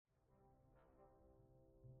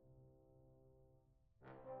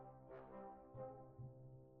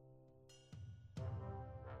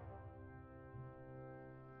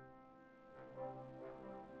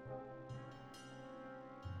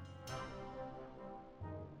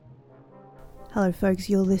Hello folks,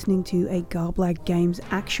 you're listening to a Garblag Games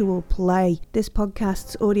actual play. This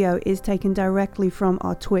podcast's audio is taken directly from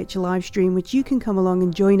our Twitch live stream, which you can come along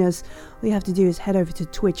and join us. All you have to do is head over to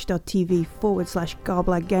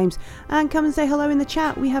twitch.tv/Garblag Games and come and say hello in the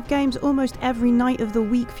chat. We have games almost every night of the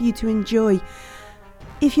week for you to enjoy.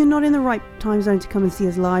 If you're not in the right time zone to come and see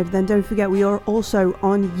us live, then don't forget we are also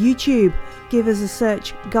on YouTube. Give us a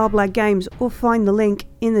search, Garblag Games, or find the link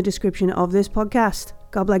in the description of this podcast.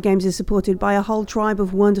 Garblag Games is supported by a whole tribe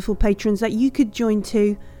of wonderful patrons that you could join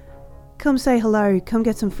too. Come say hello, come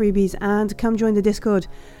get some freebies, and come join the Discord.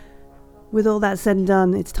 With all that said and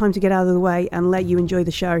done, it's time to get out of the way and let you enjoy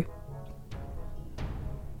the show.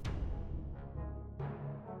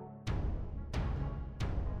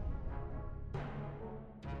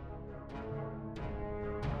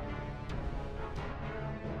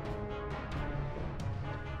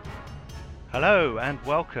 Hello and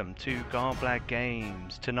welcome to Garblag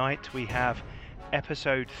Games. Tonight we have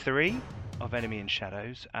episode 3 of Enemy in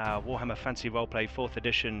Shadows, our Warhammer Fantasy Roleplay 4th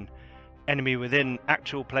edition Enemy Within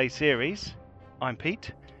actual play series. I'm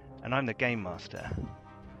Pete and I'm the Game Master.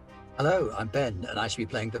 Hello, I'm Ben and I shall be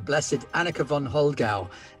playing the Blessed Annika von Holgau,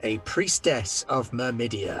 a priestess of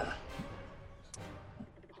Myrmidia.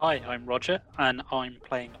 Hi, I'm Roger and I'm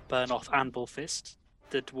playing Bernoth Anvilfist,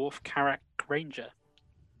 the Dwarf Karak Ranger.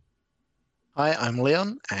 Hi, I'm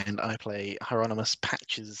Leon, and I play Hieronymus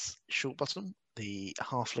Patches Shortbottom, the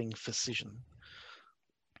Halfling Physician.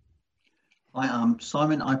 Hi, I'm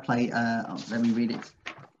Simon. I play, let me read it,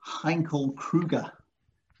 Heinkel Kruger.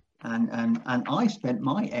 And I spent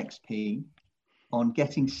my XP on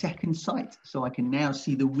getting second sight, so I can now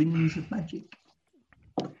see the winds of magic.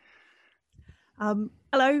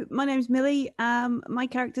 Hello, my name's Millie. My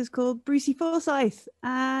character's called Brucey Forsyth,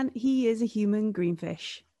 and he is a human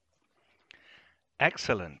greenfish.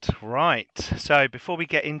 Excellent. Right. So before we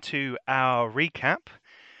get into our recap,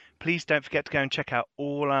 please don't forget to go and check out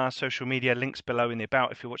all our social media links below in the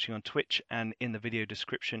about if you're watching on Twitch, and in the video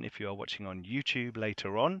description if you are watching on YouTube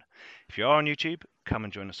later on. If you are on YouTube, come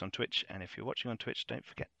and join us on Twitch. And if you're watching on Twitch, don't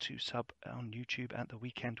forget to sub on YouTube at the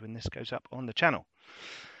weekend when this goes up on the channel.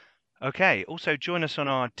 Okay. Also join us on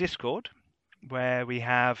our Discord, where we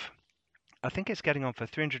have, I think it's getting on for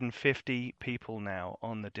 350 people now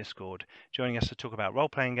on the Discord, joining us to talk about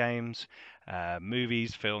role-playing games,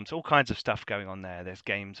 movies, films, all kinds of stuff going on there. There's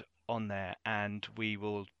games on there, and we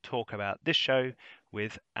will talk about this show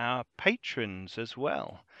with our patrons as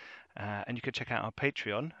well. And you can check out our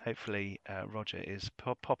Patreon. Hopefully, Roger is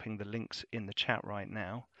popping the links in the chat right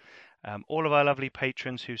now. All of our lovely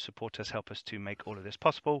patrons who support us help us to make all of this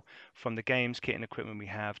possible, from the games, kit and equipment we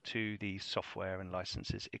have to the software and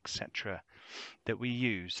licenses, etc. that we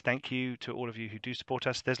use. Thank you to all of you who do support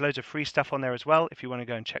us. There's loads of free stuff on there as well if you want to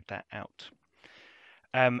go and check that out.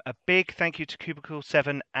 A big thank you to Cubicle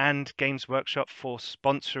 7 and Games Workshop for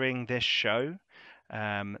sponsoring this show.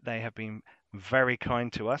 They have been very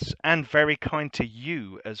kind to us and very kind to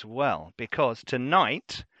you as well, because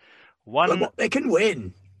tonight They can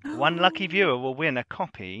win. One lucky viewer will win a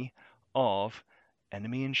copy of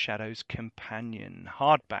Enemy in Shadows Companion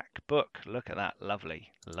hardback book. Look at that. Lovely,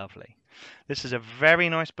 lovely. This is a very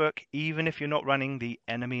nice book, even if you're not running the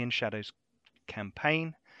Enemy in Shadows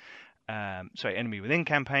campaign. Enemy Within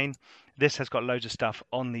campaign. This has got loads of stuff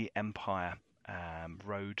on the Empire,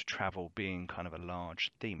 road travel being kind of a large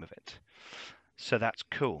theme of it. So that's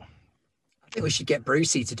cool. I think we should get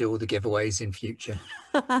Brucey to do all the giveaways in future.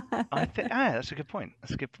 I think that's a good point.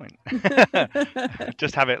 That's a good point.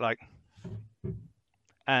 Just have it like,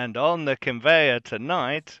 and on the conveyor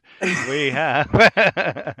tonight we have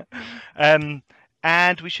and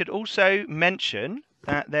we should also mention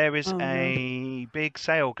that there is a big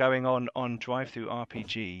sale going on Drive-Thru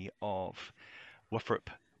RPG of Wothrop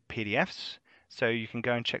PDFs. So you can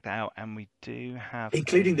go and check that out, and we do have,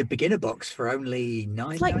 including the beginner box, for only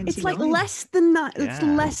 £9.99. It's like less than that. Yeah. It's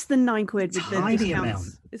less than £9 with the Tiny discounts. amount.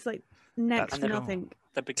 It's like next That's to cool. nothing.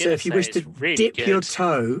 The So beginner if you wish to really dip good. your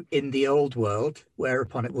toe in the old world,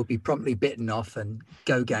 whereupon it will be promptly bitten off and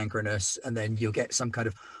go gangrenous, and then you'll get some kind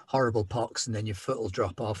of horrible pox, and then your foot will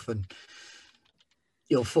drop off and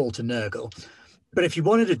you'll fall to Nurgle. But if you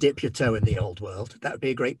wanted to dip your toe in the old world, that would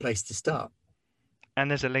be a great place to start. and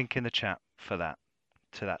there's a link in the chat for that.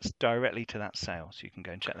 Directly to that sale, so you can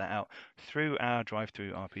go and check that out through our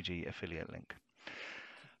Drive-Thru RPG affiliate link.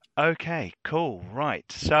 Okay, cool. Right,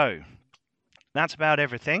 so that's about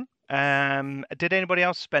everything. Did anybody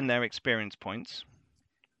else spend their experience points?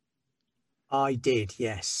 I did,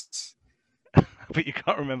 yes. But you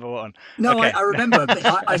can't remember what one. No, Okay. I remember.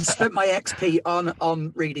 But I spent my XP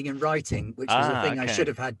on reading and writing, which was a thing I okay. should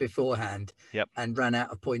have had beforehand. Yep. And ran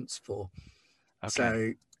out of points for. Okay.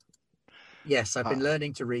 So, yes, I've been Ah.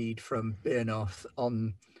 learning to read from Birnoth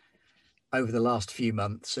on over the last few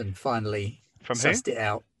months, and finally From who? sussed it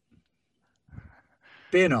out.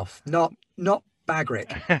 Birnoth, not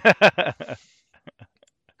Bagric.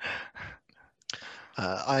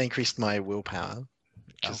 I increased my willpower.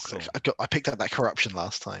 Just cool. I picked up that corruption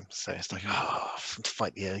last time, so it's like to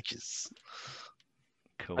fight the urges.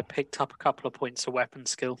 Cool. I picked up a couple of points of weapon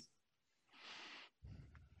skill.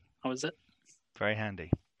 How was it? Very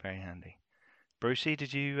handy. Very handy. Brucey,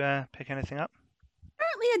 did you pick anything up?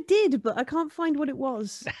 Apparently I did, but I can't find what it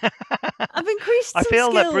was. I've increased I some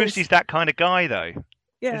feel that skills. Brucey's that kind of guy, though,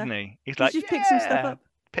 Yeah. isn't he? He's He's like, just picked some stuff up.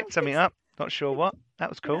 Picked something up. Not sure what. That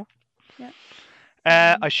was cool. Yeah.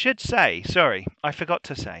 I should say, sorry, I forgot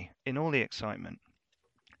to say, in all the excitement,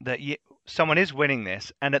 that someone is winning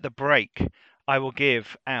this, and at the break, I will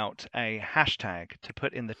give out a hashtag to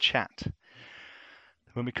put in the chat.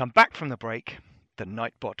 When we come back from the break, the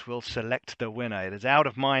Nightbot will select the winner. It is out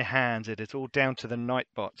of my hands. It is all down to the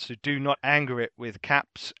Nightbot. So do not anger it with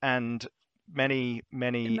caps and many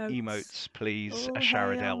emotes, please, Oh,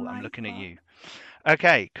 Sharadel. hail I'm looking at Nightbot. you.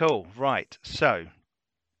 Okay, cool. Right. So,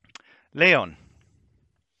 Leon,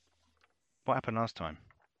 what happened last time?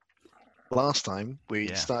 Last time we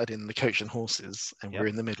Yeah. started in the Coach and Horses, and Yep. we're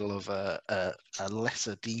in the middle of a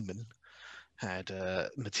lesser demon had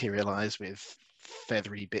materialized with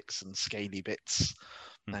feathery bits and scaly bits,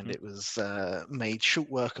 and Mhm. it was made short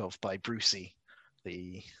work of by Brucey,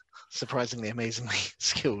 the surprisingly amazingly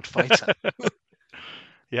skilled fighter.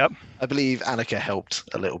 Yep. I believe Annika helped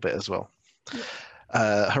a little bit as well. Yep.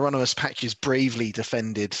 Hieronymus Patches bravely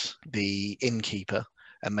defended the innkeeper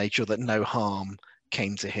and made sure that no harm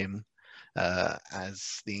came to him,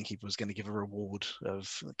 as the innkeeper was going to give a reward of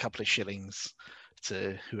a couple of shillings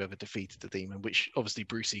to whoever defeated the demon, which obviously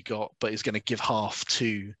Brucey got, but is going to give half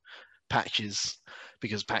to Patches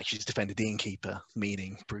because Patches defended the innkeeper,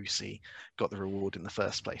 meaning Brucey got the reward in the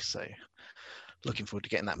first place. So looking forward to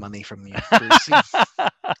getting that money from you, Brucey.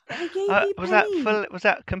 I gave you Was penny.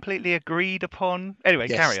 that completely agreed upon? Anyway,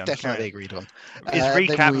 Yes, carry on. definitely agreed on. Is Then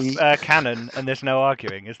recap canon and there's no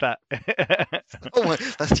arguing? Is that? Oh,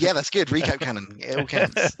 that's good. Recap canon. It all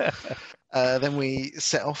counts. Then we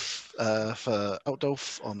set off for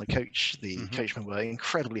Altdorf on the coach. The coachmen were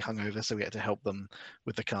incredibly hungover, so we had to help them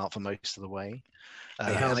with the cart for most of the way.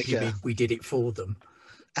 They helped you mean we did it for them.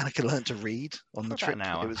 Annika learned to read on the For trip. about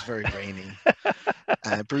an hour. It was very rainy.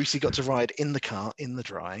 Brucey got to ride in the cart in the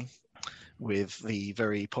dry with the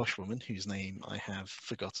very posh woman whose name I have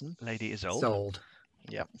forgotten. Lady Isolde. Sold.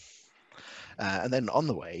 Yep. And then on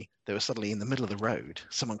the way, they were suddenly in the middle of the road.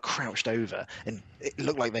 Someone crouched over, and it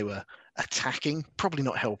looked like they were attacking, probably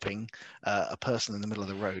not helping, a person in the middle of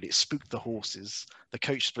the road. It spooked the horses. The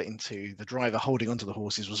coach split in two. The driver holding onto the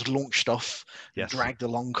horses was launched off, Yes. dragged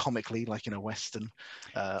along comically like in a Western.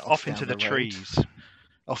 Off into the road. trees.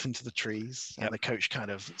 Off into the trees, Yep. and the coach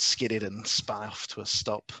kind of skidded and spun off to a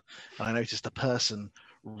stop. And I noticed the person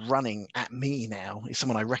running at me now is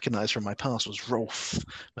someone I recognised from my past. Was Rolf.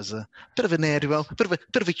 Was a bit of a ne'er-do-well,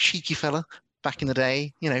 bit of a cheeky fella back in the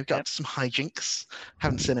day. You know, got up to some hijinks.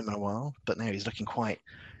 Haven't seen him in a while, but now he's looking quite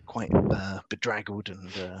bedraggled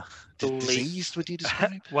and diseased. Would you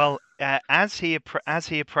describe? Well, as he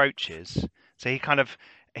approaches, so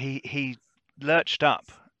he lurched up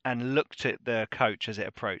and looked at the coach as it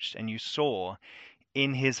approached, and you saw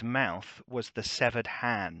in his mouth was the severed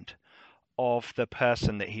hand of the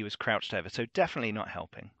person that he was crouched over. So definitely not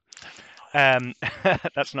helping.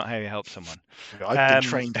 That's not how you help someone. I've been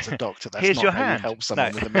trained as a doctor. That's Here's not your how hand. you help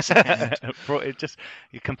someone No. with a missing hand. It just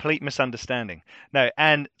a complete misunderstanding. No,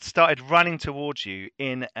 and started running towards you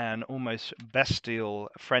in an almost bestial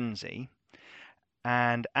frenzy.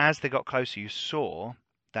 And as they got closer, you saw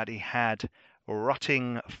that he had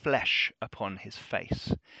rotting flesh upon his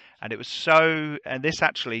face, and it was so. And this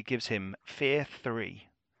actually gives him fear 3.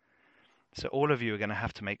 So all of you are going to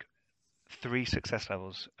have to make 3 success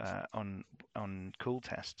levels on cool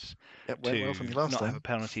tests It went well for me last not time. have a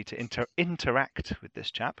penalty to interact with this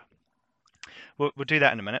chap. We'll do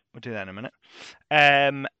that in a minute.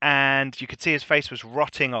 And you could see his face was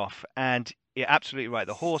rotting off, and you're absolutely right.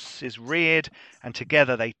 The horse is reared, and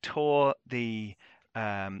together they tore the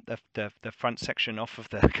front section off of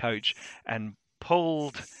the coach and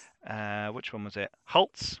pulled. Which one was it?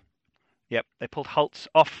 Holtz. Yep, they pulled Holtz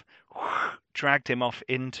off, dragged him off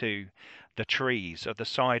into the trees of the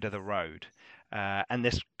side of the road, and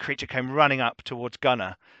this creature came running up towards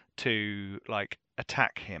Gunnar to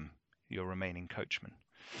attack him, your remaining coachman.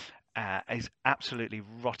 He's absolutely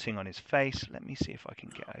rotting on his face. Let me see if I can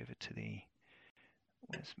get over to the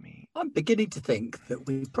Where's me? I'm beginning to think that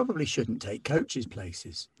we probably shouldn't take coaches'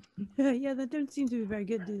 places. Yeah, they don't seem to be very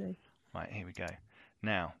good, do they? Right, here we go.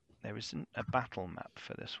 Now, there isn't a battle map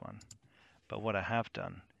for this one, but what I have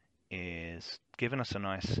done is given us a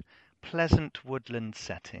nice, pleasant woodland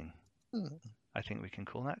setting. I think we can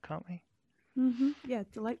call that, can't we? Yeah,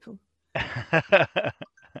 delightful.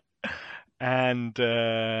 And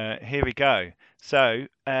here we go. So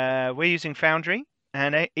we're using Foundry,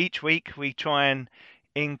 and each week we try and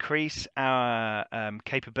increase our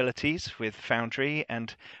capabilities with Foundry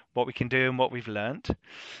and what we can do and what we've learnt.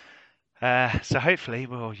 So hopefully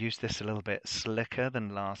we'll use this a little bit slicker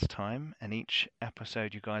than last time, and each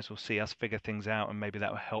episode you guys will see us figure things out, and maybe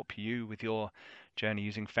that will help you with your journey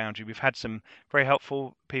using Foundry. We've had some very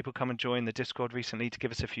helpful people come and join the Discord recently to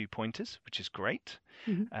give us a few pointers, which is great.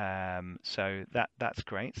 So that's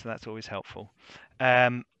great. So that's always helpful.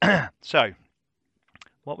 So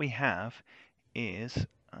what we have is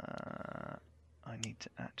I need to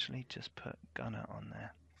actually just put Gunner on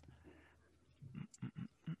there.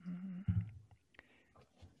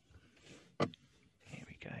 Here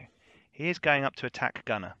we go. He is going up to attack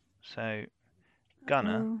Gunner. So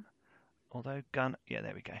Gunner, although Gunner, yeah,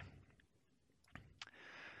 there we go.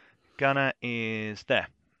 Gunner is there.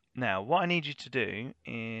 Now, what I need you to do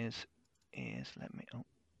is let me. Oh,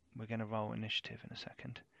 we're going to roll initiative in a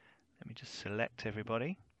second. Let me just select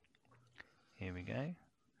everybody. Here we go,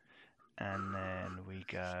 and then we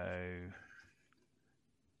go.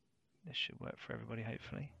 This should work for everybody,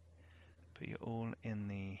 hopefully. But you're all in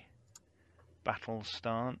the battle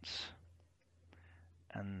stance,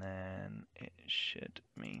 and then it should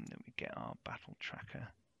mean that we get our battle tracker.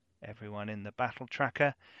 Everyone in the battle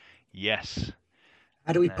tracker. Yes.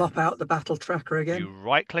 How do we pop out the battle tracker again? You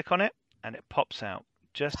right-click on it, and it pops out,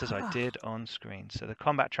 just as I did on screen. So the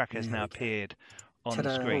combat tracker has now appered on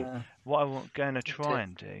the screen. What I'm going to try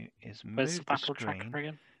and do is move the battle screen. tracker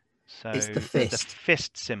again? So it's the there's fist. the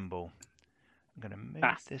fist symbol. I'm going to move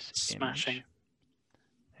this smashing. image.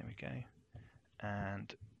 There we go.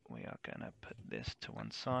 And we are going to put this to one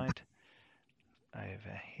side.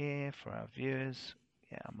 Over here for our viewers.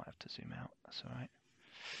 Yeah, I might have to zoom out. That's all right.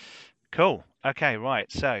 Cool. Okay,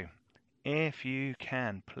 right. So if you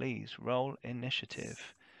can, please roll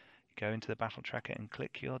initiative. Go into the battle tracker and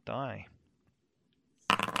click your die.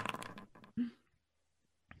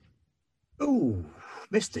 Ooh,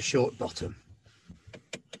 Mr. Short Bottom.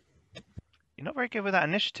 You're not very good with that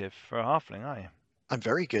initiative for a halfling, are you? I'm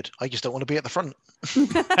very good. I just don't want to be at the front.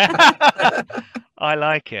 I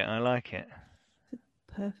like it. I like it.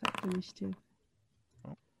 Perfect initiative.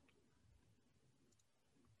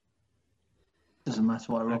 Doesn't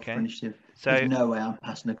matter what I roll Okay. for initiative. So There's no way I'm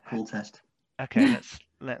passing a cool test. okay,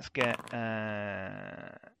 let's get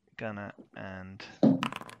Gunner and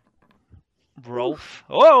Rolf.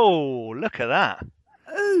 Oh, look at that!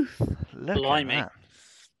 Oof. Look Blimey. at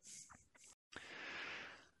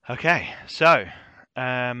that. Okay, so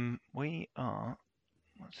we are.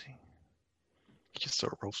 Let's see. You just saw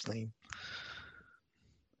Rolf's name.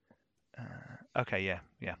 Okay, yeah.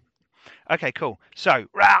 Okay, cool. So,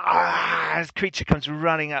 this creature comes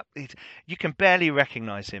running up. You can barely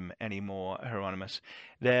recognize him anymore, Hieronymus.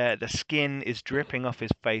 The skin is dripping off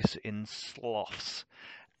his face in sloughs,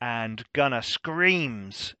 and Gunner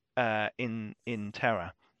screams in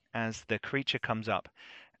terror as the creature comes up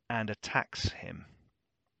and attacks him.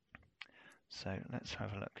 So let's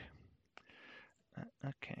have a look.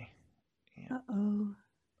 Okay. Yeah. Uh-oh.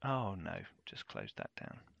 Oh no, just close that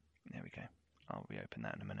down. There we go. I'll reopen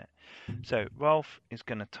that in a minute. So Rolf is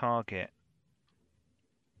going to target.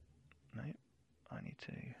 No, I need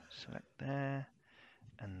to select there,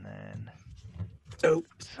 and then. Oh,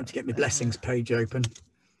 time to get my blessings page open.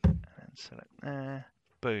 And then select there.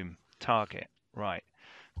 Boom. Target. Right.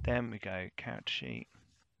 Then we go character sheet.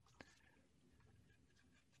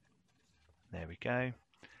 There we go.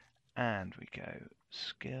 And we go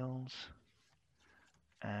skills.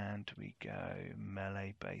 And we go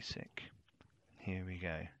melee basic. Here we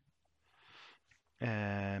go.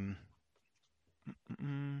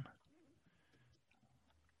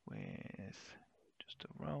 With just a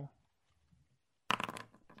roll.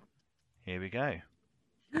 Here we go.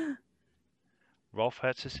 Rolf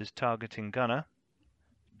Hertzis is targeting Gunner.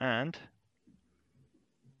 And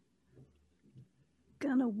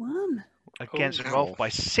Gunner won. against no. Rolf by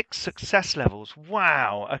 6 success levels.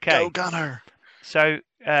 Wow. Okay. Go Gunner! So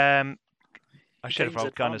I should have Gains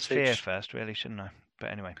rolled Gunner's fear advantage. first, really, shouldn't I?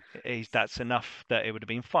 But anyway, that's enough that it would have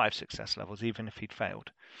been 5 success levels, even if he'd failed.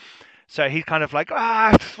 So he's kind of like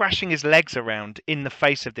thrashing his legs around in the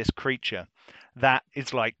face of this creature that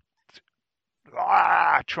is like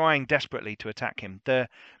trying desperately to attack him. The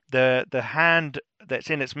hand that's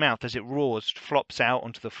in its mouth as it roars flops out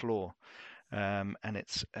onto the floor, and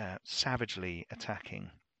it's savagely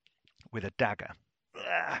attacking with a dagger.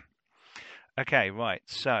 Okay, right.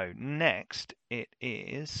 So next it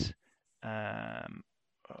is.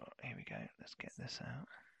 Here we go. Let's get this out.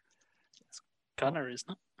 Gunner,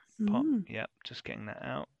 isn't it? Pop. Mm. Yep, just getting that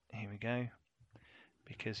out. Here we go.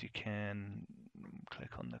 Because you can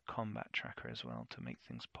click on the combat tracker as well to make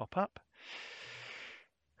things pop up.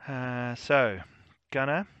 So,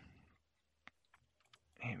 Gunner.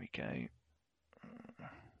 Here we go.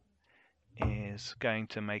 Is going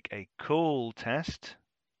to make a cool test.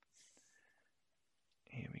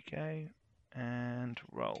 Here we go. And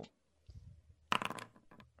roll.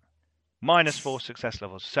 -4 success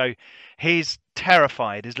levels. So he's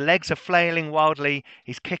terrified. His legs are flailing wildly.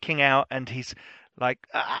 He's kicking out and he's like,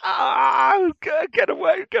 get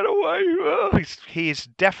away, get away. Oh, he's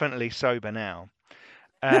definitely sober now.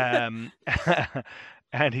 And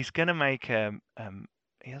he's going to make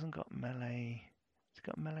he hasn't got melee. He's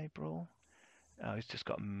got melee brawl. Oh, he's just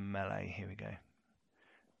got melee. Here we go.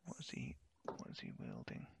 What is he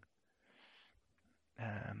wielding?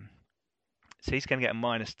 So he's going to get a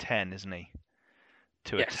 -10, isn't he?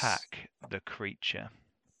 To Yes. attack the creature.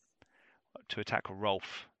 To attack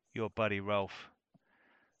Rolf, your buddy Rolf.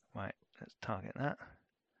 Right, let's target that.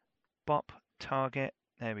 Bop, target.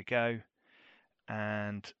 There we go.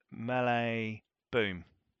 And melee, boom.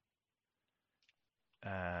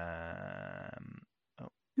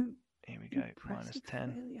 Here we go, Impressive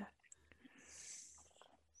 -10. failure.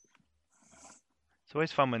 It's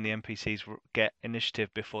always fun when the NPCs get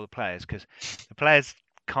initiative before the players, because the players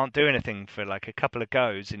can't do anything for like a couple of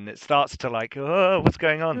goes, and it starts to like, oh, what's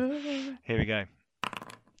going on? Here we go.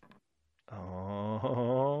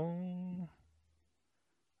 Oh.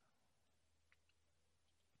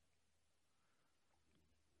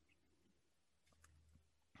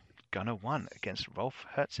 Gunner won against Rolf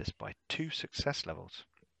Hertzis by 2 success levels.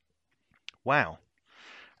 Wow.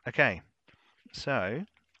 Okay. So,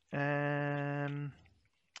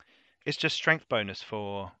 it's just strength bonus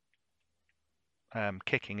for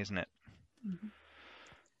kicking, isn't it?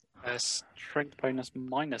 Strength bonus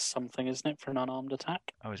minus something, isn't it, for an unarmed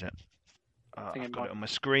attack? Oh, is it? Oh, think I've it got might- it on my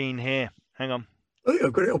screen here. Hang on. I think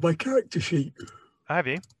I've got it on my character sheet. Oh, have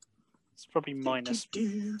you? It's probably minus.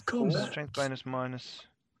 Combat. Strength bonus minus.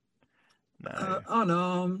 No.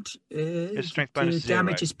 Unarmed. It's strength bonus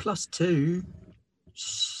damage 0. is +2.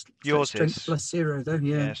 Yours strength is. +0 though.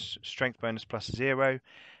 Yeah. Yes, strength bonus +0,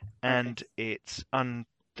 and it's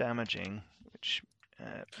undamaging, which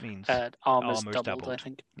means Armor's Armor's doubled, I doubled.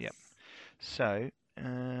 think. so.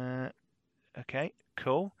 Okay,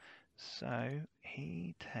 cool. So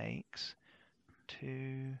he takes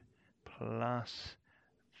 2 +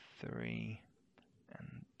 3,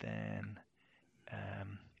 and then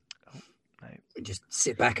no. We just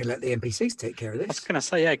sit back and let the NPCs take care of I was this. going to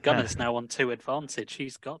say, yeah, Gunner's now on 2 advantage.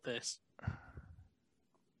 He's got this.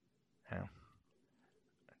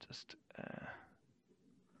 Just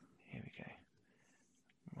here we go.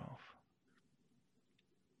 Rolf.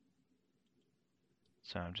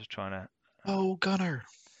 So I'm just trying to Gunner.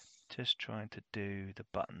 do the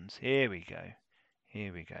buttons. Here we go.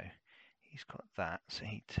 Here we go. He's got that, so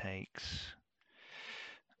he takes.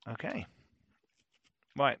 Okay.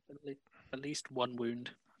 Right. At least 1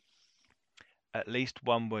 wound. At least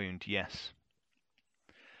 1 wound. Yes.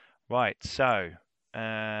 Right. So,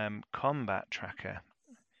 combat tracker.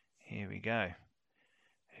 Here we go.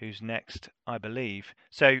 Who's next? I believe.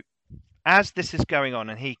 So, as this is going on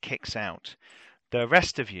and he kicks out, the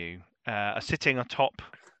rest of you are sitting atop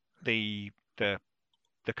the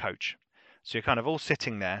coach. So you're kind of all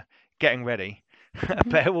sitting there, getting ready.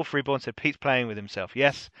 Beowulf Reborn said, Pete's playing with himself.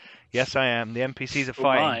 Yes, I am. The NPCs are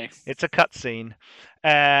fighting. It's a cutscene.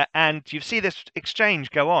 And you see this exchange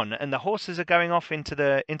go on, and the horses are going off into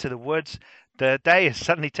the woods. The day has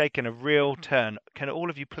suddenly taken a real turn. Can all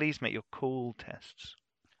of you please make your cool tests?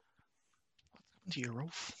 Do you,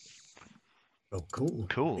 Rolf? Oh, cool.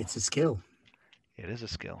 Cool. It's a skill. It is a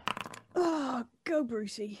skill. Oh, go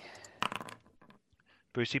Brucey.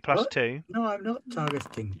 Brucey What? +2. No, I'm not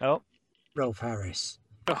targeting Oh, Rolf Harris.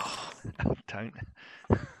 Oh, don't.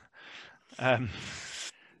 Don't I'm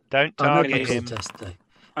not target making a him. test though.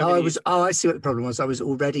 I'm Oh, gonna I was. Oh, I see what the problem was. I was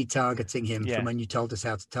already targeting him Yeah. from when you told us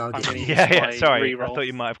how to target gonna him. use Yeah, my sorry. I reroll. thought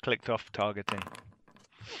you might have clicked off targeting.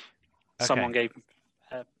 Someone gave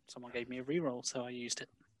me a reroll, so I used it.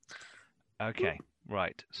 Okay,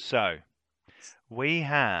 right. So we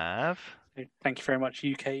have Thank you very much,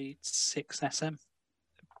 UK 6SM.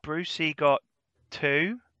 Brucey got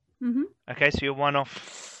 2, Mhm. Okay, so you're one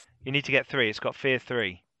off. You need to get 3. It's got fear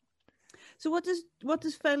 3. So what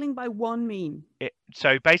does failing by 1 mean?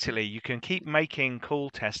 So basically, you can keep making cool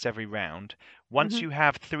tests every round. Once Mhm. you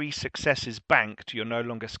have 3 successes banked, you're no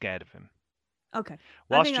longer scared of him. Okay.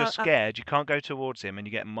 Whilst think you're I'll- scared, you can't go towards him, and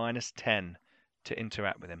you get -10 to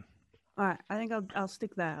interact with him. All right. I think I'll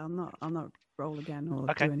stick there. I'll not roll again or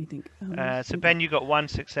Okay. do anything. So Ben, you got 1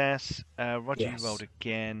 success. Roger, Yes. you rolled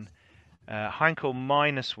again. Heinkel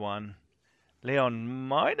 -1. Leon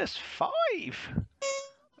 -5.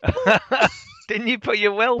 Didn't you put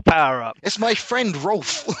your willpower up? It's my friend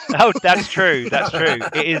Rolf. Oh, that's true. That's true.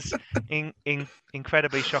 It is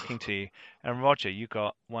incredibly shocking to you. And Roger, you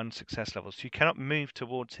got 1 success level, so you cannot move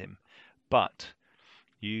towards him, but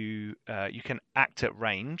you can act at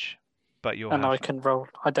range. But you'll And have... I can roll.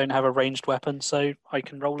 I don't have a ranged weapon, so I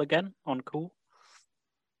can roll again on cool.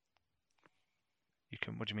 You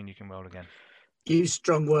can. What do you mean you can roll again? Use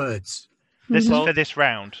strong words. This Mhm. is for this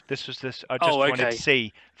round. This was this. I just wanted okay. to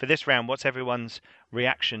see for this round what's everyone's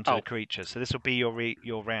reaction to the Oh. creature. So this will be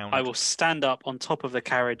your round. I will stand up on top of the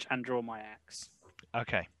carriage and draw my axe.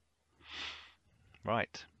 Okay.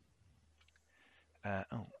 Right.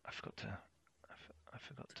 Oh, I forgot to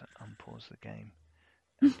unpause the game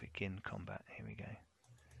and begin combat. Here we go.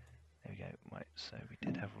 There we go. Right. So we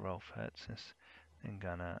did have Rolf Hertzis, then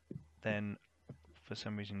Gunnar, then for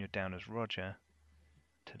some reason you're down as Roger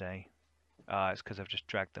today. It's because I've just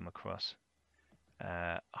dragged them across.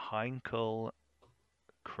 Heinkel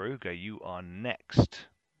Kruger, you are next.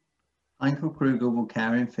 Heinkel Kruger will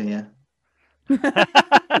cower in fear.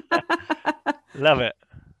 Love it.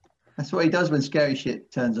 That's what he does when scary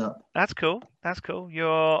shit turns up. That's cool. That's cool. You're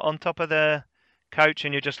on top of the coach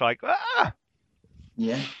and you're just like, ah!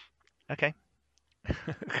 Yeah. Okay.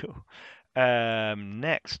 Cool.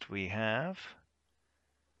 Next we have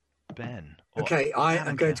Ben. or Okay, I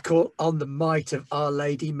am going to call on the might of Our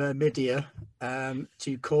Lady Myrmidia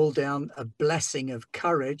to call down a blessing of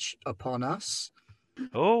courage upon us.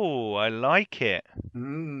 Oh, I like it.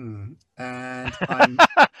 And I'm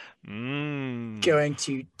going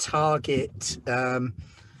to target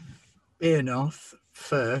Birnoth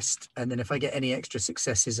first, and then if I get any extra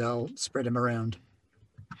successes, I'll spread them around.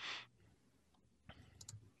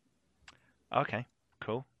 Okay,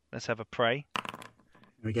 cool. Let's have a pray. There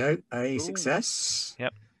we go. A Ooh. success.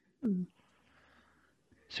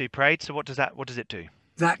 So you prayed. So what does it do?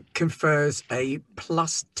 That confers a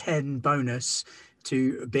 +10 bonus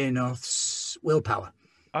to Birnoth's willpower,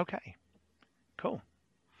 Okay, cool.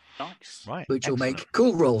 Nice. Right. which will excellent. make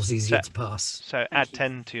cool rolls easier So- to pass. So add you.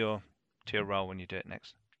 10 to your roll when you do it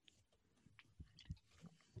next.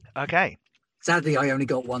 Okay. Sadly, I only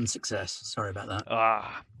got 1 success. Sorry about that.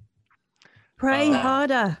 Ah, Pray Oh.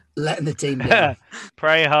 harder. Letting the team down.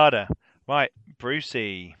 pray harder. Right,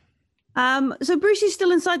 Brucey. So Bruce is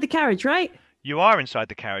still inside the carriage, right? You are inside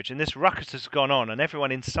the carriage, and this ruckus has gone on, and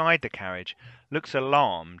everyone inside the carriage looks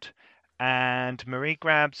alarmed. And Marie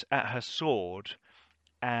grabs at her sword,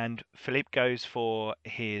 and Philippe goes for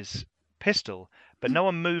his pistol, but no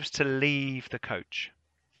one moves to leave the coach.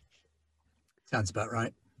 Sounds about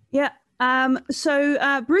right. Yeah.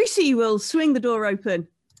 So Brucey will swing the door open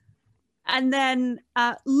and then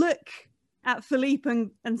look at Philippe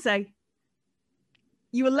and say,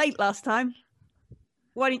 "You were late last time.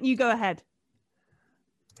 Why didn't you go ahead?"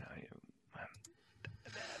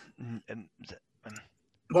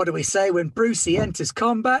 What do we say when Brucey enters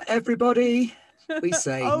combat, everybody? We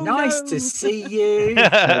say, Oh, nice no. to see you.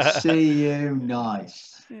 I see you.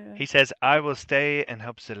 Nice. Yeah. He says, "I will stay and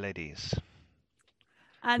help the ladies."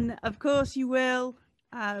 And of course you will.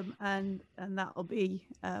 And that'll be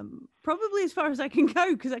probably as far as I can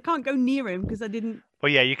go because I can't go near him because I didn't.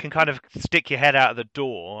 Well, yeah, you can kind of stick your head out of the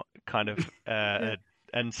door, kind of,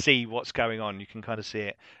 and see what's going on. You can kind of see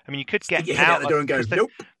it. I mean, you could get Stick your head out the door and go, 'cause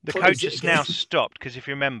nope. the close coach it has now again. stopped because if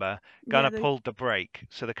you remember, Yeah, Gunnar they- pulled the brake,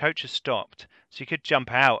 so the coach has stopped. So you could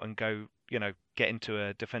jump out and go, get into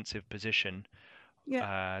a defensive position,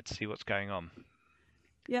 to see what's going on.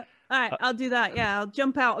 Yeah. All right. I'll do that. Yeah. I'll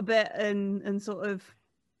jump out a bit and sort of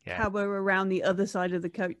Yeah, cower around the other side of the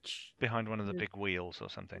coach. behind one of the Yeah. big wheels or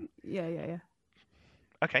something. Yeah.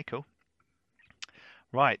 Okay, cool.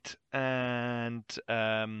 Right, and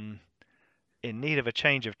in need of a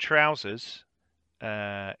change of trousers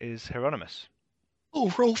is Hieronymus. Oh,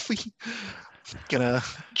 Rolfie. Gonna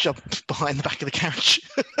jump behind the back of the carriage.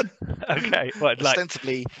 Okay, what, like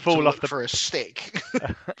Ostensibly fall to off look the- for a stick.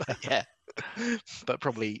 But yeah. But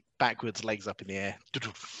probably backwards, legs up in the air.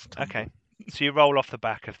 Okay, so you roll off the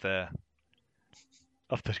back of the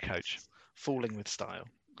coach. Falling with style.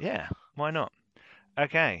 Yeah, why not?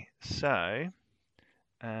 Okay, so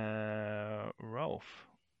Rolf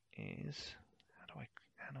is. How do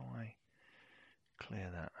I clear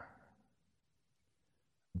that?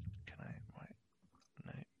 Can I? Right.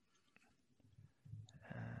 No.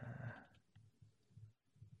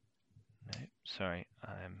 No. Sorry,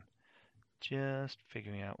 I'm just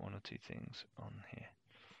figuring out one or two things on here.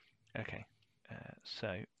 Okay.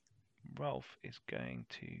 So Rolf is going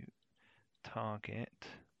to target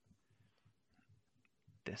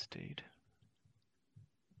this dude,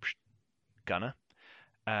 Gunner,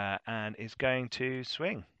 and is going to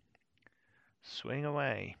swing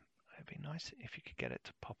away. It'd be nice if you could get it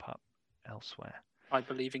to pop up elsewhere. I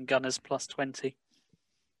believe in Gunners plus 20.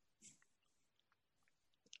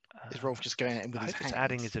 Is Rolf just going at him with I his hope hands? it's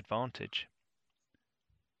adding his advantage.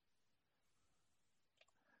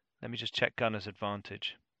 Let me just check Gunner's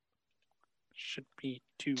advantage. Should be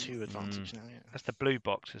 2. Two advantage now, yeah. That's the blue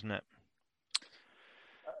box, isn't it?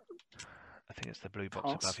 I think it's the blue box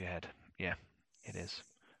Pass. above your head. Yeah, it is.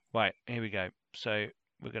 Right, here we go. So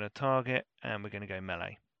we're going to target and we're going to go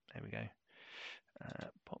melee. There we go.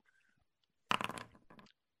 Pop.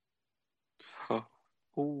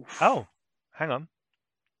 Oof. Oh, hang on.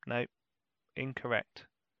 No, incorrect.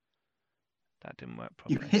 That didn't work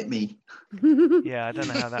You properly. hit me. Yeah, I don't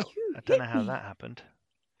know how that. You I don't know hit how me. that happened.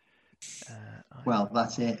 Well,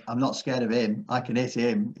 that's it. I'm not scared of him. I can hit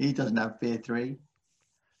him. He doesn't have fear 3.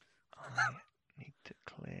 I need to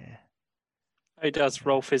clear. He does.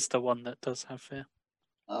 Rolf is the one that does have fear.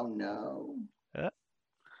 Oh no. Oh.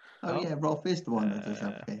 Oh yeah, Rolf is the one that does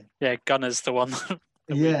have fear. Yeah, Gunner's the one that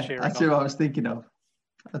we're Yeah, cheering that's on. who I was thinking of.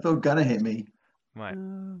 I thought Gunner hit me. Right.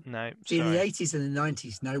 Oh. No, See, in the sorry. 80s and the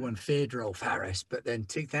 90s, no one feared Rolf Harris, but then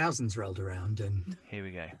 2000s rolled around and Here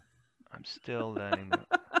we go. I'm still learning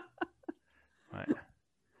that. Right.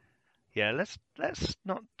 Yeah, let's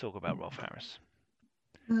not talk about Rolf Harris.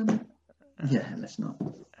 Yeah, let's not.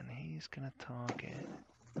 And he's gonna target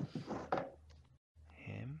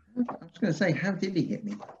him. I was going to say, how did he hit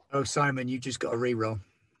me? oh, Simon, you just got a re-roll.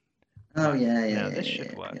 Oh yeah, Now yeah. this yeah,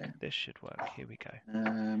 should yeah, work. yeah. This should work. Here we go.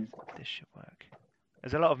 Um, This should work.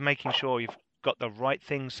 There's a lot of making sure you've got the right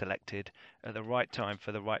thing selected at the right time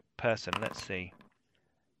for the right person. Let's see.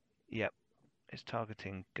 Yep, it's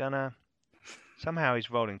targeting Gunner. Somehow he's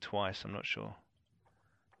rolling twice. I'm not sure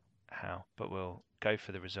how, but we'll go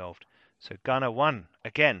for the resolved. So Gunner won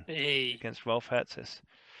again Hey, against Rolf Hertzes.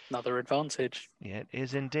 another advantage. Yeah, it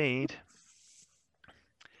is indeed.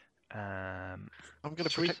 I'm going to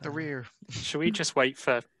Should we protect the say- rear. Should we just wait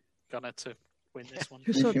for Gunner to win this one?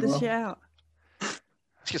 Just If sort you this will. shit out. Let's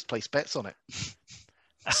just place bets on it.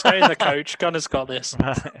 Say the coach. Gunner's got this.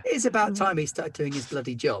 Right. It's about time he started doing his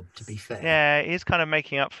bloody job, to be fair. Yeah, he's kind of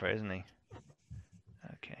making up for it, isn't he?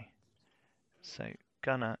 Okay. So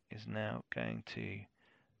Gunner is now going to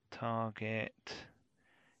target.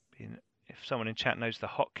 If someone in chat knows the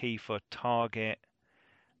hotkey for target,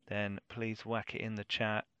 then please whack it in the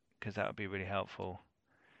chat because that would be really helpful.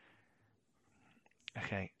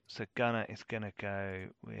 Okay, so Gunner is going to go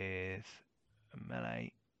with a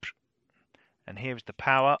melee. And here is the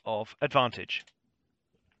power of advantage.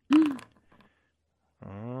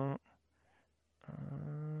 Oh.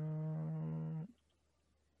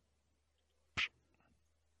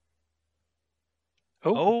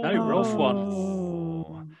 Oh, no, Rolf won.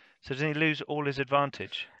 Oh. So doesn't he lose all his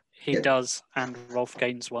advantage? He does, and Rolf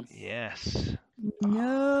gains one. Yes.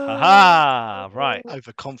 No. Haha! Right.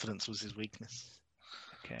 Overconfidence was his weakness.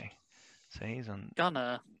 Okay. So he's on.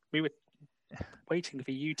 Gunner, we were waiting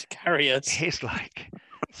for you to carry us. He's like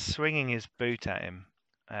swinging his boot at him,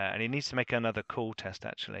 and he needs to make another call test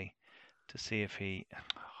actually to see if he.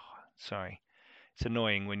 Sorry, it's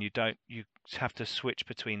annoying when you don't. You have to switch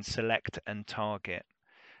between select and target,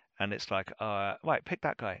 and it's like, right, pick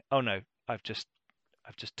that guy. Oh no, I've just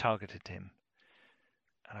targeted him,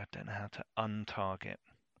 and I don't know how to untarget.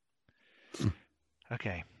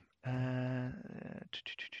 Okay.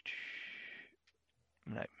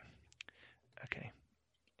 No. Okay.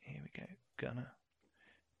 Here we go. Gunner.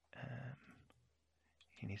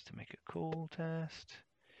 He needs to make a call test.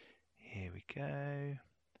 Here we go.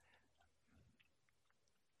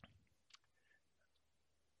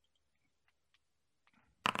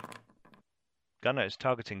 Gunner is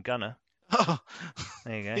targeting Gunner. Oh,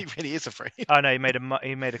 There you go. he really is afraid. Oh no,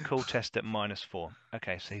 he made a call test at -4.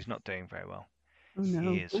 Okay, so he's not doing very well. Oh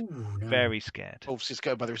no. He is Ooh, no. very scared. Wolf's just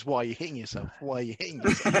going by the why are you hitting yourself? Why are you hitting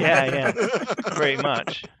yourself? Yeah, pretty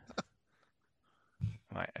much.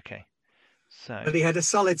 Right. Okay. So But he had a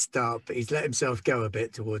solid start, but he's let himself go a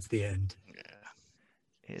bit towards the end. Yeah,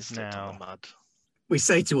 it is stepped on now. the mud. We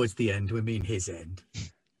say towards the end, we mean his end.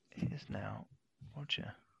 It is now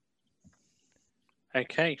Roger.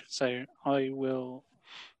 Okay, so I will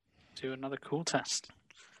do another cool test.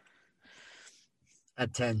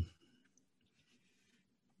 Add 10.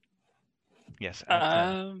 Yes. Add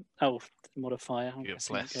 10. Oh, modifier. I'm You're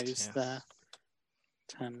guessing blessed, it goes yes. there.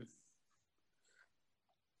 10.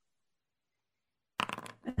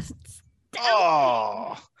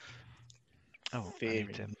 Oh, Oh, I fear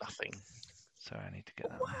need to. nothing. Sorry, I need to get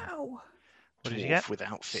that. Wow. What did you Dwarf get?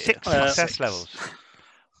 without fear. 6 Uh, success 6. levels.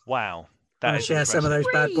 Wow. Wanna That is share some of impressive.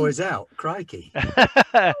 those bad Three. boys out. Crikey.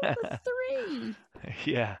 Three.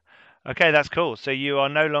 Yeah. Okay, that's cool. So you are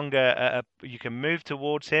no longer. You can move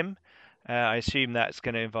towards him. I assume that's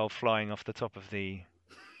going to involve flying off the top of the.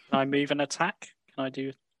 Can I move and attack? Can I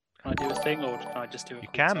do a thing, or can I just do a You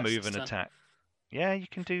cool can test move and instead? attack. Yeah, you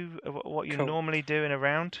can do what you Cool. normally do in a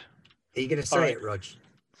round. Are you going to say Alright. it, Rog?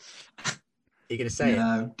 Are you going to say it?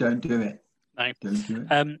 No, don't do it. No. Don't do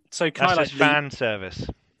it. So can That's I just like leap? fan service.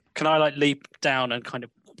 Can I like leap down and kind of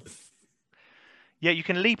Yeah, you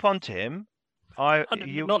can leap onto him.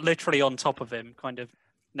 not literally on top of him, kind of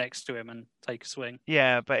next to him and take a swing?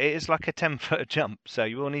 Yeah, but it is like a 10-foot jump, so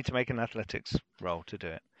you will need to make an athletics roll to do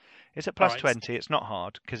it. It's at plus Alright. 20. It's not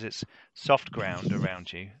hard because it's soft ground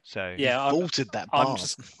around you. So Yeah, Vaulted that bar.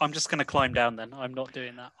 I'm just going to climb down then. I'm not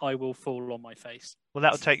doing that. I will fall on my face. well,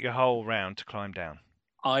 that will take your whole round to climb down.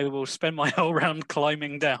 I will spend my whole round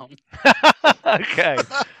climbing down. Okay.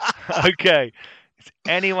 Okay. Is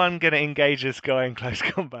anyone going to engage this guy in close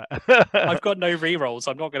combat? I've got no rerolls.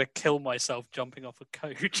 I'm not going to kill myself jumping off a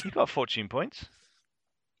coach. You've got fortune points.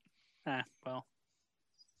 Well,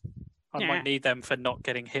 I Yeah. might need them for not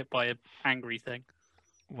getting hit by an angry thing.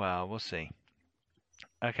 Well, we'll see.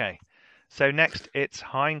 Okay. So next, it's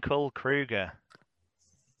Heinkel Kruger.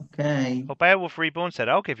 Okay. Well, Beowulf Reborn said,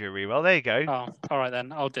 I'll give you a reroll. There you go. Oh, all right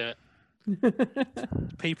then. I'll do it.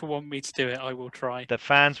 People want me to do it. I will try. The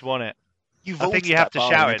fans want it. You I think you have to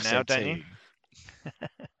shout it now, don't you?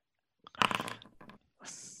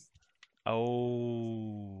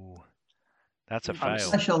 Oh, that's a I'm fail.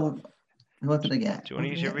 Special. What did I get? Do you wanna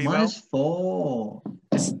use your -4.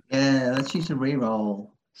 Yeah, let's use a reroll.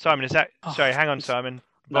 Simon, is that... Oh, Sorry, hang on, it's- Simon.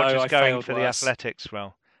 No, Roger's I going failed for the worse. athletics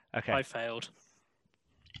roll. Okay, I failed.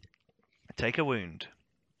 take a wound.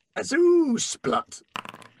 Azoo splut.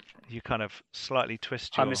 You kind of slightly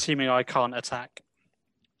twist your... I'm assuming I can't attack.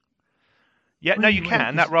 Yeah, no, you Wait,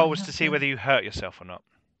 can. That is- roll I was to have see to- whether you hurt yourself or not.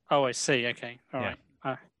 Oh, I see. Okay. All Yeah.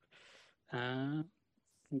 right.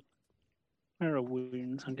 Where are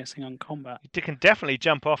wounds? I'm guessing on combat. You can definitely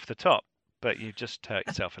jump off the top, but you just hurt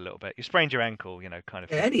yourself a little bit. You sprained your ankle, kind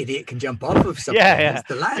of. Yeah, any idiot can jump off of something. Yeah, yeah. It's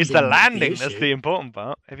the landing. It's the landing that's that's issue. the important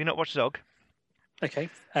part. Have you not watched Zog? Okay.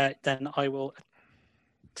 Then I will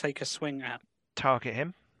take a swing at. Target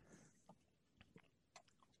him.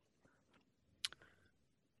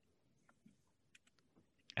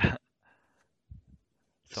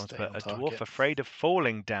 Someone's Stay put on a dwarf target. afraid of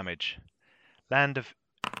falling damage. Land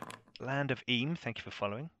of Eam, thank you for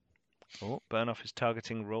following. Oh, Burnoff is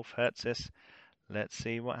targeting Rolf Hertzis. Let's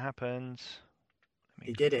see what happens. Let me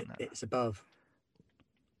He did click it. on that. It's above.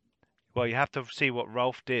 Well, you have to see what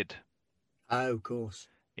Rolf did Oh, of course.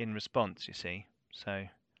 in response, you see. So,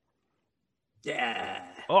 Yeah.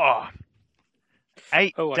 oh,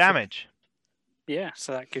 8 Oh, I damage. Yeah,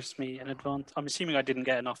 so that gives me an advantage. I'm assuming I didn't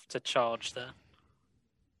get enough to charge there.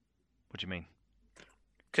 What do you mean?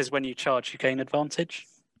 Because when you charge, you gain advantage.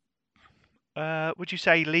 Would you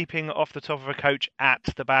say leaping off the top of a coach at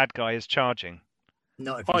the bad guy is charging?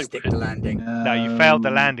 Not if I you stick would. the landing. No, you failed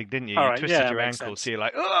the landing, didn't you? All You right, twisted yeah, your that makes ankle, sense. so you're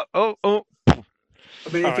like, oh. I mean,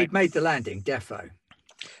 if Alright. he'd made the landing, defo.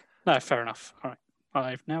 No, fair enough. All right.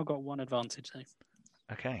 I've now got one advantage though.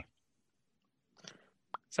 Okay.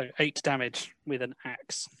 So 8 damage with an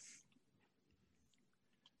axe.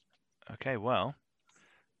 Okay, well,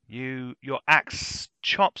 your axe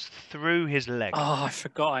chops through his leg. Oh, I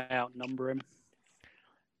forgot I outnumber him.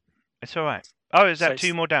 It's all right. Oh, is So that it's-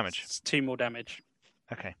 2 more damage? It's 2 more damage.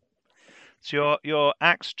 Okay. So your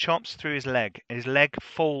axe chops through his leg. His leg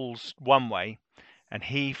falls one way, and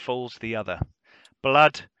he falls the other.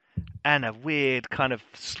 Blood and a weird kind of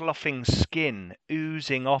sloughing skin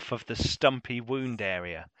oozing off of the stumpy wound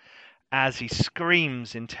area as he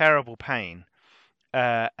screams in terrible pain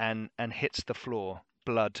and hits the floor,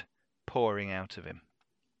 blood pouring out of him.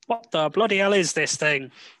 What the bloody hell is this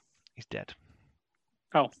thing? He's dead.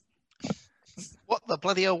 Oh, What the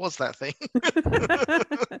bloody hell was that thing?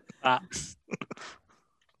 that.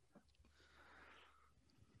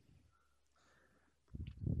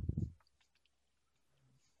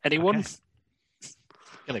 Anyone? Okay.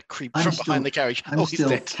 Gonna creep I'm from still- behind the carriage. I'm Oh, he's still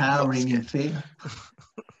dead. cowering in Scared. fear.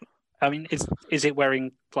 I mean, is it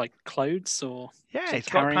wearing like clothes or? Yeah, is it it's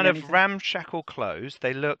got carrying kind of anything? ramshackle clothes.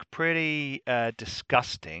 They look pretty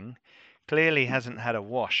disgusting. Clearly hasn't had a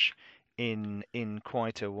wash in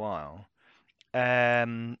quite a while.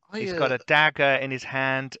 He's got a dagger in his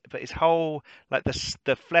hand, but his whole like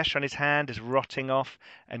the flesh on his hand is rotting off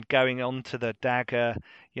and going onto the dagger.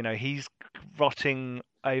 You know, he's rotting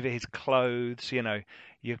over his clothes. You know,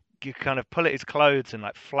 you kind of pull at his clothes and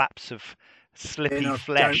like flaps of slippy Don't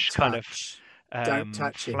flesh kind of touch. Don't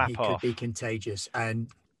touch him. He flap could be off. contagious. And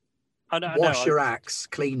I know. wash your axe,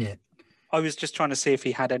 clean it. I was just trying to see if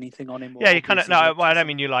he had anything on him. Or Yeah, you kind of obviously no. looked Well, I or don't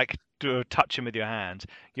mean you like touch him with your hands.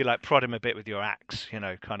 You like prod him a bit with your axe. You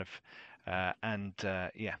know, kind of,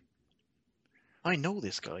 yeah. I know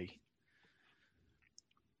this guy.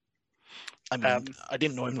 I mean, I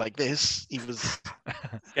didn't know him like this. He was.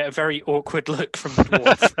 Yeah, a very awkward look from the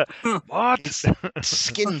dwarf. What? His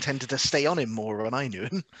skin tended to stay on him more when I knew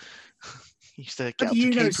him. He used to get How up do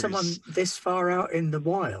you to know capers. someone this far out in the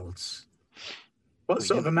wilds? What Well,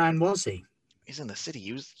 sort you of a man was he? He's in the city.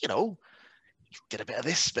 He was, you know, he did a bit of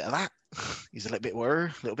this, bit of that. He's a little bit whir,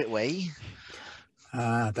 a little bit way.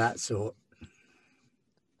 Ah, that sort.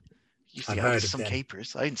 He used to I've get up heard to of some them.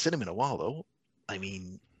 capers. I hadn't seen him in a while though. I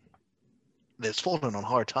mean, there's fallen on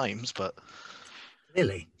hard times, but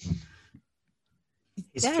Really?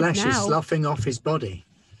 His Dead flesh is now. sloughing off his body.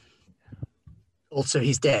 Also,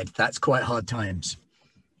 he's dead. That's quite hard times.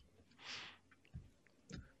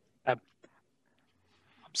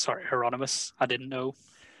 I'm sorry, Hieronymus. I didn't know.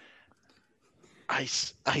 I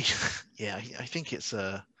think it's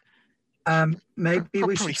Maybe we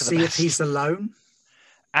Probably should for the see if best. he's alone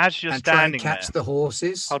As you're and try and standing catch there, the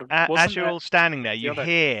horses. Hold on. as Wasn't you're there- all standing there, you other-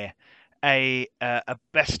 hear a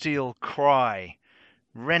bestial cry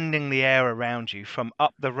rending the air around you from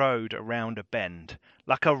up the road around a bend,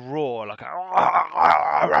 like a roar, like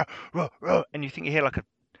a, and you think you hear like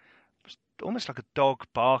almost like a dog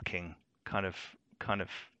barking kind of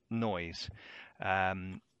noise.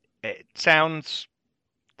 It sounds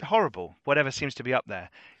horrible, whatever seems to be up there.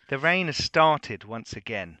 The rain has started once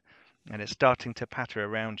again, and it's starting to patter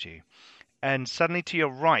around you. And suddenly to your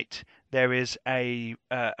right, there is a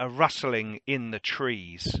rustling in the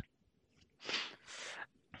trees.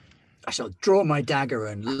 I shall draw my dagger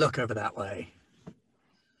and look over that way.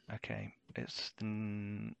 Okay, it's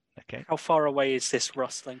okay. How far away is this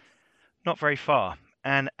rustling? Not very far.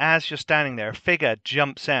 And as you're standing there, a figure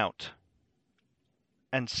jumps out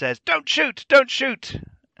and says, "Don't shoot! Don't shoot!"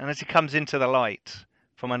 And as he comes into the light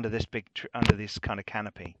from under this under this kind of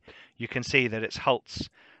canopy, you can see that it's Holtz,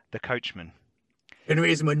 the coachman. The only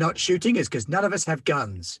reason we're not shooting is because none of us have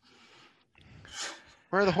guns.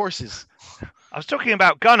 where are the horses? I was talking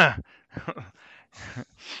about Gunner.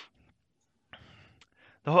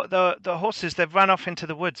 The horses, they've run off into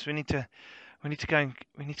the woods. We need to go.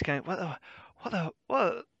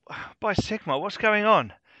 What? By Sigma, what's going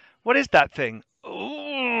on? What is that thing?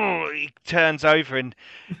 Oh, he turns over and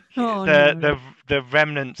Oh, no. the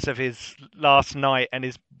remnants of his last night and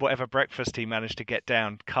his whatever breakfast he managed to get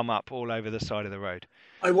down come up all over the side of the road.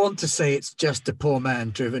 I want to say it's just a poor man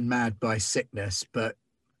driven mad by sickness, but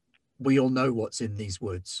we all know what's in these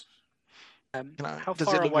woods. How does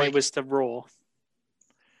far it look away like- was the roar?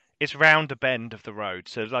 It's round a bend of the road,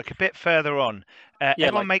 so like a bit further on. Yeah,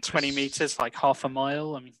 Everyone like make 20 meters, like half a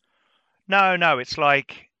mile. I mean, No, it's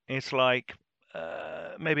like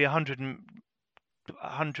maybe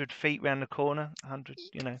 100 feet round the corner. 100,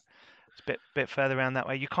 you know, it's a bit further around that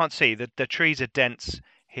way. You can't see the trees are dense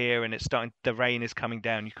here, and the rain is coming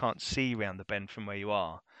down. You can't see round the bend from where you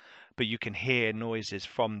are, but you can hear noises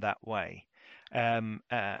from that way,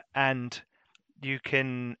 and you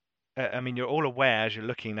can. I mean, you're all aware as you're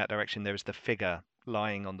looking in that direction. There is the figure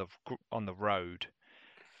lying on the road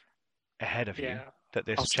ahead of you yeah, that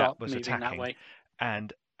this I'll chap start was moving that attacking. way.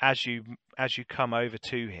 And as you come over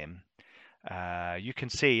to him, you can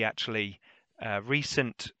see actually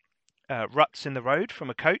recent ruts in the road from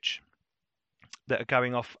a coach that are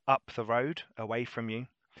going off up the road away from you.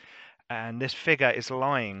 And this figure is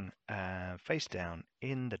lying face down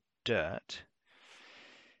in the dirt.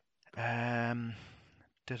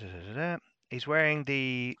 He's wearing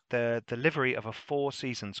the livery of a Four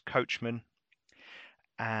Seasons coachman,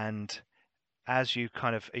 and as you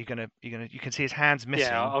kind of you can see his hands missing.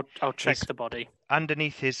 Yeah, I'll check He's- the body.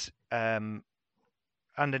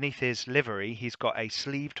 Underneath his livery, he's got a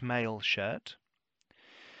sleeved mail shirt,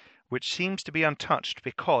 which seems to be untouched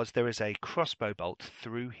because there is a crossbow bolt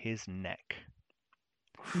through his neck.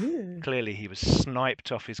 Ew. Clearly, he was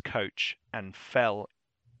sniped off his coach and fell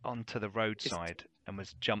onto the roadside and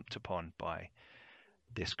was jumped upon by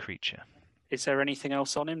this creature. Is there anything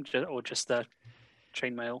else on him, or just the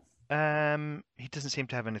chainmail? He doesn't seem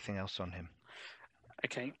to have anything else on him.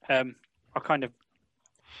 Okay. I kind of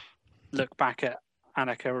look back at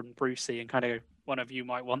Annika and Brucey and kind of go, one of you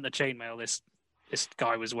might want the chainmail this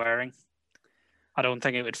guy was wearing. I don't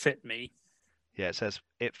think it would fit me. Yeah, it says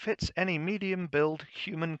it fits any medium-build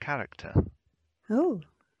human character. Oh.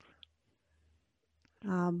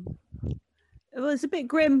 Well, it's a bit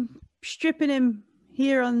grim stripping him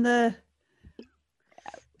here on the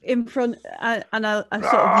in front, and I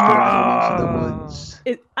sort of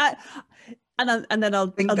look and then I'll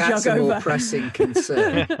that's jog a over. more pressing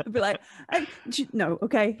concern. I'll be like, no,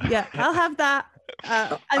 okay, yeah, I'll have that.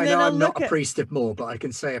 And I then know I'll I'm look not a at... priest of more, but I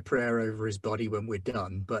can say a prayer over his body when we're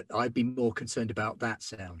done. But I'd be more concerned about that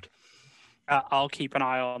sound. I'll keep an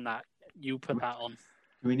eye on that. You put that on.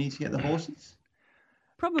 Do we need to get the horses?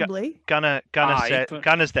 Probably. Gunner's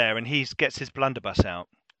there, and he gets his blunderbuss out.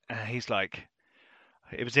 He's like,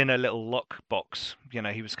 it was in a little lock box. You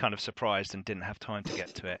know, he was kind of surprised and didn't have time to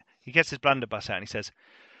get to it. He gets his blunderbuss out and he says,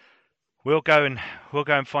 "We'll go and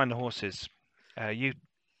find the horses. You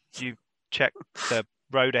check the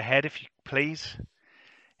road ahead, if you please."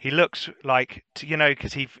 He looks like, you know,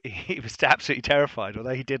 because he was absolutely terrified,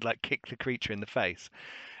 although he did like kick the creature in the face.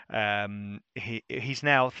 He's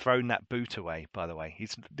now thrown that boot away. By the way,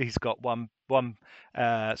 he's got one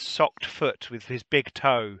socked foot with his big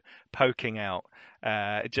toe poking out,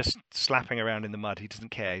 just slapping around in the mud. He doesn't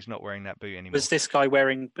care. He's not wearing that boot anymore. Was this guy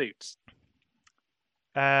wearing boots?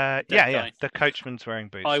 Yeah. The coachman's wearing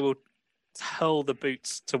boots. I will hurl the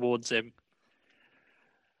boots towards him.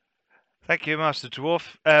 Thank you, Master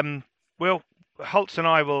Dwarf. Holtz and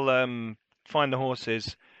I will find the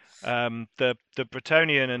horses. The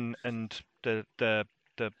Bretonnian and the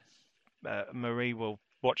Marie will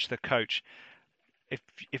watch the coach.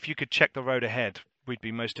 If you could check the road ahead, we'd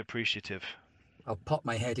be most appreciative. I'll pop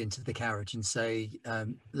my head into the carriage and say,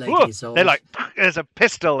 Lady Isolde. They're like, there's a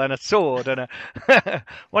pistol and a sword and a...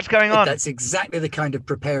 What's going on? That's exactly the kind of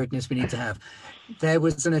preparedness we need to have. There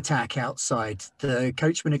was an attack outside. The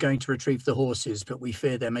coachmen are going to retrieve the horses, but we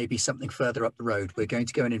fear there may be something further up the road. We're going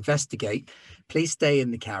to go and investigate. Please stay in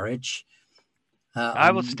the carriage.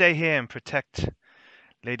 I will stay here and protect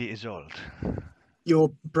Lady Isolde.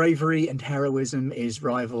 Your bravery and heroism is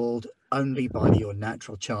rivaled only by your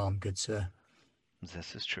natural charm, good sir.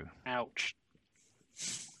 This is true. Ouch.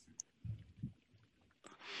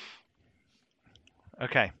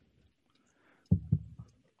 Okay.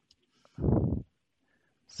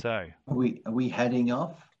 So Are we heading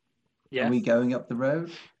off? Yeah. Are we going up the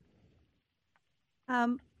road?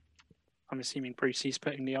 I'm assuming Brucey's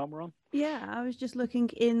putting the armor on. Yeah, I was just looking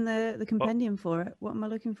in the compendium for it. What am I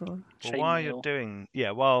looking for? Well, while you're doing,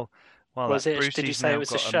 while Was that, it? Brucey's Did you say now it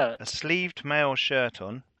was a got shirt? a sleeved male shirt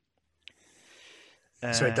on.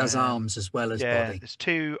 So it does arms as well as yeah, body. there's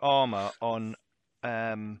 2 armor on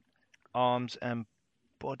arms and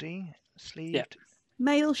body sleeved. Yeah.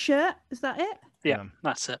 Male shirt, is that it? Yeah,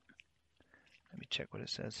 that's it. Let me check what it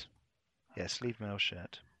says. Yeah, sleeved male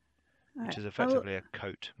shirt, All which right. is effectively a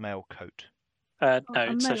coat, male coat. No,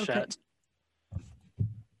 a it's a male shirt.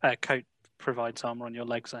 Coat provides armor on your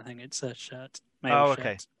legs. I think it's a shirt. Male shirt.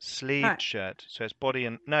 Okay. Sleeved Right. shirt. So it's body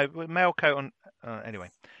and male coat on. Anyway,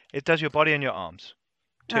 it does your body and your arms.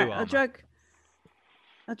 2 Right, armor.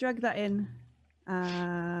 I'll drag that in,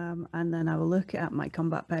 and then I will look at my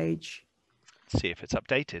combat page. See if it's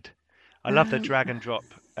updated. I love the drag and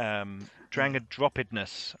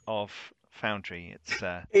droppedness of Foundry. It's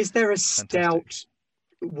Is there a fantastic. stout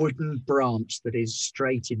wooden branch that is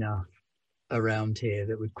straight enough around here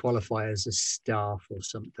that would qualify as a staff or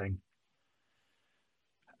something?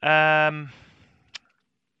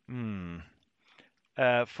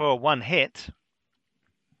 For one hit,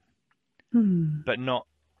 but not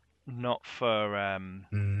for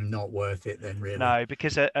Not worth it then, really. no,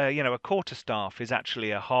 because a quarterstaff is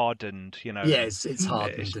actually a hardened, Yes, it's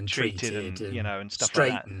hardened it's and treated treated and stuff like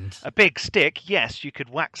that. straightened. A big stick, yes, you could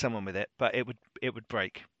whack someone with it, but it would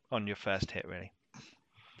break on your first hit, really.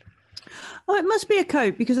 Oh, it must be a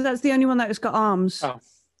coat because that's the only one that's got arms. Oh,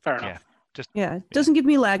 fair enough. Yeah, it doesn't give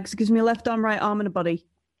me legs. It gives me a left arm, right arm, and a body.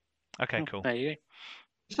 Okay, cool. There you go.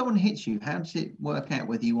 If someone hits you, how does it work out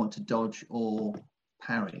whether you want to dodge or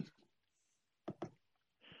parry?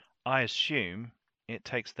 I assume it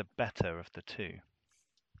takes the better of the 2.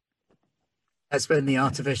 That's when the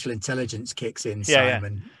artificial intelligence kicks in, Yeah,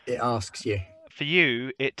 Simon. It asks you. For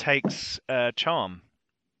you, it takes charm.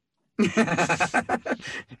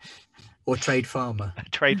 Or trade farmer.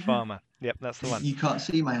 Trade farmer. Yep, that's the one. You can't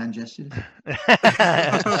see my hand gestures.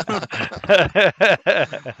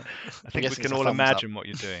 I think we guessing can it's a all thumbs up. imagine what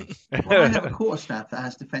you're doing. Well, I have a quarterstaff that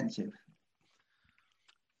has defensive.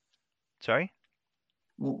 Sorry?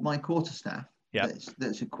 Well, my quarterstaff Yep.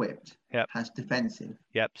 that's equipped Yep. has defensive.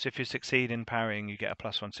 Yep. So if you succeed in parrying, you get a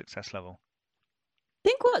 +1 success level. I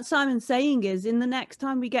think what Simon's saying is in the next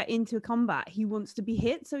time we get into a combat, he wants to be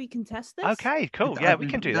hit so he can test this. Okay, cool. That'd Yeah, be-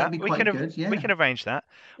 we can do that'd that. be We quite can good, we yeah. can arrange that.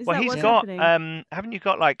 Is Well, that he's what's got happening? haven't you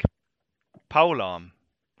got like polearm?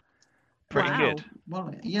 Pretty Wow. good.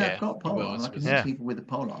 Well, Yeah, I've got well, polearm. I it's- can Yeah. hit people with the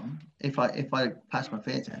polearm if I pass my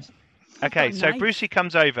fear test. Okay, got a so knife. Brucey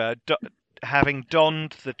comes over, having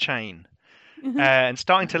donned the chain, and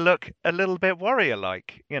starting to look a little bit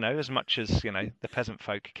warrior-like, as much as the peasant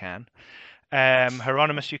folk can.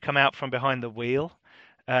 Hieronymus, you come out from behind the wheel.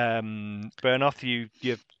 Bernoth, you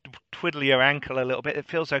twiddle your ankle a little bit. It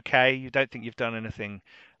feels okay. You don't think you've done anything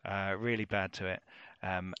really bad to it.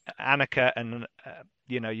 Annika, and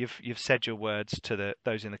you've said your words to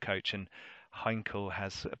those in the coach, and Heinkel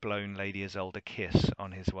has blown Lady Isolde a kiss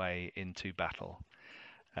on his way into battle,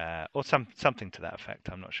 or something to that effect.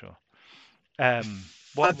 I'm not sure. I've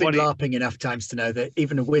been do you- LARPing enough times to know that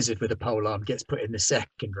even a wizard with a polearm gets put in the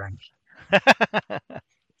second rank.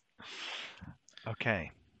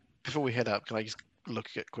 Okay. Before we head up, can I just look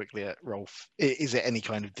quickly at Rolf? Is it any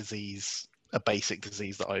kind of disease, a basic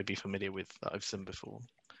disease that I would be familiar with that I've seen before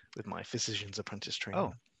with my physician's apprentice training?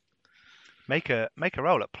 Oh. Make a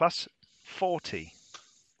roll at +40.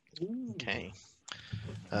 Okay.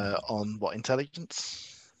 On what,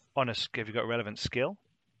 intelligence? Have you got a relevant skill?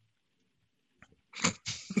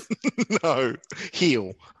 No.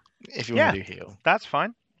 Heal. If you want to do heal. That's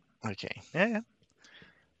fine. Okay. Yeah.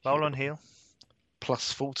 Roll on heal.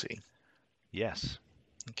 +40. Yes.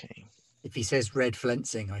 Okay. If he says red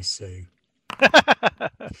flensing, I sue.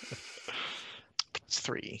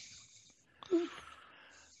 +3.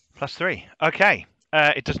 +3. Okay.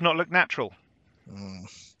 It does not look natural.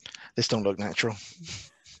 This don't look natural.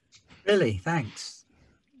 Really? Thanks.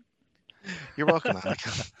 You're welcome,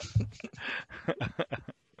 Annika.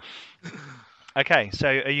 Okay, so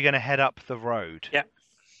are you going to head up the road? Yeah.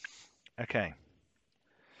 Okay.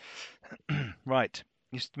 Right.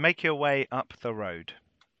 You make your way up the road.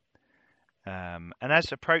 And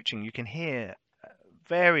as approaching, you can hear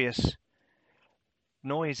various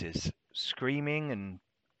noises, screaming and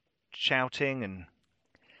shouting, and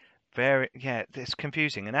it's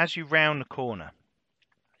confusing. And as you round the corner,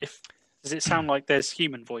 Does it sound like there's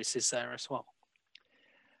human voices there as well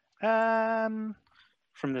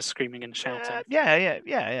from the screaming and shouting?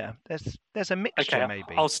 yeah. There's a mixture, Okay,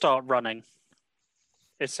 maybe. I'll start running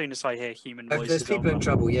as soon as I hear human If voices. there's people I'll in run.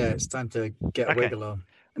 trouble, yeah, it's time to get a Okay. wiggle on.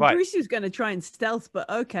 Right. Bruce was going to try and stealth, but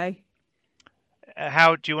okay.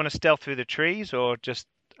 How do you want to stealth through the trees, or just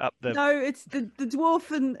up the? No, it's the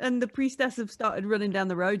dwarf and the priestess have started running down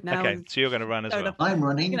the road now. Okay, so you're going to run as Going well. up. I'm You're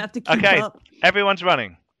running. going to have to keep Okay. up. Everyone's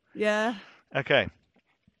running. Yeah. Okay.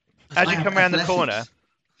 As I you have come around the athletics. corner,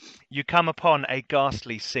 you come upon a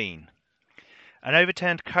ghastly scene. An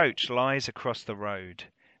overturned coach lies across the road,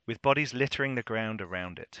 with bodies littering the ground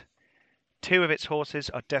around it. 2 of its horses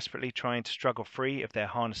are desperately trying to struggle free of their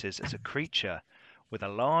harnesses as a creature with a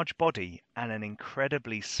large body and an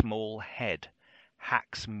incredibly small head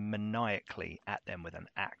hacks maniacally at them with an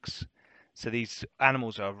axe. So these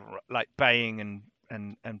animals are like baying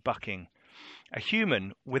and bucking. A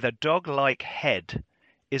human with a dog-like head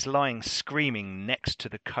is lying screaming next to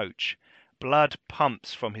the coach. Blood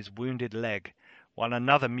pumps from his wounded leg, while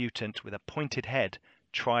another mutant with a pointed head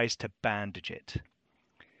tries to bandage it.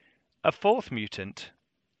 A 4th mutant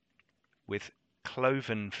with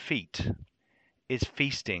cloven feet is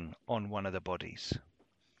feasting on one of the bodies.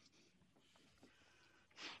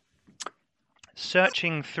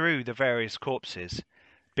 Searching through the various corpses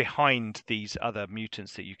behind these other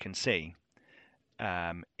mutants that you can see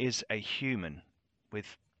is a human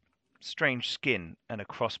with strange skin and a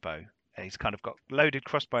crossbow. And he's kind of got loaded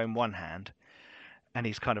crossbow in one hand, and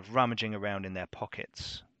he's kind of rummaging around in their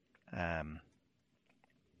pockets.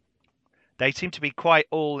 They seem to be quite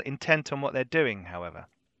all intent on what they're doing, however.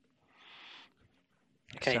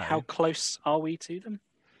 Okay, So- how close are we to them?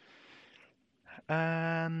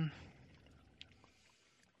 Trying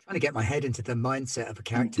to get my head into the mindset of a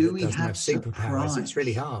character do that we doesn't have have superpowers. It's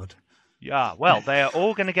really surprise? hard. Yeah, well, they are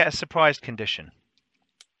all going to get a surprise condition.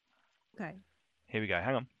 Okay. Here we go.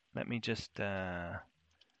 Hang on. Let me just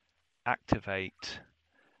activate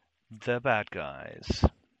the bad guys.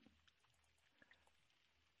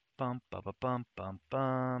 Bum, bum, bum, bum, bum,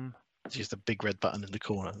 bum. It's just a big red button in the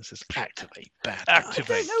corner that says activate bad I guy.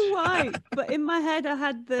 Activate. don't know why, but in my head I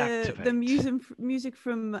had the Activate. music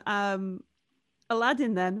from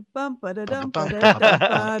Aladdin then. Bum ba da dum Bum, ba bum, da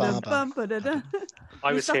bum, dum bum, bum ba da dum. I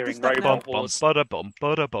You was just have to hearing stop now. Robot Bum Wars. bada bum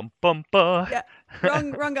bada bum bum ba. Yeah,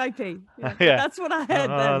 wrong IP. Yeah, Yeah. that's what I heard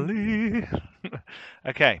then. Ali.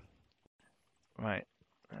 Okay. Right.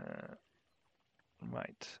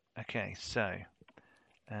 Right. Okay. So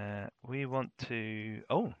we want to.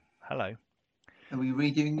 Oh, hello. Are we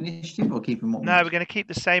redoing initiative or keeping what we No, used? we're going to keep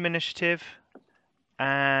the same initiative,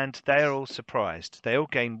 and they are all surprised. They all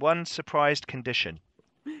gain one surprised condition.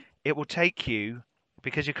 It will take you,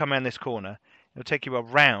 because you come around this corner, it will take you a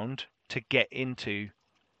round to get into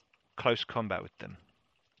close combat with them.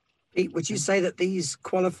 Pete, would you say that these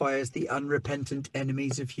qualify as the unrepentant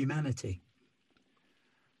enemies of humanity?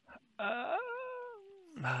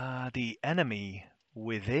 The enemy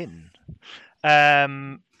within.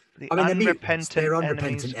 The I mean, they're mutants. unrepentant They're enemies.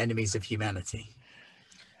 unrepentant enemies of humanity.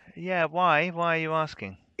 Yeah, why? Why are you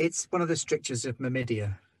asking? It's one of the strictures of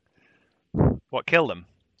Myrmidia. What, kill them?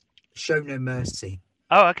 Show no mercy.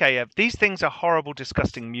 Oh, okay, yeah. These things are horrible,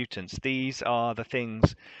 disgusting mutants. These are the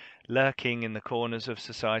things lurking in the corners of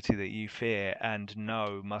society that you fear and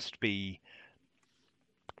know must be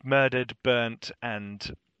murdered, burnt,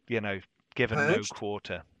 and, given Purged? no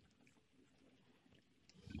quarter.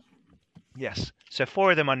 Yes. So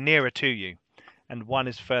 4 of them are nearer to you, and 1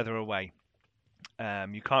 is further away.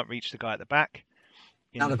 You can't reach the guy at the back.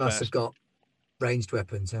 None of us have got ranged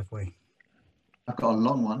weapons, have we? I've got a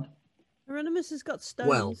long one. Hieronymus has got stones.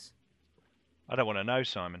 Well. I don't want to know,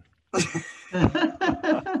 Simon.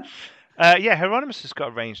 I Yeah, Hieronymus has got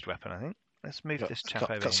a ranged weapon, I think. Let's move this chap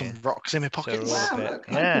over got here. some rocks in my pockets. we're all wow, a bit- look,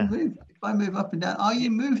 yeah. I can move. If I move up and down. Oh, you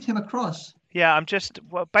moved him across. Yeah,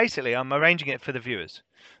 basically, I'm arranging it for the viewers.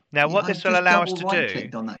 Now, Yeah, what I this will just allow us double to do,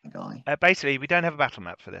 right-clicked on that guy. basically, we don't have a battle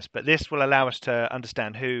map for this, but this will allow us to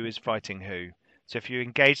understand who is fighting who. So if you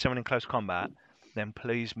engage someone in close combat, then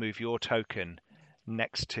please move your token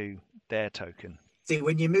next to their token. See,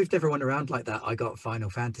 when you moved everyone around like that, I got Final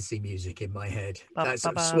Fantasy music in my head. That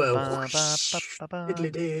sort of swirl.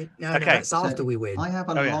 Diddly-dee. No, Okay. that's after So we win. I have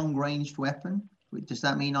a Oh, yeah. long-ranged weapon. Does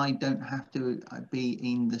that mean I don't have to be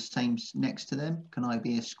in the same next to them? Can I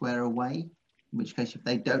be a square away? In which case, if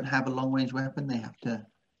they don't have a long-range weapon, they have to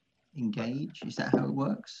engage. Is that how it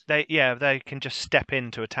works? They can just step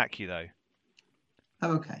in to attack you, though.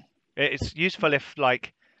 Oh, okay. It's useful if,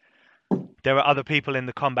 like, there are other people in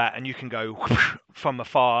the combat and you can go from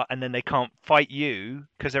afar and then they can't fight you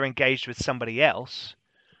because they're engaged with somebody else.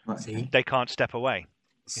 Right. See? Okay. They can't step away.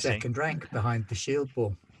 see. Second rank behind the shield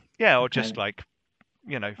wall. Yeah, or Okay. just like,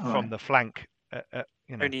 from right. the flank.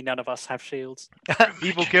 Only none of us have shields.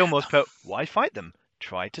 Evil Gilmore's put, why fight them?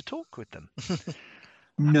 Try to talk with them.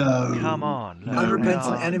 No. Come on. No, look,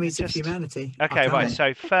 Unrepentant no, enemies of just- humanity. Okay, I'll right. come So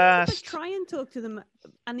If I first, try and talk to them,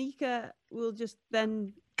 Anika will just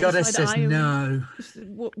then Goddess decide says I am no.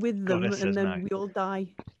 with them, Goddess and says then no. we all die.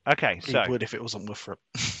 okay, He so would if it wasn't Wolfram.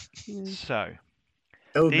 Yeah.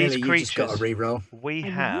 Oh, These Millie, you just got a creatures- reroll. we I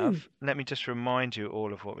know. have. Let me just remind you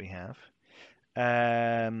all of what we have.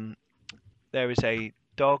 There is a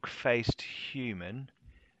dog-faced human,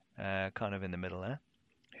 kind of in the middle there,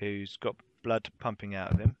 who's got blood pumping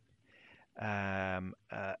out of him.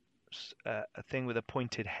 A thing with a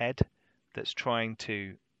pointed head that's trying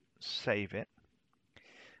to save it.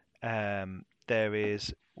 There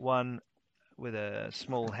is one with a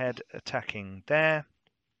small head attacking there,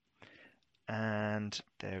 and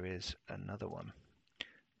there is another one.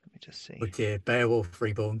 Let me just see. Oh dear, Beowulf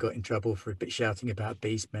Reborn got in trouble for a bit shouting about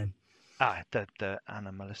beastmen. The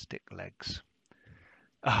animalistic legs.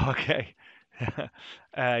 Oh, okay.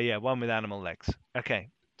 Yeah, one with animal legs. Okay,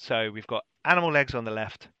 so we've got animal legs on the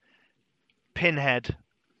left, pinhead,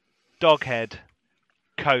 dog head,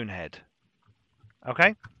 cone head.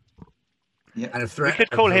 Okay? And a We threat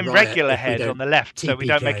could of call a him riot regular if we head don't on the left, so we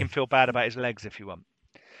don't make TPK. him feel bad about his legs if you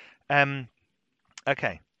want.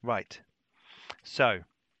 Okay, right. So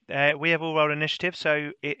we have all rolled initiative,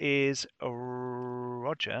 so it is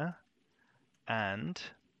Roger and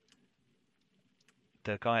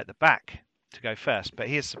the guy at the back to go first, but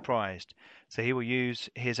he is surprised, so he will use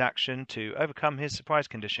his action to overcome his surprise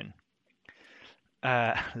condition.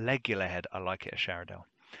 Legular head, I like it, Sharadel.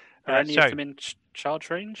 Are any of them in charge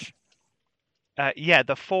range? Yeah,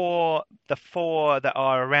 the four that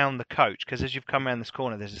are around the coach, because as you've come around this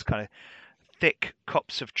corner, there's this kind of thick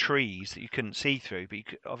copse of trees that you couldn't see through, but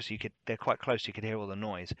they're quite close, so you could hear all the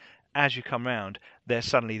noise. As you come round, they're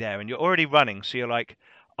suddenly there, and you're already running, so you're like,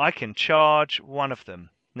 I can charge one of them.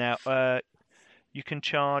 Now, you can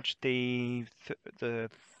charge the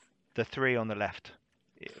 3 on the left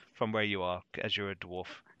from where you are, as you're a dwarf.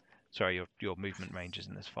 Sorry, your movement range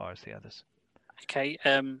isn't as far as the others. Okay.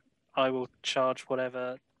 I will charge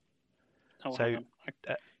whatever. Oh, So, hang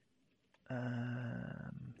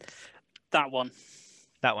on. That one.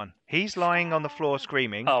 That one. He's lying on the floor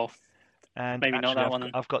screaming. Oh, and maybe not actually, that one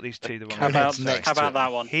then. I've got these two the wrong How way. about next how to about it.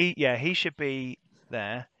 that one? He should be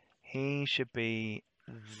there. He should be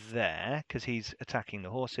there because he's attacking the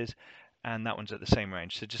horses, and that one's at the same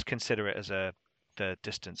range. So just consider it as the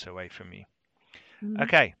distance away from you. Mhm.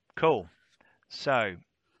 Okay, cool. So,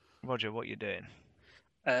 Roger, what you doing?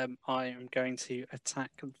 I am going to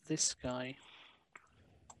attack this guy.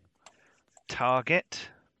 Target.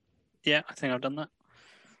 Yeah, I think I've done that.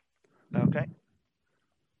 Okay.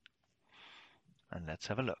 And let's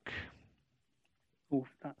have a look. Oh,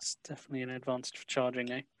 that's definitely an advantage for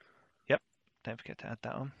charging, eh? Don't forget to add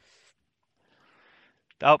that on.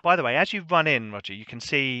 Oh, by the way, as you run in, Roger, you can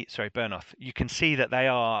see, sorry, Bernoth, you can see that they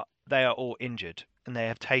are all injured and they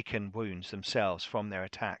have taken wounds themselves from their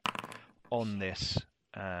attack on this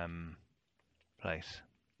place.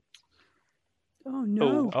 Oh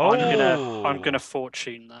no! Oh, Oh. I'm gonna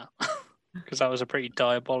fortune that because that was a pretty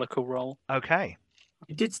diabolical roll. Okay.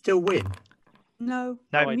 You did still win. No, No,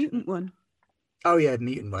 the I mutant one. Oh yeah,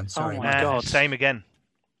 mutant one. Sorry. my God. Same again.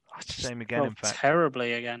 I just Same again, rolled in fact.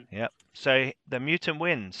 terribly again. Yep. So the mutant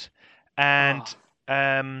wins, and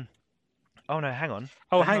oh no, hang on.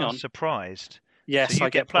 Oh, hang Bernard's on. Surprised. Yes, so you I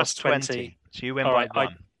get plus 20. So you win All by right,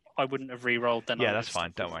 1. I wouldn't have re-rolled then. Yeah, I that's would've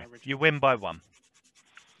fine. stuck Don't with worry. my You original. win by 1.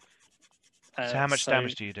 So how much So,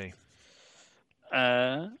 damage do you do?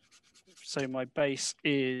 So my base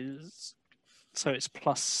is it's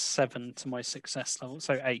plus 7 to my success level,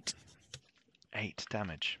 so 8. 8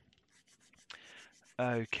 damage.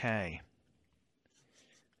 Okay.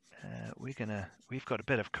 We've got a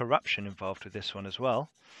bit of corruption involved with this one as well.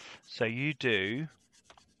 So you do.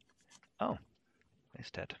 Oh,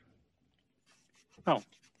 it's dead.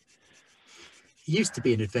 He used to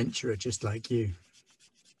be an adventurer just like you.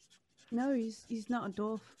 No, he's not a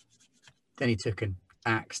dwarf. Then he took an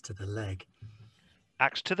axe to the leg.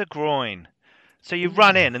 Axe to the groin. So you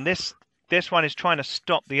run in, and this one is trying to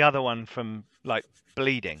stop the other one from like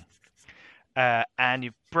bleeding, and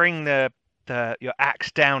you bring your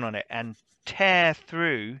axe down on it and tear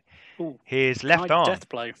through Ooh, his left arm. Death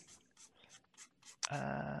blow.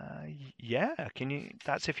 Yeah. Can you?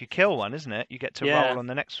 That's if you kill one, isn't it? You get to Yeah. roll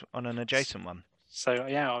on an adjacent one. So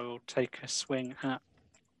yeah, I will take a swing at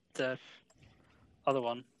the other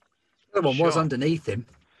one. The other one was Sure. underneath him.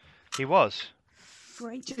 He was.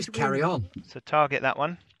 Great. Just carry on. So target that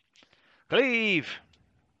one. Cleave.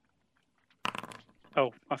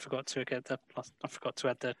 Oh, I forgot to get the plus. I forgot to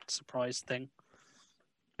add the surprise thing.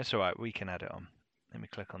 It's all right. We can add it on. Let me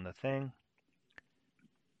click on the thing.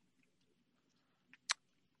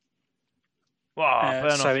 Wow,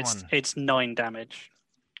 burn So off it's 9 damage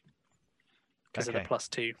because of the Okay. plus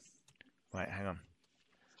 2. Right, hang on.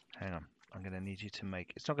 I'm going to need you to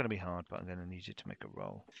make. It's not going to be hard, but I'm going to need you to make a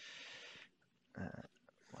roll.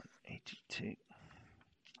 182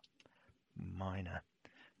 minor.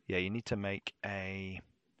 Yeah, you need to make a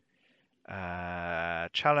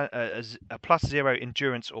challenge, a +0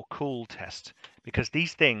 endurance or cool test, because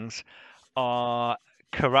these things are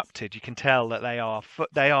corrupted. You can tell that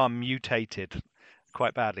they are mutated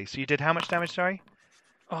quite badly. So you did how much damage? Sorry.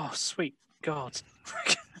 Oh, sweet God.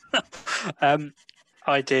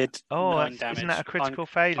 I did 9 damage. Isn't that a critical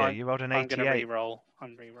failure? I'm- You rolled an I'm going to 88. re-roll.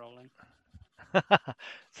 I'm re-rolling.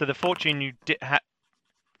 So the fortune you did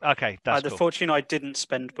okay, that's The cool. fortune I didn't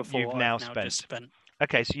spend before. You've I've now just spent.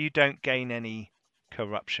 Okay, so you don't gain any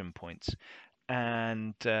corruption points,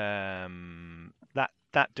 and that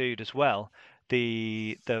dude as well.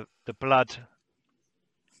 The blood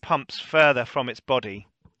pumps further from its body,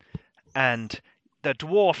 and the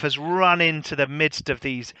dwarf has run into the midst of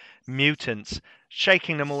these mutants,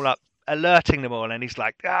 shaking them all up, alerting them all, and he's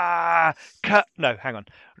like, cut. No, hang on.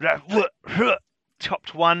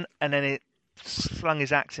 Chopped one, and then it slung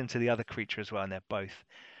his axe into the other creature as well, and they're both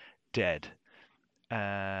dead.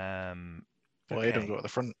 Well, Okay. Aidan got at the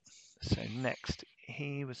front. So next,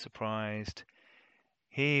 he was surprised.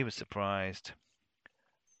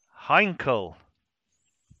 Heinkel.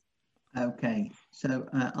 Okay, so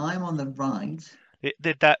I'm on the right.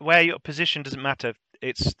 Where your position doesn't matter.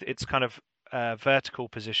 It's kind of vertical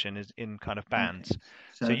position is in kind of bands. Okay.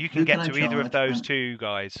 So you who can get I to either of charge? those And two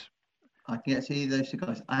guys. I can get to either of those two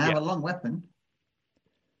guys. I have Yeah. a long weapon.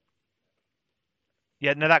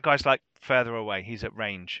 Yeah, no, that guy's like further away. He's at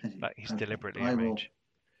range. Is he? Like he's Okay, deliberately I at will- range.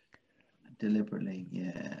 Deliberately,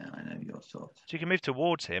 yeah, I know your sort. So you can move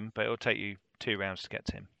towards him, but it'll take you 2 rounds to get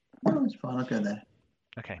to him. No, it's fine. I'll go there.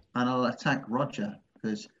 Okay. And I'll attack Roger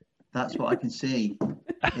because that's what I can see.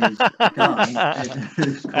 is a guy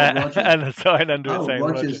who's called Roger. And a sign under it Oh, saying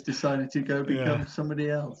Roger's decided to go become Yeah. somebody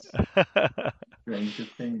else. Roger. Stranger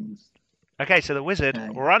things. Okay, so the wizard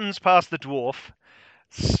Okay. runs past the dwarf,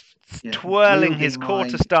 Yeah, twirling his wielding my-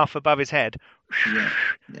 quarterstaff above his head.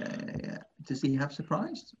 Yeah. Does he have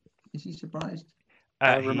surprised? Is he surprised?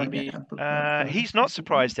 remember He- you- he's not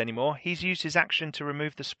surprised anymore. He's used his action to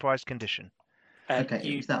remove the surprise condition Okay, it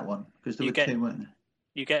you, was that one because there you were get- two, weren't there?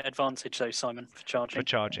 you get advantage though, Simon, for charging. for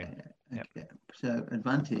charging. Yeah, Yep. okay. So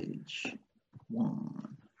advantage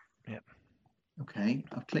 1. Yep. Okay,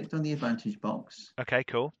 I've clicked on the advantage box, Okay,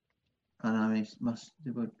 cool. and I must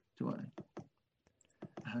do I?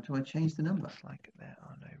 How do I change the number? Looks like there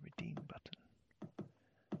are no redeem button.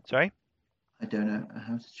 Sorry? I don't know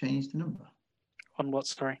how to change the number. On what,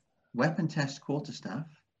 sorry? Weapon test quarterstaff,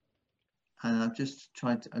 and I've just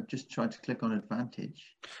tried to click on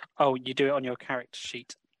advantage. Oh, you do it on your character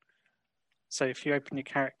sheet. So if you open your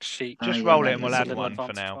character sheet, Ah, Just yeah, roll that it and we'll is add it. one for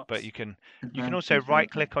Advantage now. box. But you can also Advantage, right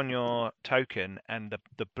okay. click on your token and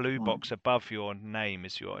the blue One. box above your name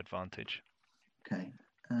is your advantage. Okay.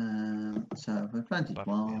 So advantage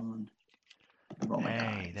Above it, yeah. 1. Roll my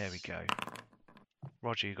Hey, there we dice. go.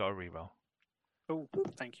 Roger, you got a reroll. oh,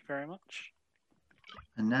 thank you very much.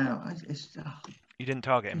 And now You didn't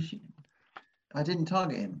target him. I didn't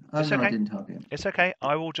target him. Oh It's no, I okay. didn't target him. It's okay.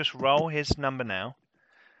 I will just roll his number now.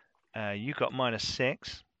 You got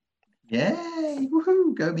 -6. Yay!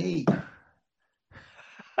 Woohoo! Go me!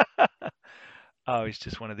 Oh, he's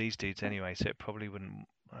just one of these dudes anyway, so it probably wouldn't.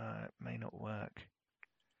 It may not work.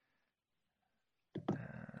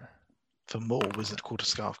 For more Wizard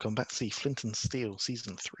Quarterscarf, come back see Flint and Steel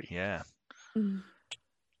Season 3. Yeah. Mm.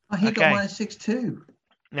 Oh, he Okay. got -6 too.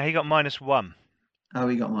 Now he got -1. Oh,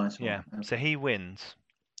 he got -1. Yeah. So he wins.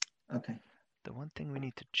 Okay. The one thing we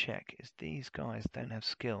need to check is these guys don't have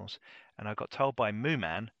skills, and I got told by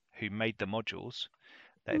Mooman, who made the modules,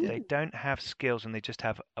 that if they don't have skills and they just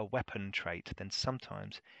have a weapon trait, then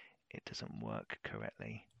sometimes it doesn't work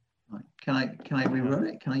correctly. Right. Can I reroll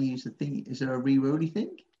it? Can I use the thing? Is there a rerolly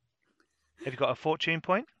thing? Have you got a fortune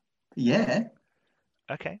point? Yeah.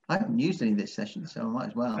 Okay. I haven't used any this session, so I might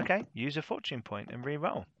as well. Okay. Use a fortune point and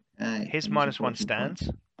re-roll. Hey, His use a -1 fortune point. stands.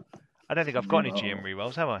 I don't think I've got any Re-roll. GM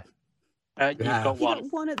re-rolls, have I? You've Yeah. got You one.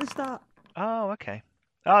 got one at the start. Oh, okay.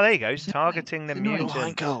 Oh, there you go. He's Is it targeting the it's annoying. Oh,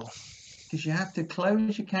 mutant. Heinkel. Because you have to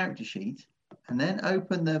close your character sheet and then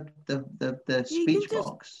open the can speech just-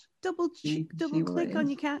 box. Double See double what it click on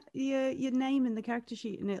is? your name in the character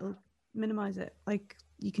sheet and it'll minimize it like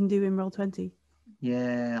you can do in Roll20.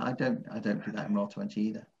 Yeah, I don't do that in Roll20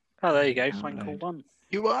 either. Oh, there you go. Download. Fine, call one.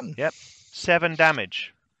 You won. 7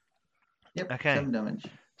 damage. Yep. Okay. 7 damage.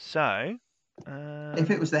 So,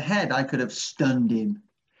 If it was the head, I could have stunned him.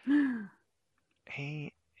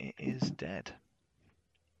 he is dead.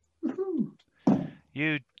 Woohoo.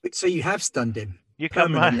 You So you have stunned him.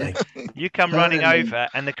 come Permanently. you come running Permanently. over,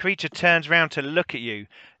 and the creature turns round to look at you.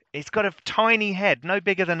 It's got a tiny head, no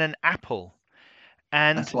bigger than an apple,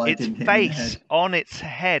 and That's why I its didn't hit him in the face head. on its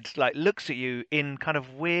head like looks at you in kind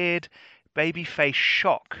of weird baby face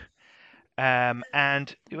shock.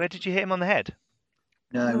 And where did you hit him on the head?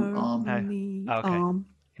 No, No, arm. No. in the Oh, okay. arm.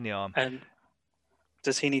 In the arm. And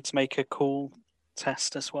does he need to make a cool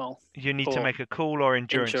test as well? You need to Or make a cool or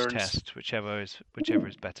endurance endurance. test, whichever is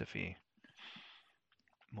better for you.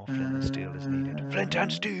 More flint and steel is needed. Flint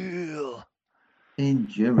and steel.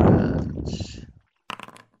 Endurance.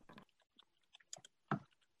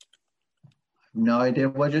 No idea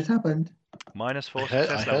what just happened. -4 I success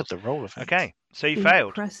heard levels. the roll of it. Okay, so you failed.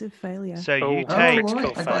 Impressive failure. So Oh, you Oh, take. Oh, critical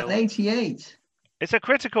right. I got an fail. 88. It's a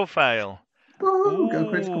critical fail. Woo, go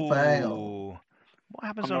critical fail. Ooh. What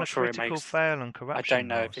happens I'm on not a sure it critical makes- fail and I corruption? don't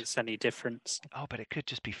know if rolls? it's any difference. Oh, but it could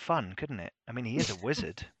just be fun, couldn't it? I mean, he is a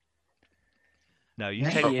wizard. No, you Yeah,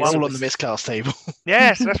 take he is. one. Roll on the miscast table.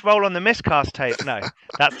 Yes, let's roll on the miscast tape. No,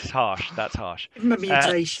 that's harsh. That's harsh. Give him a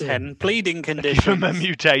mutation. 10 bleeding Give conditions. him a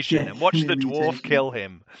mutation Yeah, and watch give the him a dwarf mutation. kill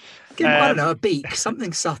him. Give him, I don't Um, know, a beak,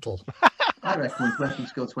 something subtle. I reckon with weapon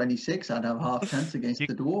skill 26, I'd have half chance against You-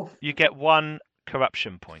 the dwarf. You get 1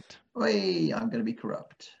 corruption point. Oi, I'm going to be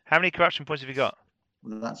corrupt. How many corruption points have you got?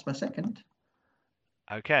 Well, that's my second.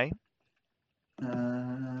 Okay.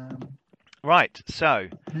 Um, Right, so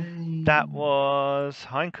that hey, was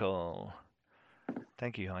Heinkel.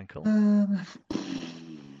 Thank you, Heinkel.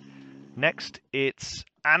 Next, it's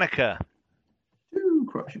Annika. 2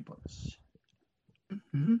 corruption points.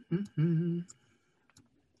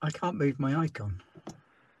 I can't move my icon.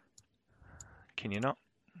 Can you not?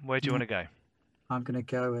 Where do you want to go? I'm going to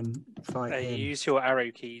go and fight him. Use your arrow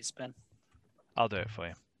keys, Ben. I'll do it for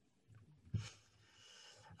you.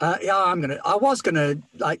 Yeah, I was gonna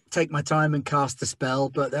like take my time and cast the spell,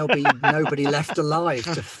 but there'll be nobody left alive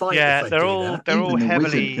to fight Yeah, if I they're do all that. they're all Even the wizard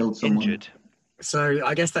heavily killed someone. injured. So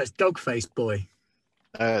I guess that's Dog-Faced Boy.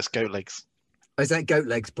 It's Goat Legs. Or is that Goat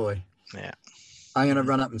Legs Boy? Yeah. I'm gonna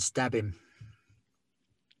run up and stab him.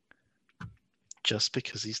 Just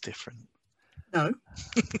because he's different. No.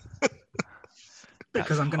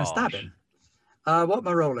 Because I'm gonna stab harsh. him. What am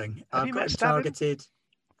I rolling? Have I've you got met him stabbing? targeted.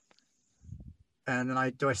 And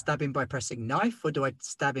then do I stab him by pressing knife, or do I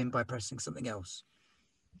stab him by pressing something else?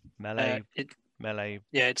 Melee, It, melee.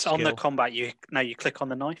 yeah, it's on the skill. combat. You click on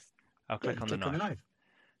the knife, I'll click Yeah, on the click knife.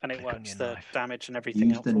 and it Click on works your the knife. damage and everything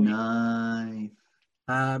Use out the for you.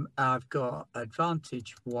 knife. I've got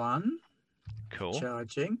advantage 1 Cool.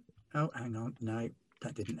 charging. Oh, hang on, no,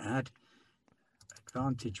 that didn't add.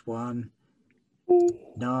 Advantage 1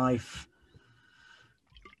 knife.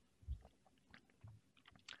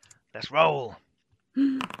 Let's roll.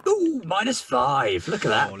 Ooh, -5. Look at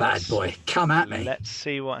that Oh, bad let's- boy. Come at me. Let's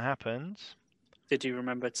see what happens. Did you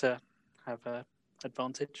remember to have a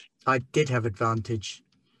advantage? I did have advantage.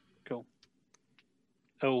 Cool.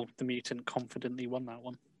 Oh, the mutant confidently won that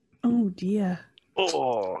one. Oh dear.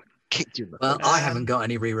 Oh, kicked you in the Well, face. I haven't got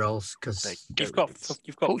any rerolls because You've got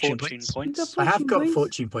Fortune fortune points. points. I have got points.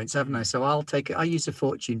 fortune points, haven't I? So I'll use a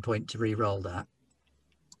fortune point to re-roll that.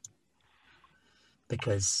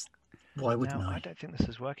 Because why wouldn't Now, I I? don't think this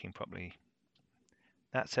is working properly.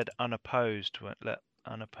 That said unopposed. Look,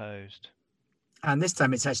 unopposed. And this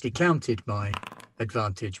time it's actually counted my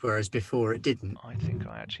advantage, whereas before it didn't. I think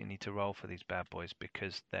I actually need to roll for these bad boys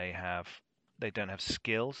because they don't have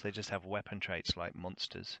skills. They just have weapon traits like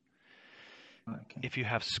monsters. Okay. If you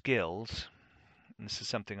have skills, and this is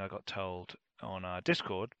something I got told on our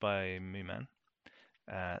Discord by Mooman,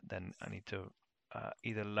 then I need to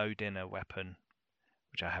either load in a weapon,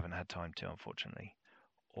 which I haven't had time to, unfortunately,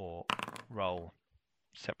 or roll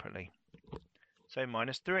separately. So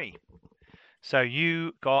 -3. So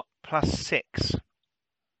you got +6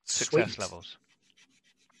 success Sweet. levels,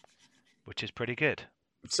 which is pretty good.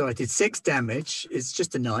 So I did 6 damage. It's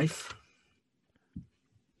just a knife.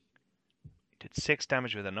 You did 6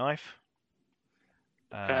 damage with a knife.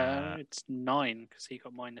 It's 9 because he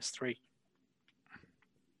got -3.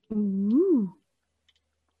 Ooh.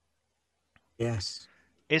 Yes.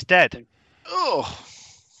 It's dead. Oh,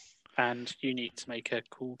 And you need to make a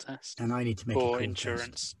cool test And I need to make a or cool test.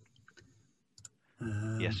 endurance.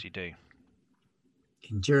 Yes, you do.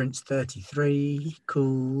 Endurance 33.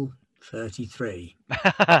 Cool 33.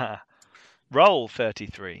 Roll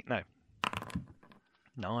 33. No.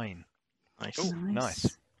 9. nice. Ooh,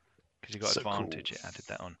 nice. Because you got So advantage, cool. it added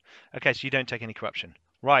that on. Okay, so you don't take any corruption.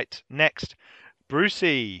 Right, next.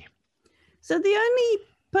 Brucey. So the only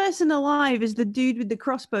person alive is the dude with the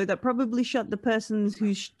crossbow that probably shot the person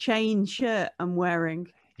whose chain shirt I'm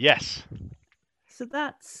wearing. Yes. So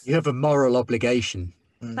that's You have a moral obligation.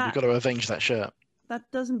 You've that- got to avenge that shirt. that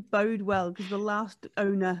doesn't bode well because the last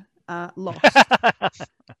owner lost.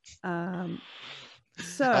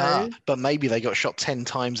 So But maybe they got shot 10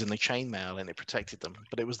 times in the chainmail and it protected them.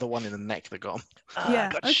 But it was the one in the neck that got them. Yeah,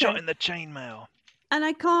 got shot okay. in the chainmail. and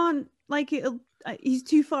I can't he's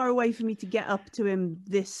too far away for me to get up to him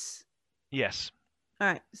this. Yes. All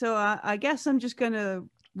right, so I guess I'm just gonna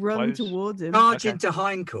run Close. towards him. Charge Okay. into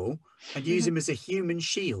Heinkel and use him as a human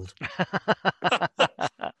shield.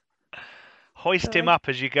 Hoist him Sorry. up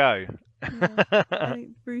as you go. Yeah. I think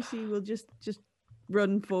Brucey will just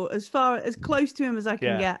run for as close to him as I can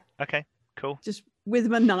Yeah. get, Okay, cool. just with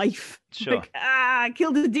my knife. Sure. Like, I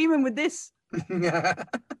killed a demon with this.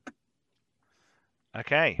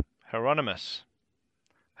 Okay, Hieronymus.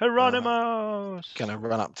 Hieronymus! Gonna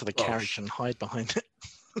run up to the Gosh. carriage and hide behind it.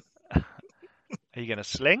 Are you going to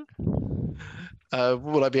sling?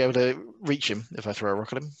 Will I be able to reach him if I throw a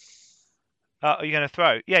rock at him? Are you going to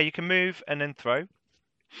throw? Yeah, you can move and then throw.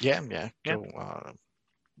 Yeah. Yeah. Cool. I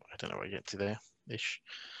don't know where I get to there. Ish.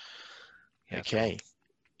 Yeah, Okay.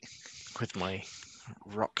 With my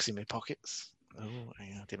rocks in my pockets. Oh,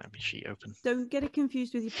 hang on, I didn't have my sheet open. Don't get it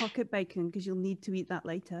confused with your pocket bacon because you'll need to eat that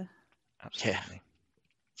later. Absolutely.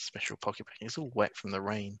 Special pocket bacon. It's all wet from the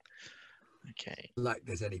rain. Okay. Like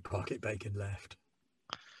there's any pocket bacon left.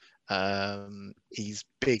 He's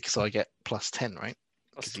big, so I get +10, right?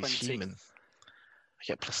 Plus Because he's 20. human. I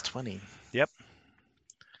get +20. Yep.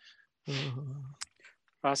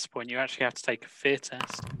 That's the point. You actually have to take a fear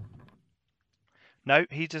test. No,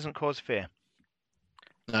 he doesn't cause fear.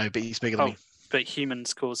 No, but he's bigger than me. But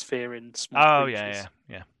humans cause fear in small Oh, creatures.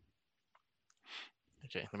 yeah.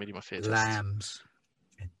 Okay, let me do my fear test. Lambs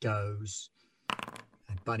and does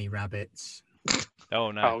and bunny rabbits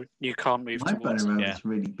Oh no! Oh, you can't move My towards bonus it. roll Yeah. is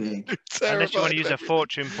really big. Unless you want to Terrified use of a it.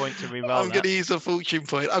 fortune point to re-roll I'm that. going to use a fortune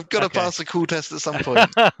point. I've got to Okay. pass a cool test at some point.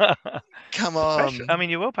 Come on. I mean,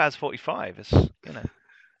 your willpower's 45. It's, you know.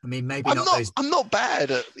 I mean, maybe I'm not not. those I'm not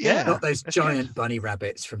bad at. Yeah. Yeah. not those That's good. giant bunny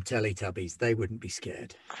rabbits from Teletubbies. They wouldn't be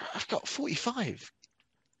scared. I've got 45.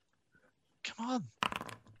 Come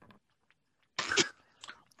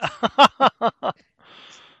on.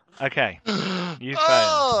 Okay. You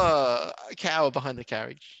Oh, a cow behind the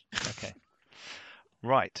carriage. Okay.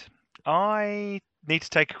 Right. I need to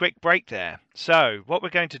take a quick break there. So what we're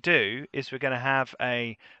going to do is we're going to have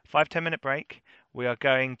a 5-10 minute break. We are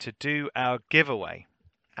going to do our giveaway.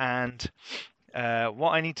 And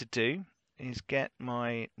what I need to do is get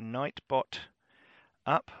my Nightbot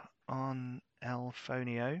up on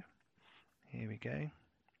Elfonio. Here we go.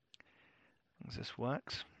 As this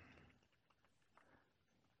works.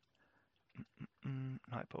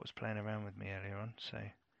 Nightbot was playing around with me earlier on, so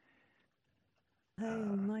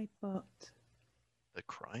Hail, Nightbot. The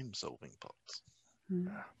crime-solving bots. Hmm.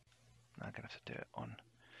 I'm going to have to do it on.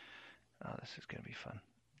 Oh, this is going to be fun.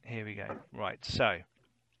 Here we go. Right, so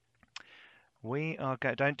we are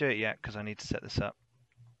going. Don't do it yet because I need to set this up.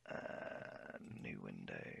 New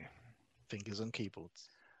window. Fingers on keyboards.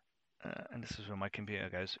 And this is where my computer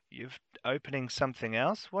goes. You're opening something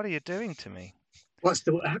else? What are you doing to me? What's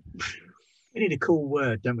the? We need a cool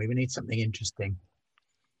word, don't we? We need something interesting.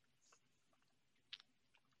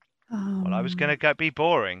 Well, I was going to go be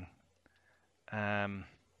boring.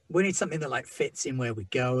 We need something that like fits in where we're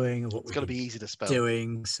going or what It's we're got to be easy to spell.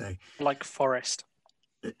 doing. So Like forest.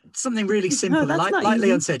 something really simple, that's like not like easy.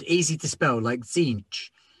 Leon said, easy to spell, like Zinch.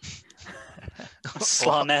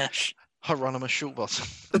 Slanesh. Hieronymus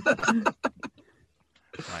Shortbottom.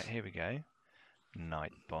 Right, here we go.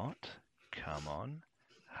 Nightbot, come on.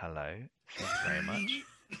 Hello. Thank you very much.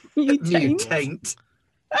 You taint. Mutate.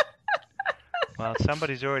 Well,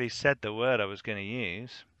 somebody's already said the word I was going to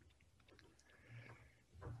use.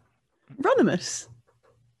 Ronimus.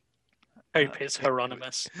 Hope it's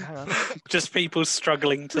Hieronymus. Hang on. Just people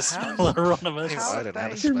struggling to spell Hieronymus. I don't know how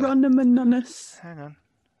to spell it. Hieronymus. Hang on.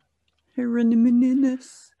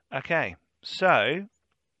 Hieronymus. Okay, so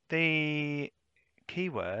the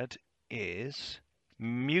keyword is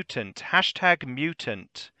mutant. Hashtag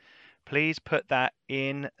mutant. Please put that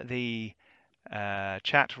in the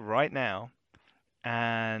chat right now.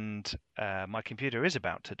 And my computer is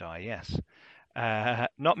about to die, yes.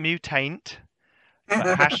 Not mutate,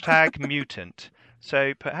 but hashtag mutant.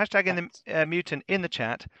 So put hashtag in the mutant in the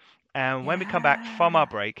chat. And when we come back from our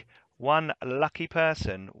break, one lucky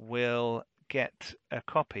person will get a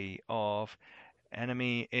copy of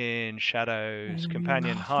Enemy in Shadows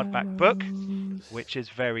companion hardback book, which is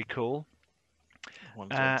very cool. I want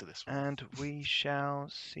to enter this one. And we shall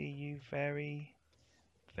see you very,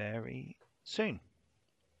 very soon.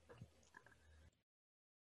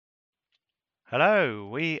 Hello,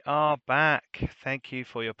 we are back. Thank you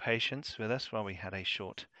for your patience with us while we had a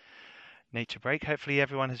short nature break. Hopefully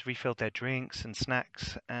everyone has refilled their drinks and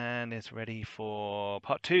snacks and is ready for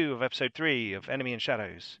part 2 of episode 3 of Enemy in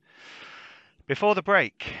Shadows. Before the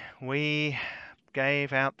break, we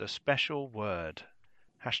gave out the special word,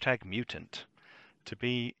 hashtag mutant, to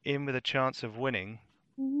be in with a chance of winning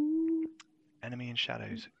Enemy in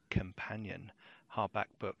Shadows companion hardback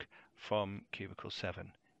book from Cubicle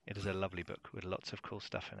 7. It is a lovely book with lots of cool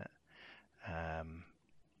stuff in it.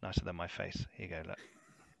 Nicer than my face. Here you go, look.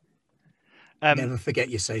 Never forget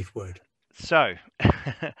your safe word. So,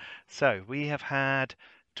 so we have had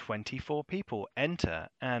 24 people enter,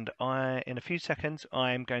 and in a few seconds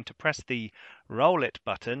I'm going to press the roll it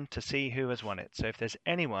button to see who has won it. So if there's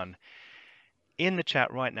anyone in the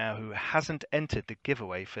chat right now who hasn't entered the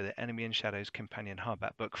giveaway for the Enemy in Shadows companion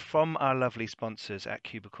hardback book from our lovely sponsors at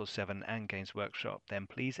Cubicle 7 and Games Workshop, then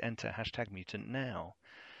please enter hashtag mutant now.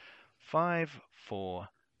 5, 4,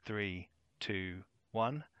 3, 2,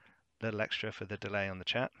 1. Little extra for the delay on the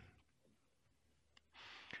chat.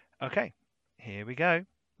 Okay, here we go.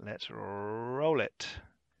 Let's roll it.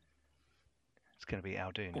 It's going to be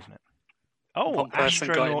Aldoon, isn't it? Oh, One person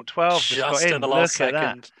got in Astronaut 12 just got just in. in the last Look at that.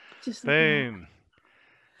 second. Just like that. Boom.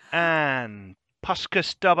 And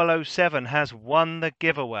Puskus 007 has won the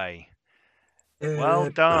giveaway. Well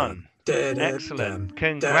done. Excellent.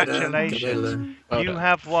 Congratulations. Well You done.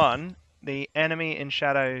 have won the Enemy in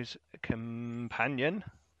Shadows companion,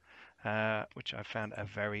 which I found a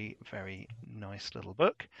very, very nice little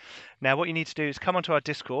book. Now, what you need to do is come onto our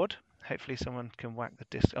Discord. Hopefully someone can whack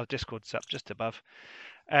the Discord's up just above.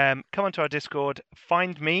 Come onto our Discord,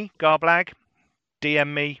 find me, Garblag,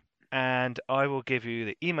 DM me, and I will give you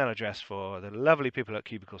the email address for the lovely people at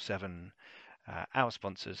Cubicle 7 our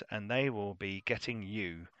sponsors, and they will be getting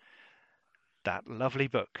you that lovely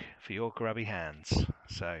book for your grubby hands.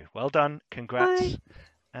 So well done, congrats. Bye.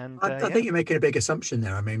 And I yeah. think you're making a big assumption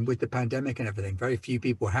there. I mean, with the pandemic and everything, very few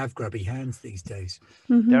people have grubby hands these days.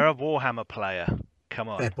 Mhm. They're a Warhammer player. Come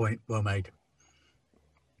on. Fair point. Well made.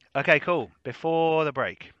 Okay, cool. Before the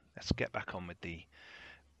break, let's get back on with the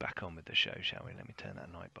show, shall we? Let me turn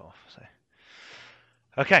that night off.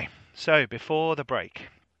 Okay, so before the break,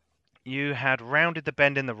 you had rounded the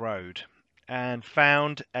bend in the road and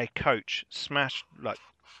found a coach smashed, like,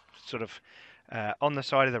 sort of on the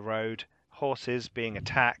side of the road. Horses being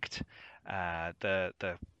attacked.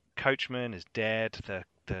 The coachman is dead.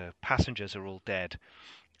 The passengers are all dead,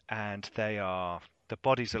 and the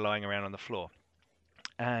bodies are lying around on the floor.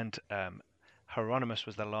 And Hieronymus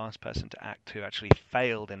was the last person to act who actually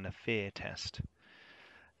failed in the fear test.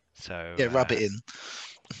 So Yeah, rub it in.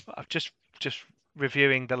 I'm just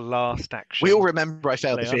reviewing the last action. We all remember I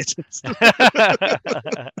failed the Leon. fear test.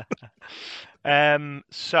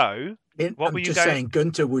 So what I'm were you just going? saying,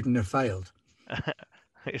 Gunter wouldn't have failed.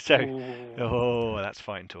 So Ooh. that's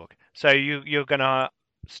fighting talk. So you're gonna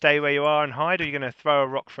stay where you are and hide, or you're gonna throw a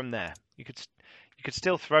rock from there? You could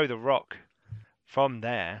still throw the rock from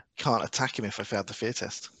there. Can't attack him if I failed the fear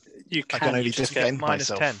test. You I can, can only you just get defend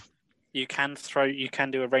minus myself. 10. you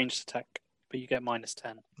can do a ranged attack, but you get minus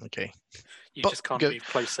 10. Okay. You But just can't go- move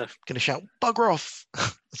closer. Gonna shout, bugger off,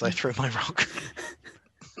 as I throw my rock.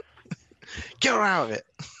 Get her out of it.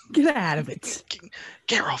 Get out of it.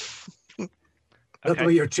 Get her off. Look the Okay.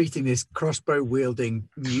 way you're treating this crossbow wielding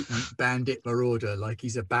mutant bandit marauder like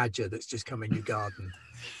he's a badger that's just come in your garden.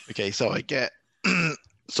 Okay, so I get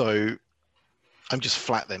so I'm just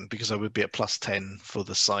flat then because I would be at plus 10 for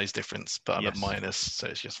the size difference, but I'm at Yes. minus, so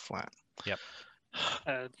it's just flat.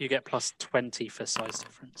 You get plus 20 for size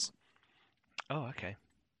difference. Oh, okay.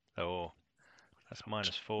 Oh, that's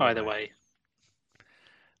minus 4. Either though. way,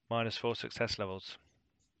 Minus 4 success levels.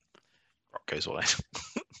 Rock goes wide.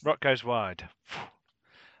 Rock goes wide.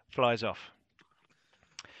 Flies off.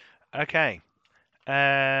 Okay.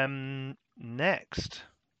 Next,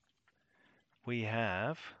 we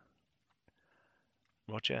have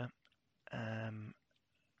Roger.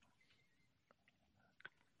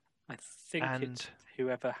 I think it's And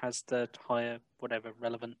whoever has the higher, whatever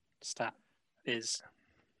relevant stat is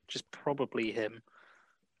just probably him.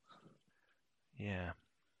 yeah.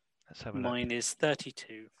 Let's have a look. Mine is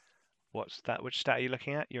 32. What's that? Which stat are you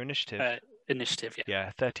looking at? Your initiative? Initiative, yeah.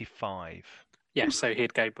 Yeah, 35. Yeah, so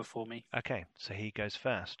he'd go before me. Okay, so he goes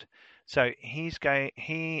first. So he's going.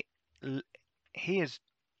 He is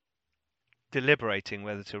deliberating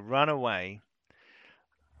whether to run away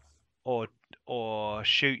or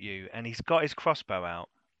shoot you, and he's got his crossbow out,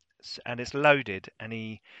 and it's loaded, and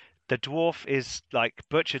the dwarf is like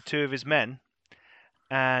butchered 2 of his men,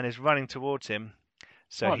 and is running towards him.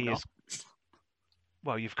 So Oh, I'm he not. is.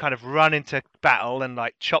 Well, you've kind of run into battle and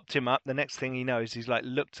like chopped him up. The next thing he knows, he's like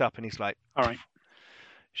looked up and he's like, All right.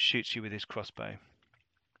 shoots you with his crossbow.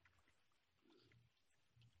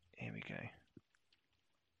 Here we go.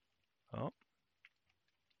 Oh.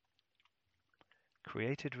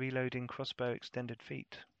 Created reloading crossbow extended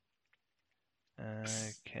feet.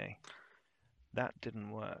 Okay. That didn't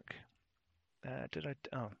work. Did I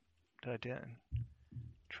do that? He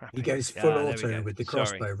Trappings. goes full there we auto go. with the Sorry.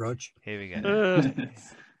 crossbow, Rog. Here we go. Uh, Here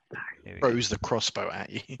we go. Throws the crossbow at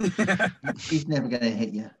you. He's never going to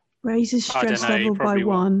hit you. Raises I don't stress know, he level by probably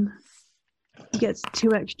will. 1. He gets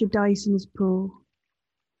 2 extra dice in his pool.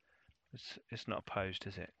 It's not opposed,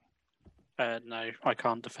 is it? no, I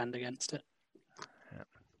can't defend against it. Yeah.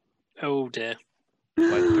 Oh dear. By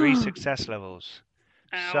 3 success levels.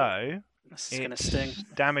 Ow. So This is going to it's sting.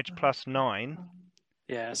 damage plus 9,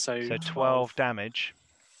 Yeah, so, so 12 damage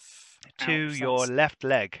to Ouch, your that's left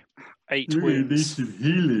leg. 8 wounds.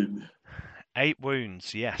 healing. 8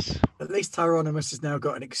 wounds, yes. At least Hieronymus has now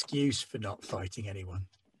got an excuse for not fighting anyone.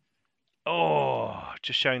 Oh,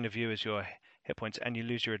 just showing the viewers your hit points, and you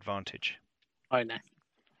lose your advantage. I know.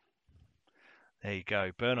 There you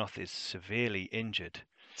go. Bernoth is severely injured.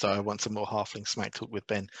 So I want some more halfling smack talk with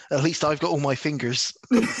Ben. At least I've got all my fingers.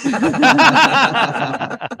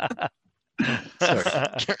 Sorry.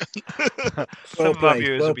 Some of our played,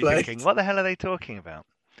 viewers well will be played. thinking, what the hell are they talking about?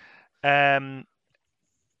 And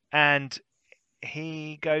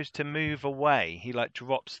he goes to move away. He like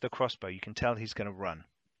drops the crossbow. You can tell he's going to run.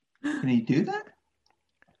 Can he do that?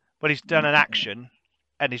 Well, he's done an action,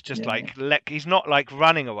 and he's just Yeah. he's not like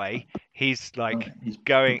running away. He's like Oh, he's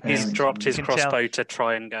going. preparing. He's dropped his You can tell- crossbow to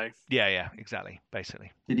try and go. Yeah, exactly,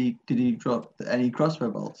 basically. Did he drop any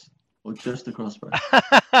crossbow bolts or just the crossbow?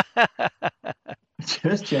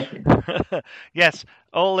 Just checking. Yes,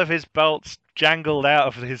 all of his bolts jangled out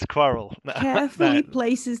of his quarrel. Carefully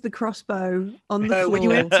places the crossbow on the floor when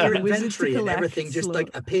you enter for your the wizard to inventory and collect. everything just like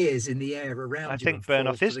Look. appears in the air around I you think and falls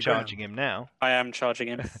Burnoff to is the charging ground. him now. I am charging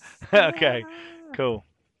him. Okay, Ah. cool.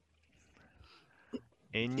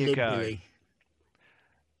 In you go. Limply.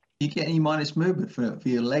 You get any minus movement for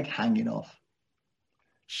your leg hanging off?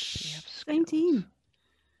 have Same team.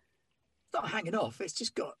 It's not hanging off. It's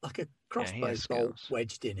just got like a he crossbow has bolt skills.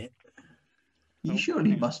 wedged in it. You Oh,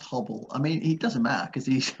 surely yeah. must hobble. I mean, it doesn't matter because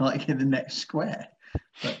he's like in the next square.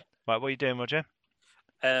 But Right, what are you doing, Roger?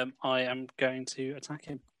 I am going to attack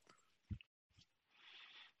him.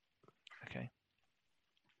 Okay.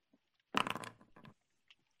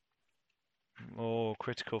 Oh,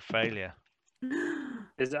 critical failure.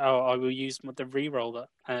 I will use the reroll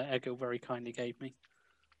that Egil very kindly gave me.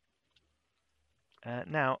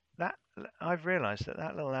 Now, that I've realised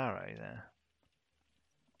that little arrow there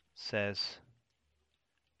says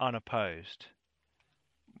unopposed,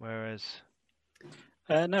 whereas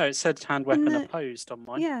No, it said hand weapon the- opposed on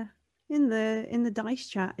mine. Yeah, in the dice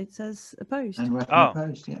chat it says opposed. and weapon Oh.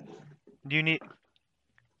 opposed, yeah. you need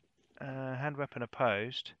hand weapon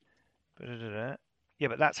opposed. Ba-da-da-da. Yeah,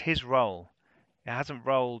 but that's his roll. It hasn't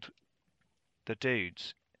rolled the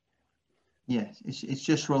dude's. Yes, it's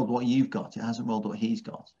just rolled what you've got. It hasn't rolled what he's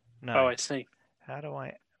got. No. Oh, I see. How do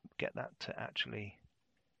I get that to actually?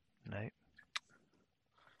 No.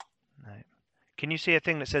 No. Can you see a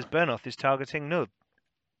thing that says Burnoff is targeting Nud?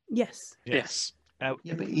 Yes. Yes. Yeah,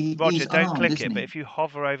 but Roger, he's don't armed, click isn't it, but he? if you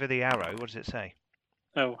hover over the arrow, what does it say?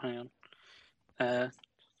 Oh, hang on.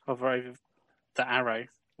 Hover over the arrow.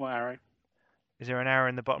 What arrow? Is there an arrow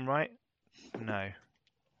in the bottom right? No.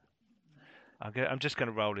 I'm just going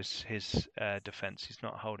to roll his defense. He's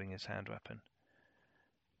not holding his hand weapon.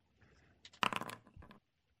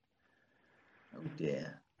 Oh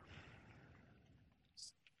dear.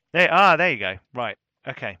 There you go. Right.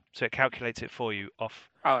 Okay. So it calculates it for you off.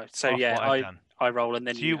 Oh, so off yeah, what I've done. I roll and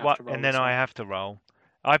then So you have to roll. and then as well. I have to roll.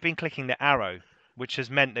 I've been clicking the arrow, which has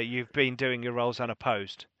meant that you've been doing your rolls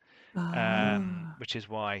unopposed, Ah. which is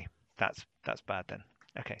why that's bad then.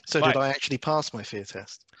 Okay. So right. did I actually pass my fear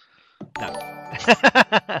test? No.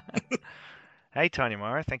 Hey, Tiny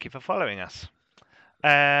Mara, thank you for following us.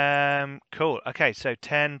 Cool. Okay, so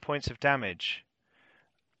 10 points of damage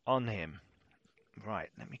on him. Right,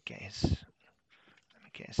 let me get his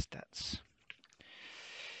stats.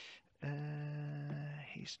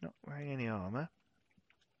 He's not wearing any armor,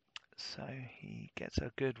 so he gets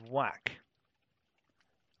a good whack.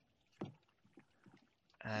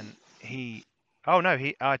 And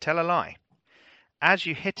I tell a lie. As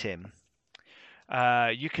you hit him,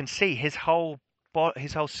 you can see his whole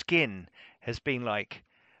skin has been like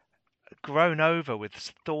grown over with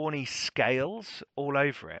thorny scales all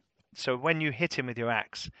over it. So when you hit him with your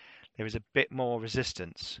axe, there is a bit more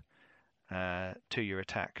resistance to your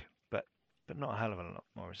attack, but not a hell of a lot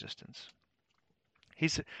more resistance.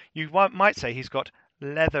 You might say he's got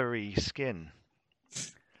leathery skin.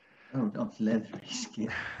 Oh, not leathery skin.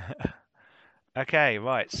 Okay,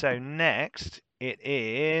 right. So next it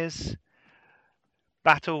is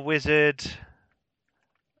Battle Wizard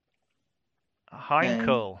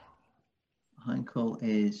Heinkel. Heinkel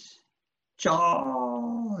is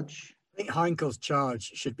charge. I think Heinkel's charge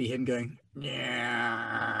should be him going. Yeah.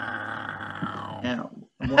 Now,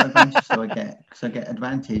 what advantage do I get? Because I get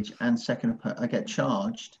advantage and I get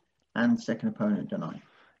charged and second opponent, don't I?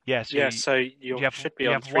 Yeah, so Yeah, so you should be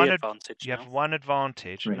on 3 advantage You now. have 1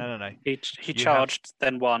 advantage. Three. No. He charged,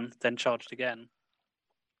 then 1, then charged again.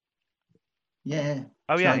 Yeah.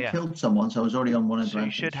 Oh, So yeah, I killed someone, so I was already on 1 advantage. So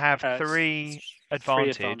you should have 3 3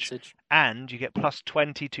 advantage, and you get plus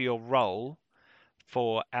 20 to your roll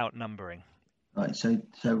for outnumbering. Right, so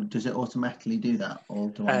does it automatically do that, or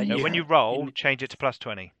do I? No, need when that? you roll, change it to plus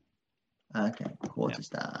 20. Okay,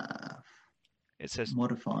 quarterstaff. It says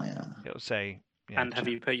Modifier. it'll say. Yeah, And have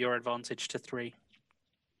you put your advantage to 3?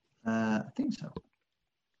 I think so.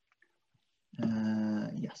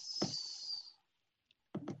 Yes.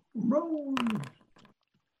 Roll.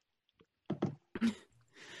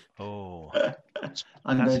 Oh, I'm That's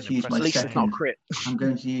going an to use impressive- my At least it's not second. crit. I'm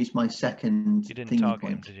going to use my second. you didn't thingy target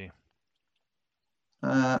him, point. did you?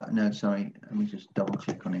 No, sorry. Let me just double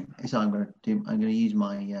check on him. So I'm going to do. I'm going to use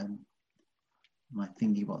my my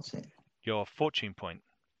thingy. What's it? Your fortune point.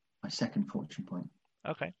 My second fortune point.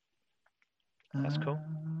 Okay, That's cool.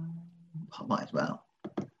 I might as well.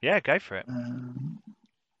 yeah, go for it.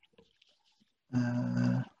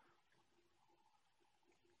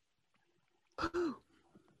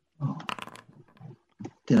 Oh.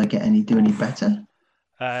 Did I do any better?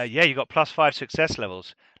 Yeah, you got +5 success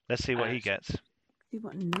levels. Let's see what he Nice. gets. See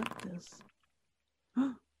what Nut does. Got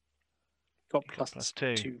You got plus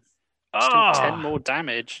 +2. 2. Oh! Still 10 more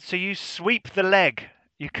damage. So you sweep the leg.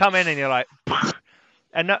 You come in and you're like,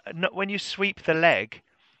 and when you sweep the leg,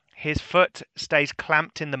 his foot stays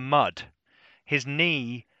clamped in the mud. His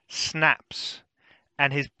knee snaps,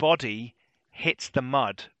 and his body hits the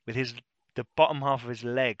mud with the bottom half of his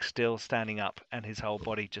leg still standing up, and his whole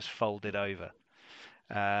body just folded over.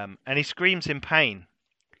 And he screams in pain.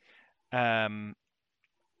 And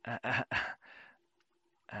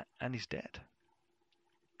he's dead.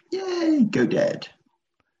 Yay, go dead.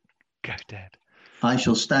 Go dead. I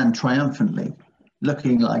shall stand triumphantly,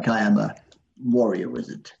 looking like I am a warrior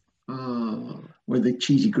wizard. With a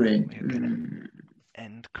cheesy grin. We're gonna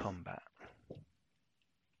end combat.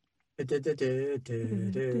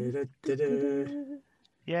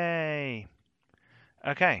 Yay.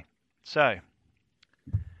 Okay, so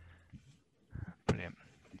brilliant.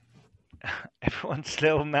 Everyone's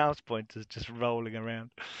little mouse pointers just rolling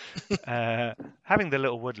around. Having the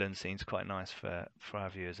little woodland scene's quite nice for our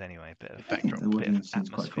viewers anyway. Bit of I think the bit woodland of scene's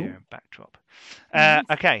quite atmosphere cool. and backdrop.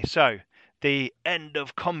 Okay, so the end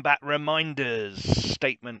of combat reminders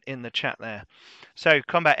statement in the chat there. So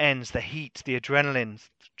combat ends, the heat, the adrenaline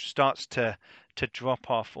starts to drop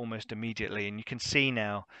off almost immediately, and you can see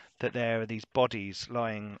now that there are these bodies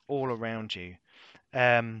lying all around you.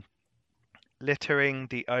 Littering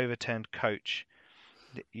the overturned coach,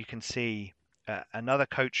 you can see another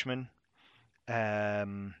coachman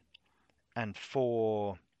and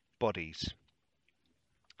 4 bodies.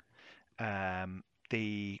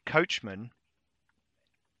 The coachman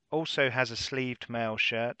also has a sleeved mail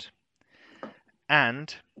shirt,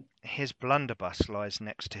 and his blunderbuss lies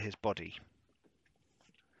next to his body.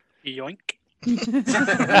 Yoink.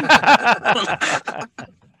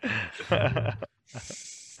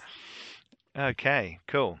 Okay,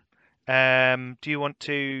 cool. Do you want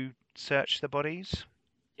to search the bodies?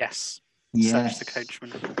 Yes. Yes. Search the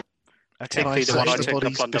coachman. Okay. Can I Particularly the one I search the took the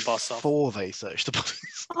bodies blunderbuss off. before they search the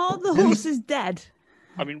bodies? Oh, the horse is dead.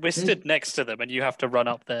 I mean, we're stood next to them, and you have to run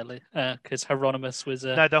up there because Hieronymus was.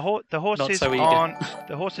 No, the horses so eager.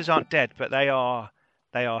 aren't dead, but they are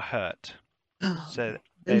hurt. So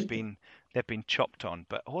they've been chopped on.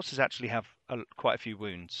 But horses actually have quite a few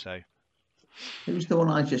wounds. So Who's the one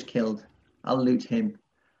I just killed? I'll loot him.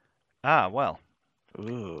 well,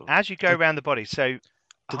 Ooh. as you go around the body, so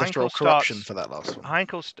Did they have to roll Heinkel corruption starts- for that last one?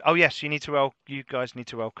 Oh yes, you guys need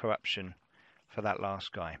to roll corruption for that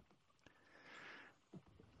last guy.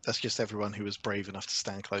 That's just everyone who was brave enough to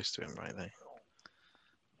stand close to him, right there.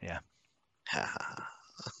 Yeah. Ha ha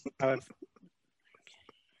Uh,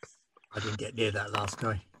 I didn't get near that last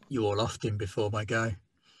guy. You all offed him before my go.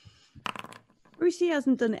 Brucey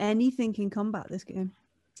hasn't done anything in combat this game.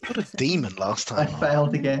 What a demon last I time.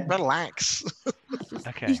 failed again. Relax.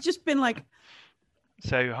 Okay. He's just been like,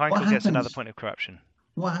 So Heinkel gets another happens? point of corruption.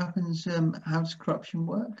 What happens? How does corruption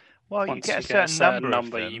work? Well, once you get a certain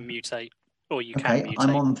number of you them. mutate, or you can Okay, mutate.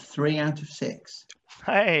 I'm on 3 out of 6.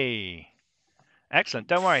 Hey, excellent.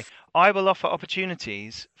 Don't worry. I will offer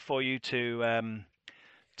opportunities for you to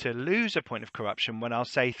lose a point of corruption when I'll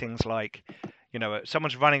say things like,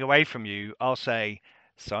 someone's running away from you. I'll say,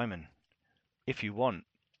 Simon, if you want,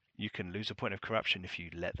 you can lose a point of corruption if you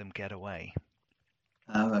let them get away,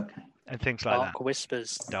 Oh, okay. and things like Dark that.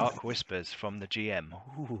 whispers. Dark whispers from the GM.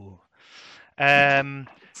 Ooh.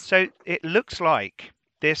 So it looks like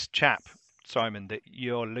this chap, Simon, that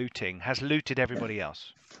you're looting, has looted everybody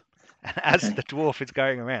else. As Okay. the dwarf is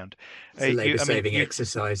going around, It's a labour-saving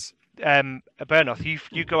exercise. Bernoth,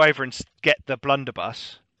 you go over and get the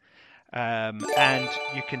blunderbuss, and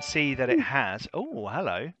you can see that it has. Oh,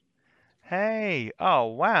 hello. Hey. Oh,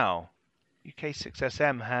 wow.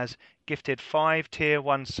 UK6SM has gifted 5 tier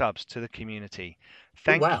 1 subs to the community.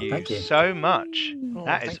 Thank wow, you thank you. so much. Oh,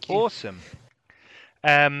 That is thank you. awesome.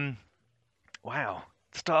 Wow.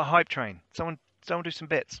 Start a hype train. Someone do some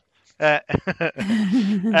bits.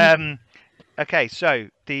 Okay, so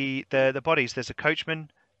the bodies. There's a coachman.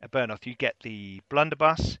 Bernoth, you get the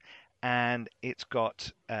blunderbuss, and it's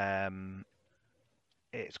got a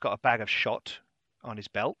bag of shot on his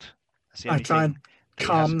belt. That's the I only try and thing that he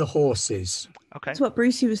calm has. the horses. Okay. that's what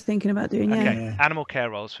Brucey was thinking about doing. Yeah. Okay. Yeah. Animal care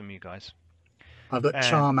rolls from you guys. I've got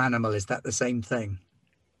charm animal. Is that the same thing?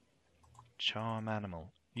 Charm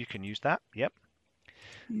animal. You can use that. Yep.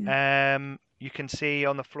 Yeah. You can see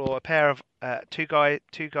on the floor a pair of two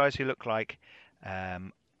guys who look like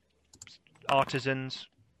artisans,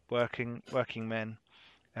 working men.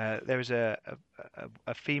 There is a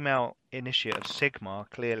female initiate of Sigmar,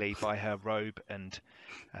 clearly by her robe and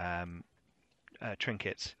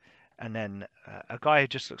trinkets, and then a guy who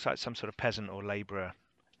just looks like some sort of peasant or labourer.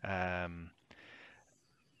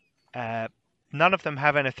 None of them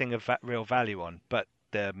have anything of real value on, but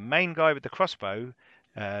the main guy with the crossbow,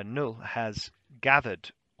 Null, has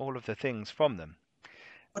gathered all of the things from them.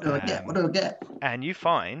 What do I get? What do I get? And you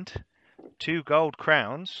find 2 gold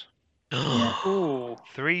crowns, Yeah. Ooh.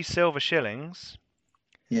 3 silver shillings,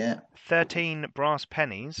 Yeah. 13 brass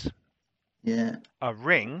pennies, Yeah. a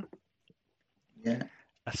ring, Yeah.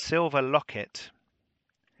 a silver locket,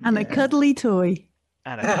 And a cuddly toy.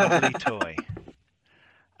 and a cuddly toy.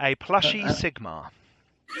 A plushy Sigmar.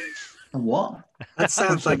 A what? That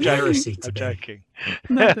sounds like heresy to I'm me. joking.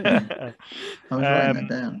 Nothing. I was writing that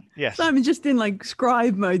down. Yes. Simon's just in like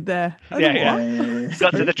scribe mode there. I Yeah, don't know yeah. what. Yeah.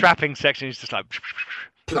 Got to the trapping section, he's just like...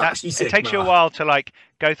 Plushy It takes you a Sigmar. while to like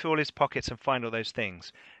go through all his pockets and find all those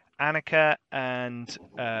things. Annika and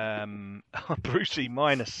Brucey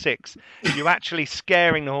 -6. You're actually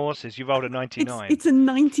scaring the horses. You rolled a 99. It's a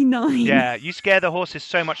 99. Yeah, you scare the horses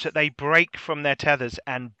so much that they break from their tethers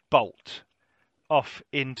and bolt off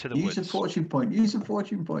into the Use a woods. fortune point. Use a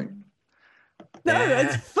fortune point. No, Yeah.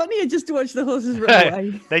 it's funnier just to watch the horses run away.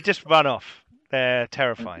 They just run off. They're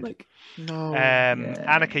terrified. Like, No.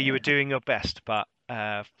 Annika, you were doing your best, but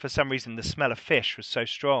for some reason the smell of fish was so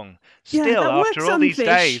strong. Yeah, Still, that after works all on these fish.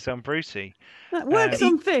 days on Brucey. that works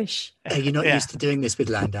on fish. Hey, you're not Yeah. used to doing this with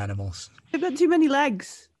land animals. They've got too many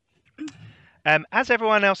legs. As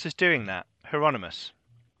everyone else is doing that, Hieronymus.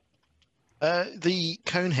 The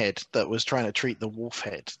Conehead that was trying to treat the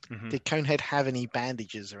Wolfhead, Mhm. did Conehead have any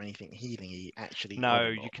bandages or anything healing he actually No, on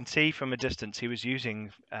or you not? can see from a distance he was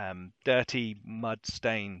using dirty,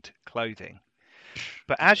 mud-stained clothing.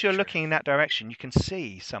 But as you're looking in that direction, you can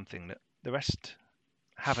see something that the rest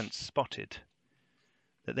haven't spotted.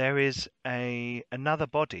 That there is another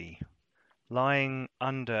body lying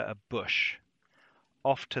under a bush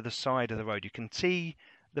off to the side of the road. You can see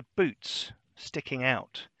the boots sticking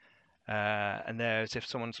out. And they're as if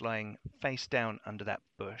someone's lying face down under that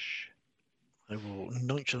bush. I will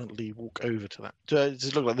nonchalantly walk over to that. Does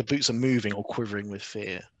it look like the boots are moving or quivering with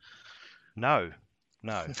fear? No.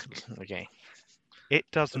 Okay. It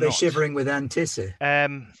does Are they not. shivering with Antissa?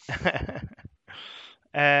 And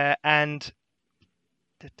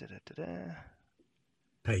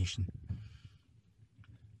Patient.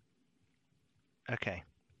 okay,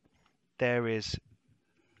 there is.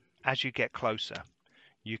 As you get closer,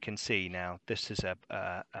 you can see now. This is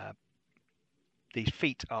these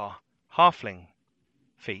feet are halfling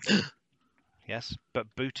feet, yes,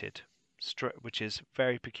 but booted, which is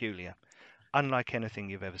very peculiar, unlike anything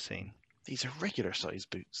you've ever seen. These are regular sized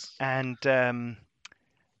boots. And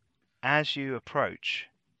as you approach,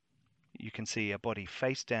 you can see a body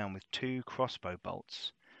face down with 2 crossbow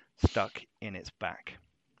bolts stuck in its back.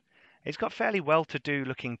 It's got fairly well-to-do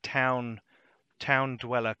looking town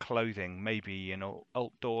dweller clothing, maybe an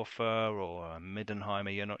Altdorfer or a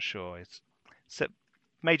Middenheimer, you're not sure. It's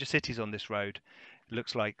major cities on this road. It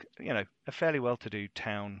looks like, a fairly well-to-do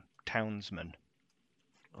townsman,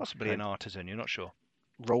 possibly Okay. an artisan, you're not sure.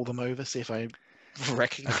 Roll them over, see if I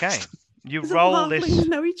recognize Okay, them. you Does all roll halflings this.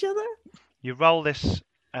 know each other? You roll this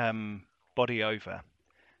body over,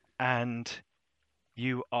 and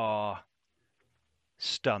you are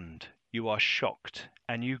stunned. You are shocked,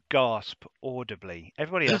 and you gasp audibly.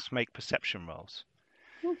 Everybody else make perception rolls.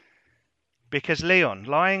 Because Leon,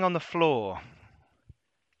 lying on the floor,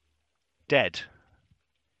 dead,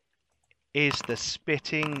 is the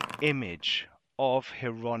spitting image of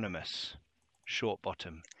Hieronymus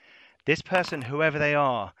Shortbottom. This person, whoever they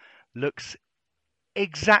are, looks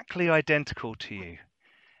exactly identical to you.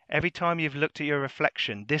 Every time you've looked at your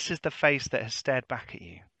reflection, this is the face that has stared back at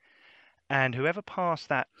you. And whoever passed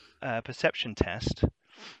that perception test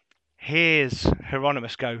hears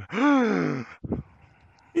Hieronymus go,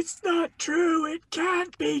 It's not true. It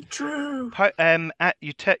can't be true.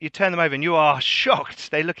 you turn them over and you are shocked.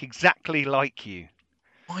 They look exactly like you.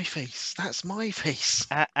 My face. That's my face.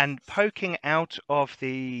 And poking out of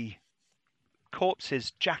the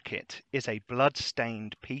corpse's jacket is a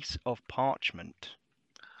blood-stained piece of parchment.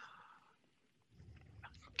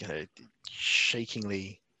 Gonna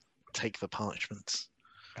shakingly take the parchment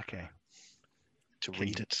Okay. to Can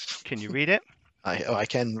read you- it. Can you read it? I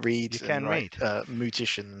can read. You and can write,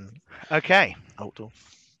 Mootish and Okay. outdoor.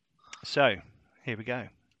 So, here we go.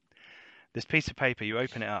 This piece of paper, you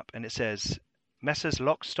open it up and it says, Messrs.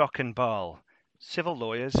 Lock, Stock and Barl, civil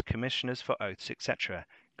lawyers, commissioners for oaths, etc.,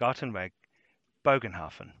 Gartenweg,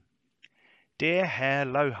 Bogenhafen. Dear Herr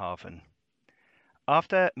Lohhaven,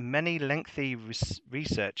 After many lengthy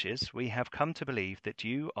researches, we have come to believe that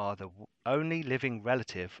you are the only living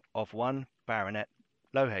relative of one Baronet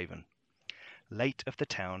Lowhaven, late of the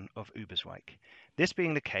town of Uberswijk. This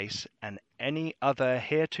being the case, and any other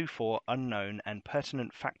heretofore unknown and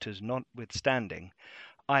pertinent factors notwithstanding,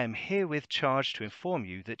 I am herewith charged to inform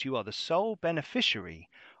you that you are the sole beneficiary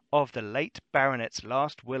of the late Baronet's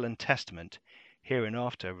last will and testament,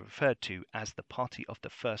 hereinafter referred to as the party of the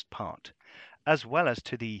first part, as well as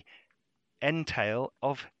to the entail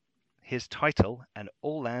of his title and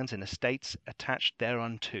all lands and estates attached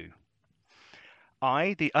thereunto.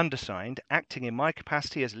 I, the undersigned, acting in my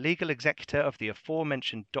capacity as legal executor of the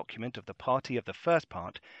aforementioned document of the party of the first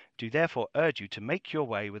part, do therefore urge you to make your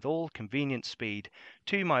way with all convenient speed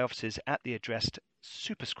to my offices at the address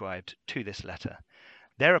superscribed to this letter.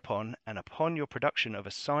 Thereupon, and upon your production of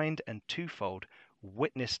a signed and twofold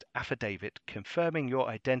witnessed affidavit confirming your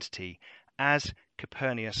identity as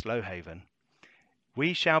Copernicus Lowhaven,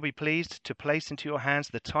 we shall be pleased to place into your hands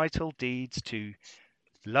the title deeds to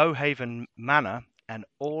Lowhaven Manor and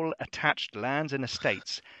all attached lands and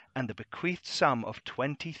estates, and the bequeathed sum of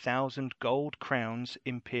 20,000 gold crowns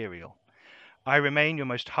imperial. I remain your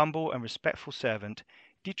most humble and respectful servant,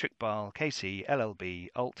 Dietrich Baal, KC, LLB,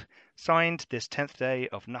 Alt, signed this 10th day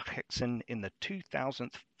of Nachhexen in the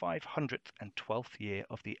 2512th year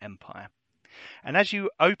of the Empire. And as you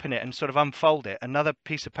open it and sort of unfold it, another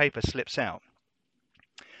piece of paper slips out,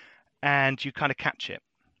 and you kind of catch it.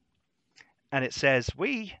 And it says,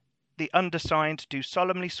 "We, the undersigned, do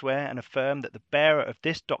solemnly swear and affirm that the bearer of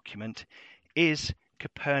this document is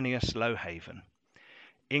Copernicus Lowhaven.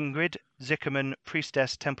 Ingrid Zickerman,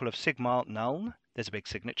 Priestess, Temple of Sigmar, Nuln," there's a big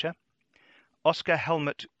signature. "Oscar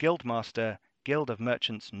Helmut, Guildmaster, Guild of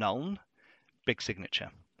Merchants, Nuln," big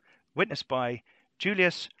signature. "Witnessed by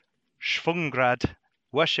Julius Schwungrad,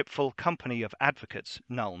 Worshipful Company of Advocates,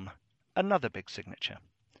 Nuln," another big signature.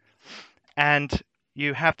 And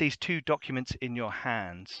you have these two documents in your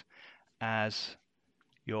hands as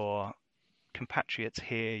your compatriots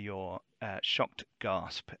hear your shocked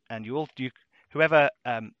gasp. And whoever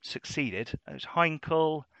succeeded, it was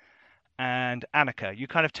Heinkel and Annika, you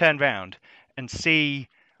kind of turn round and see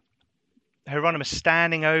Hieronymus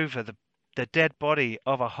standing over the dead body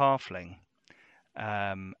of a halfling,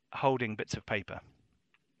 holding bits of paper.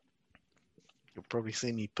 You'll probably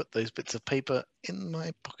see me put those bits of paper in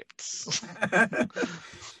my pockets.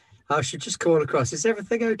 I should just call across. Is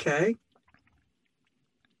everything okay?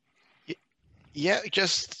 Yeah,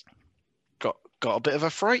 just got a bit of a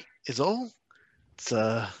fright is all. It's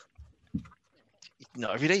not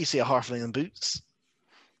every day you see a halfling in boots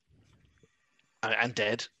and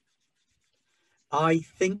dead. I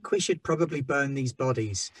think we should probably burn these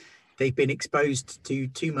bodies. They've been exposed to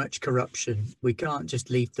too much corruption. We can't just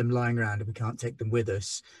leave them lying around and we can't take them with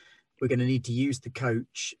us. We're going to need to use the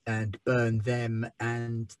coach and burn them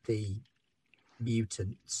and the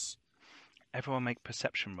mutants. Everyone make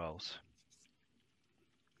perception rolls.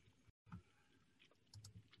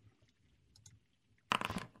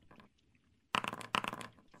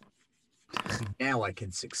 Now I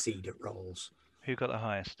can succeed at rolls. Who got the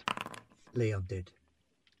highest? Leon did.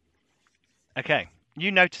 Okay,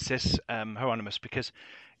 you notice this, Hieronymus, because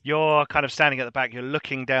you're kind of standing at the back, you're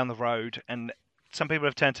looking down the road, and some people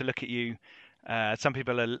have turned to look at you. Some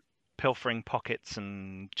people are pilfering pockets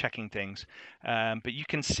and checking things. But you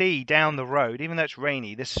can see down the road, even though it's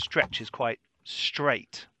rainy, this stretch is quite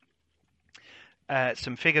straight.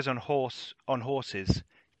 Some figures on horses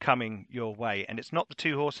coming your way, and it's not the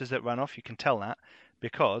two horses that run off. You can tell that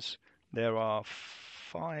because there are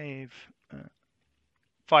five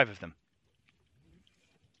of them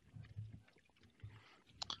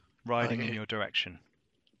riding in your direction.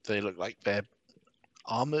 They look like they're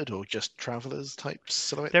armored or just travelers type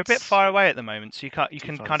silhouettes. They're a bit far away at the moment, so you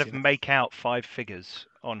can kind of them. make out 5 figures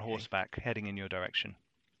on horseback heading in your direction.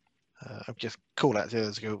 I'll just call out the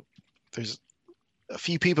others. Go. There's a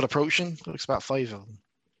few people approaching. Looks about 5 of them.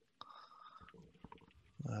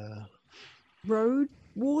 Road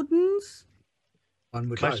wardens? One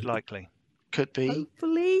would Most hope. likely. Could be.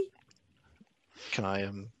 Hopefully. Can I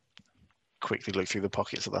quickly look through the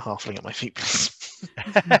pockets of the halfling at my feet, please?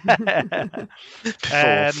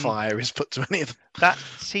 Before fire is put to any of them. That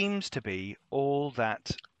seems to be all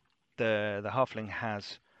that the halfling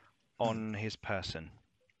has on his person.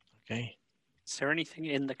 Okay. Is there anything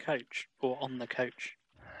in the coach or on the coach?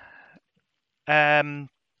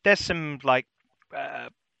 There's some like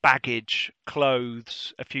baggage,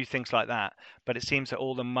 clothes, a few things like that. But it seems that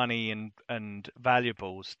all the money and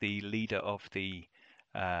valuables the leader of the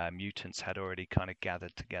mutants had already kind of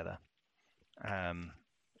gathered together.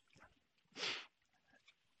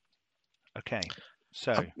 Okay,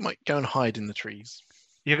 so I might go and hide in the trees.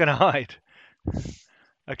 you're going to hide.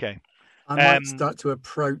 Okay. I might start to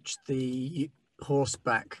approach the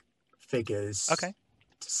horseback figures. Okay,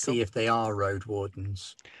 To see if they are road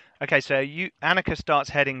wardens. Okay, so Annika starts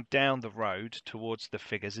heading down the road towards the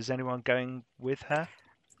figures. Is anyone going with her?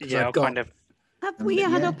 Yeah, I'll I've got- kind of. Have we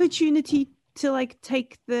had Yeah. opportunity to like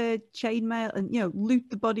take the chainmail and loot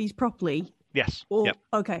the bodies properly? Yes. Or Yep.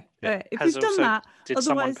 okay, Yep. if Has we've done also- that, Did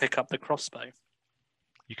someone otherwise- pick up the crossbow?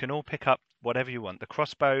 You can all pick up whatever you want. The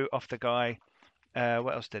crossbow off the guy.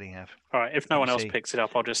 What else did he have? All right, if no Let one me else see. picks it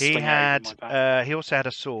up, I'll just He sling had. it over my back. He also had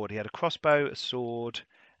a sword. He had a crossbow, a sword,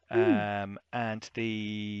 and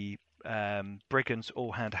the brigands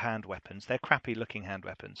all had hand weapons. They're crappy looking hand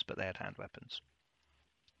weapons, but they had hand weapons.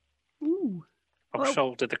 Ooh, I'll well-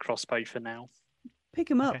 shoulder the crossbow for now. pick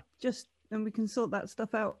them up, Okay. and we can sort that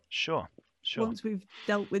stuff out Sure. once we've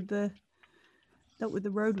dealt with the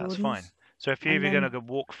road That's wardens. fine. So a few And of you are going then- to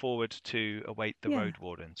walk forward to await the Yeah. road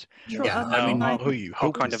wardens. Sure, Yeah, I'll I mean, my- Who you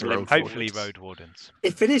hope kind is of the limp road Hopefully wardens. road wardens.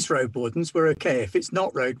 If it is road wardens, we're okay. If it's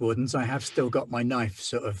not road wardens, I have still got my knife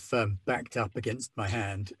sort of backed up against my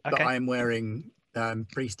hand, but Okay. I am wearing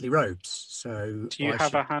priestly robes. So Do you I have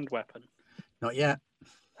should- a hand weapon? Not yet.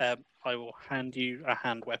 I will hand you a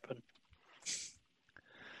hand weapon.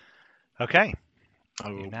 Okay. I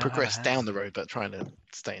You will now have progress a down hand. the road, but trying to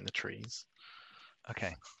stay in the trees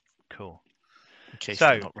Okay. Cool. in case So,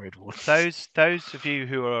 they're not road wardens. Those of you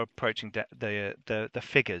who are approaching the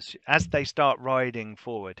figures, as they start riding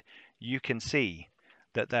forward, you can see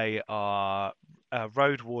that they are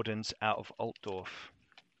road wardens out of Altdorf,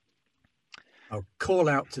 I'll call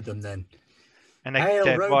out to them then. and Hail,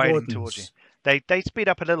 they're road riding wardens. towards you. They speed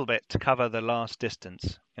up a little bit to cover the last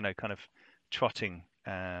distance, kind of trotting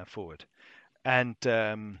forward, and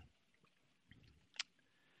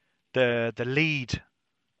the lead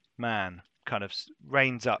man kind of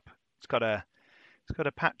reins up. It's got a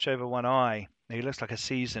patch over one eye. He looks like a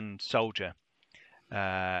seasoned soldier,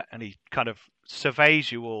 and he kind of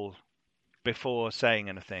surveys you all before saying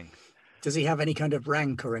anything. Does he have any kind of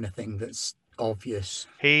rank or anything that's obvious?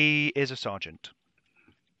 He is a sergeant.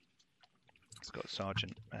 He's got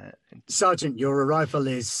sergeant. Sergeant, your arrival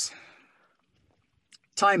is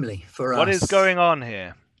timely for us. What is going on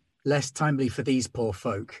here? Less timely for these poor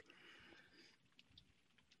folk.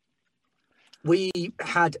 We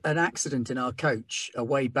had an accident in our coach a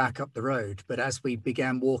way back up the road, but as we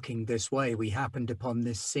began walking this way, we happened upon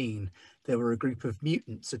this scene. There were a group of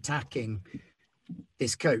mutants attacking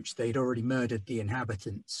this coach. They'd already murdered the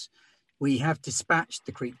inhabitants. We have dispatched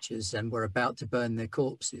the creatures and we're about to burn their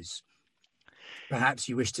corpses. Perhaps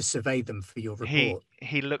you wish to survey them for your report.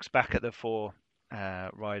 He looks back at the four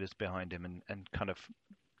riders behind him and kind of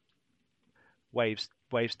waves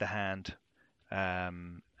the hand,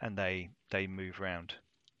 and they move round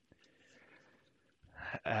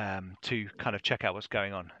to kind of check out what's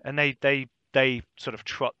going on. And they sort of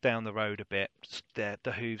trot down the road a bit,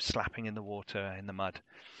 the hooves slapping in the water, in the mud,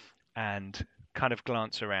 and kind of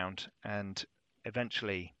glance around. And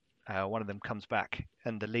eventually one of them comes back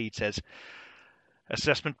and the lead says,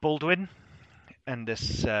 "Assessment Baldwin." And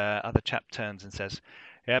this other chap turns and says,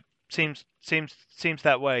 "Yep, seems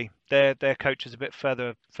that way. Their coach is a bit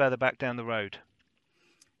further back down the road."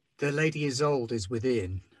 The Lady Isolde is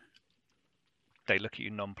within. They look at you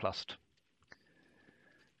nonplussed.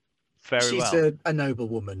 Very She's well. a noble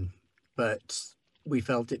woman, but we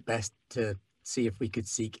felt it best to see if we could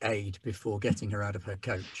seek aid before getting her out of her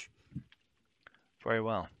coach. Very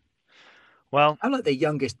well. Well, I'm like the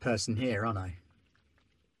youngest person here, aren't I?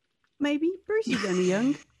 Maybe Brucey's only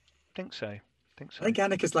young. think so. I think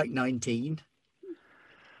Annika's like 19.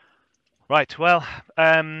 Right. Well,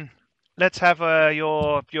 let's have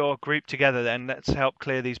your group together then. Let's help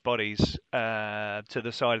clear these bodies to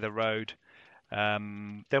the side of the road.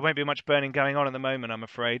 There won't be much burning going on at the moment, I'm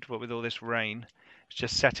afraid. But with all this rain, it's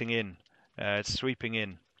just setting in. It's sweeping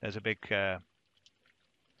in. There's a big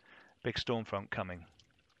storm front coming.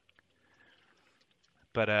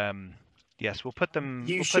 But yes, we'll put them.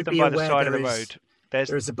 You We'll should put them be by the aware side of the there is- road. There's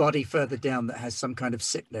There is a body further down that has some kind of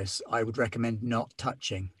sickness. I would recommend not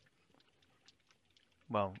touching.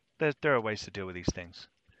 Well, there are ways to deal with these things.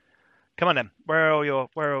 Come on then. Where are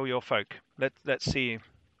all your folk? Let's see you. And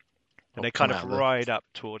I'll they kind come of out of the- ride up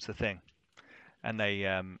towards the thing, and they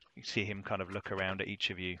you see him kind of look around at each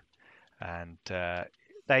of you, and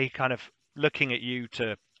they kind of looking at you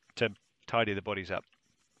to tidy the bodies up.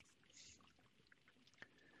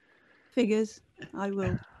 Figures. I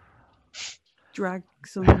will drag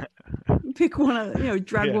some. Pick one,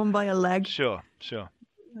 drag Yeah. one by a leg, Sure.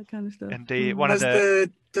 that kind of stuff. And the Mm. one of Has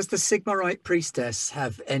the Does the Sigmarite priestess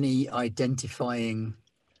have any identifying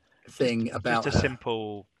thing about just a her?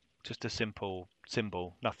 simple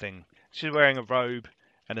symbol, nothing. She's wearing a robe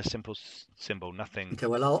and a simple symbol, nothing. Okay,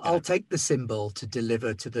 well, I'll take the symbol to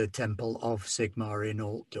deliver to the Temple of Sigmar in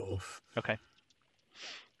Altdorf. Okay.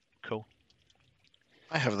 Cool.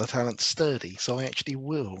 I have the talent sturdy, so I actually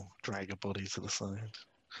will drag a body to the side.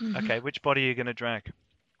 Okay, which body are you going to drag?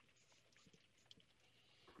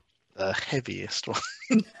 The heaviest one.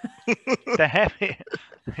 The heavy.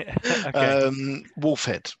 Okay.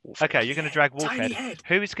 Wolfhead. Okay, you're going to drag Tiny Wolfhead. head.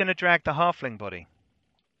 Who is going to drag the halfling body?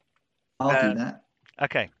 I'll do that.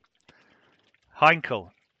 Okay.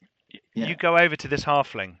 Heinkel, Yeah. you go over to this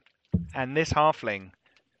halfling, and this halfling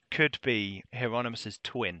could be Hieronymus's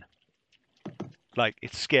twin. Like,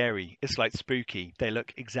 it's scary. It's like spooky. They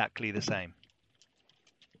look exactly the same.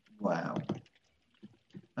 Wow.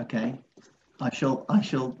 Okay. I shall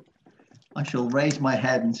raise my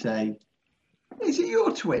head and say, "Is it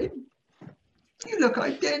your twin? You look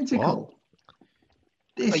identical."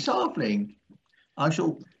 This halfling.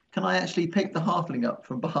 Can I actually pick the halfling up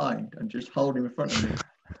from behind and just hold him in front of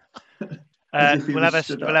me? As if he was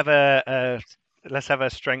stood up. Let's have a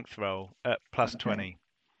strength roll at plus Okay. 20.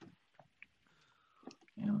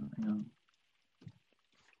 Hang on.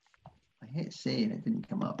 I hit C and it didn't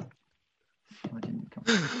come up. Oh, it didn't come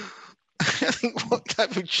up. I think what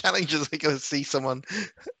type of challenges are going to see someone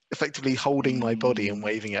effectively holding my body and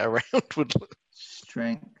waving it around would look?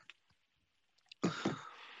 Strength.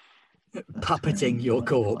 Puppeting 20 your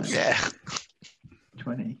multiplied. corpse. Yeah.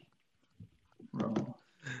 20. Roll.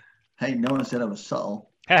 Hey, no one said I was subtle.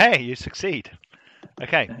 Hey, you succeed.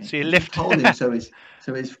 Okay, so you lift. Hold him so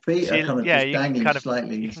his feet So are you- kind of yeah, just you can dangling kind of-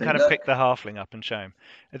 slightly. You and can say, kind of "Look." pick the halfling up and show him.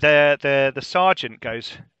 The sergeant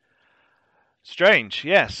goes, strange,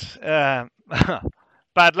 yes. Bad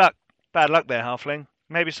luck there, halfling.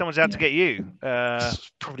 Maybe someone's out to Yeah. get you.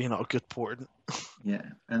 It's probably not a good port. Yeah,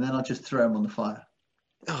 and then I'll just throw him on the fire.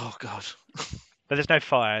 Oh god. But there's no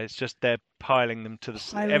fire. It's just they're piling them to the.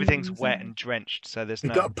 Piling Everything's them wet inside. and drenched, so there's We've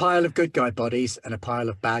no. got a pile of good guy bodies and a pile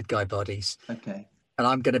of bad guy bodies. Okay, And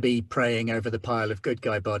I'm going to be praying over the pile of good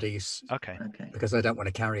guy bodies Okay. okay. because I don't want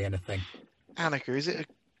to carry anything. Annika, is it a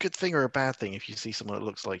good thing or a bad thing if you see someone that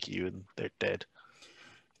looks like you and they're dead?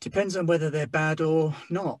 Depends on whether they're bad or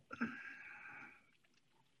not.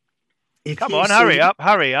 If Come you on, see-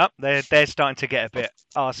 hurry up. They're starting to get a bit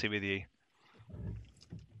arsey with you.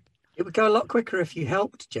 It would go a lot quicker if you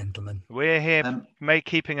helped, gentlemen. We're here Um,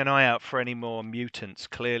 keeping an eye out for any more mutants.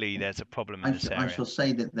 Clearly, there's a problem in this I area. shall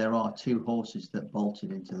say that there are 2 horses that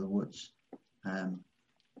bolted into the woods. I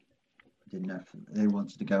didn't know if they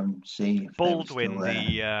wanted to go and see if they were still Baldwin,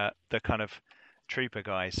 there. the kind of trooper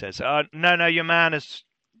guy, says, "No, your man has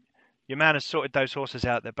sorted those horses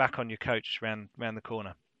out. They're back on your coach round the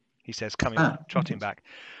corner." He says, trotting back.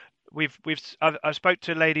 I've spoke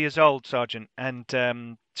to Lady Isolde, Sergeant, and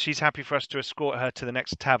she's happy for us to escort her to the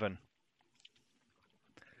next tavern.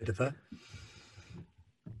 Bit of her.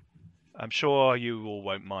 I'm sure you all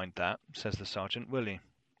won't mind that, says the sergeant, will you?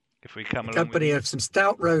 If we come The along with company you? of some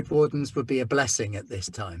stout road wardens would be a blessing at this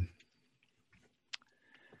time.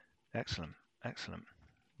 Excellent.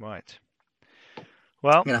 Right.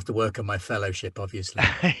 Well, I'm going to have to work on my fellowship, obviously.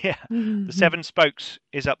 yeah. The Seven Spokes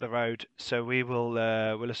is up the road, so we'll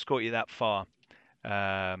escort you that far,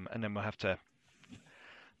 and then we'll have to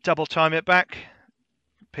double time it back,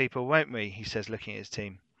 people, won't we? He says, looking at his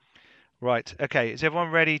team. Right. Okay. Is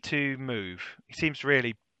everyone ready to move? He seems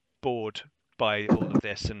really bored by all of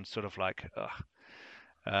this and sort of like, ugh.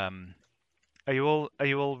 Are you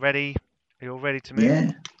all ready? Are you all ready to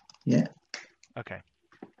move? Yeah. Okay.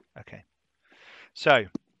 So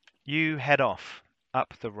you head off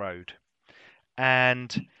up the road,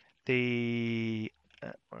 and the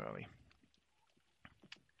where are we?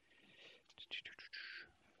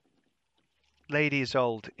 Lady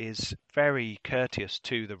Isolde is very courteous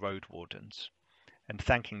to the road wardens and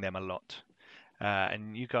thanking them a lot.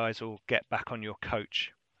 And you guys all get back on your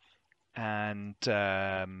coach, and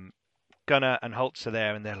Gunnar and Holtz are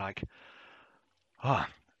there, and they're like, "Oh,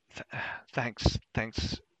 thanks,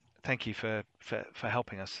 thank you for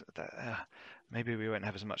helping us. Maybe we won't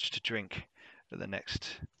have as much to drink at the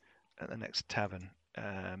next tavern.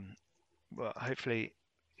 Well, hopefully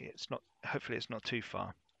it's not too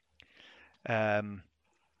far."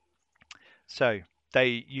 So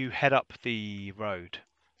you head up the road,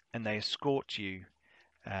 and they escort you.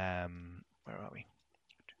 Where are we?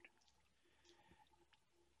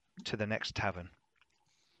 To the next tavern,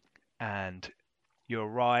 and you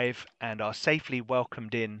arrive and are safely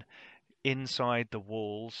welcomed in inside the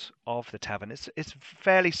walls of the tavern. It's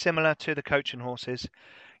fairly similar to the Coach and Horses,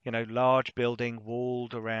 large building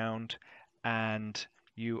walled around, and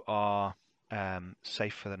you are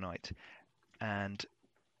safe for the night. And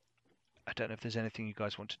I don't know if there's anything you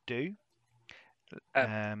guys want to do.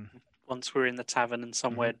 Once we're in the tavern and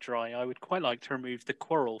somewhere dry, I would quite like to remove the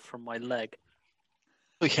quarrel from my leg.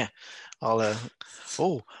 Oh yeah, I'll.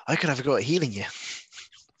 I could have a go at healing you.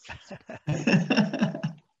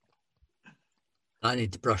 I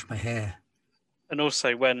need to brush my hair. And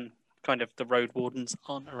also, when kind of the road wardens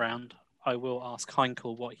aren't around, I will ask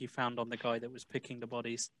Heinkel what he found on the guy that was picking the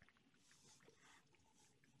bodies.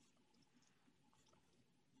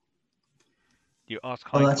 You ask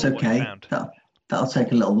Heinkel Oh, that's what you okay. found. That'll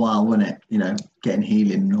take a little while, won't it? Getting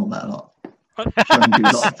healing and all that lot. Try and do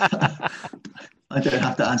a lot of that. I don't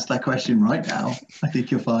have to answer that question right now. I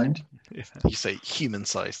think you'll find. You say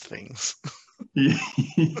human-sized things.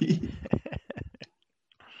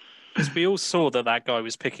 Because we all saw that guy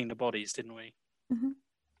was picking the bodies, didn't we? Mhm.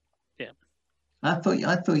 Yeah. I thought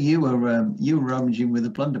you were rummaging with a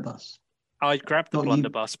blunderbuss. I grabbed the Thought you-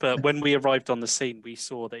 blunderbuss, but when we arrived on the scene, we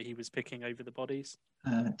saw that he was picking over the bodies.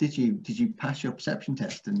 Did you pass your perception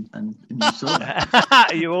test and you saw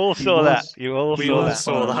that? You all He saw that. was- You all We saw all that.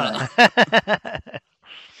 saw Far that.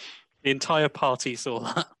 The entire party saw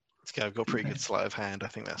that. Okay, I've got a pretty good sleight of hand. I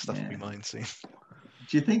think that stuff will be Yeah. mine soon.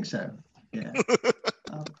 Do you think so? Yeah.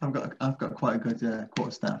 I've got quite a good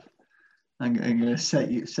quarterstaff. I'm going to set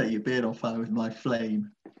your beard on fire with my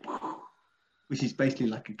flame, which is basically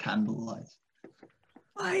like a candle light.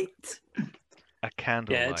 Right. A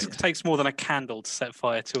candle Yeah, light. it takes more than a candle to set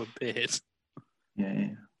fire to a beard.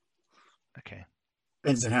 Yeah. Okay.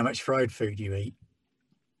 Depends on how much fried food you eat.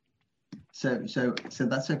 So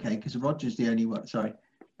that's okay because Roger's the only one. Sorry.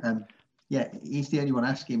 Yeah, he's the only one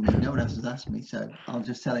asking me. No one else has asked me, so I'll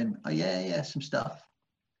just tell him. Oh yeah, some stuff,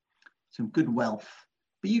 some good wealth.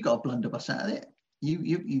 But you got a blunderbuss out of it.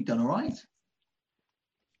 You've done all right.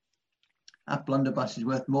 That blunderbuss is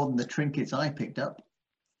worth more than the trinkets I picked up.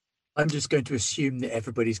 I'm just going to assume that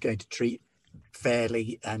everybody's going to treat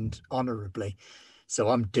fairly and honourably, so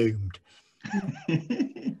I'm doomed.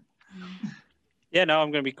 Yeah, no,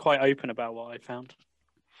 I'm going to be quite open about what I found.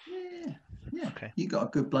 Yeah. Okay. You got a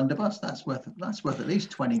good blunderbuss. That's worth at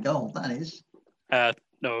least 20 gold. That is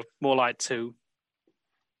No, more like 2.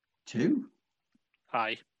 2.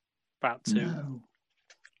 Aye, about 2. No.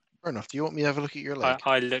 Fair enough. Do you want me to have a look at your leg?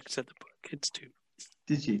 I looked at the book. It's 2.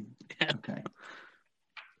 Did you? Yeah. Okay.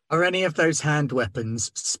 Are any of those hand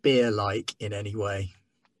weapons spear-like in any way?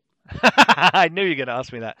 I knew you were going to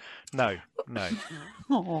ask me that. No.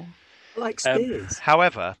 Oh. Like spears?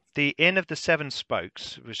 However, the Inn of the Seven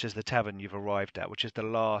Spokes, which is the tavern you've arrived at, which is the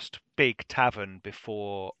last big tavern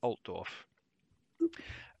before Altdorf,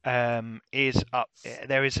 is up.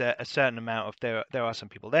 There is a certain amount of there are some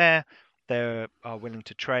people there. They are willing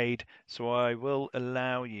to trade, so I will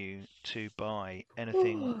allow you to buy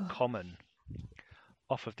anything common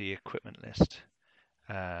off of the equipment list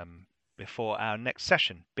before our next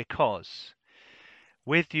session, because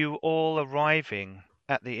with you all arriving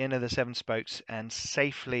at the Inn of the Seven Spokes and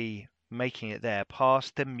safely making it there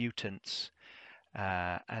past the mutants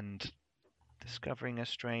and discovering a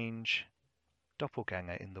strange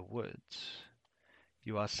doppelganger in the woods,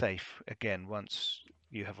 you are safe again once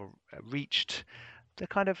you have reached the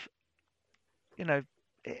kind of, a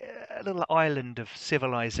little island of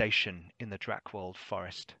civilization in the Drakwold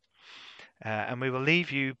forest. And we will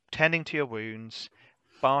leave you tending to your wounds,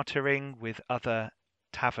 bartering with other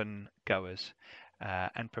tavern goers,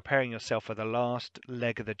 and preparing yourself for the last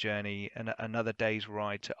leg of the journey and another day's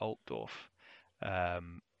ride to Altdorf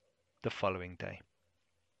the following day.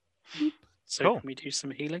 So Cool. Can we do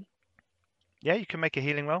some healing? Yeah, you can make a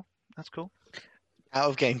healing roll. That's cool. Out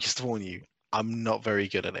of game, just to warn you, I'm not very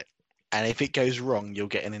good at it. And if it goes wrong, you'll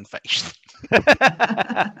get an infection.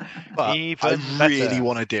 But Even I really better.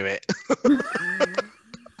 want to do it.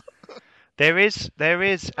 There is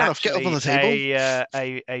enough, get up on the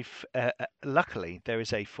actually luckily there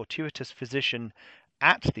is a fortuitous physician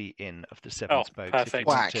at the Inn of the Seven Oh, Spokes. perfect.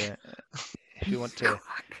 If you want to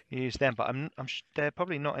use them, but they're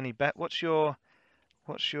probably not any better. What's your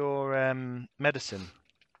medicine?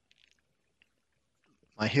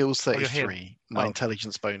 My heal's Oh, your heal. 33. My Oh.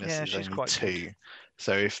 intelligence bonus Yeah, is she's only quite 2. good.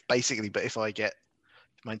 So if I get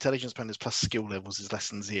my intelligence bonus plus skill levels is less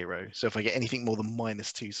than 0. So if I get anything more than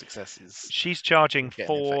 -2 successes, She's charging Get an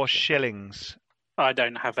 4 infection. shillings. I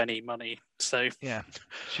don't have any money, so Yeah,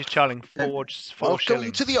 she's charging four welcome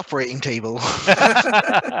shillings. to the operating table.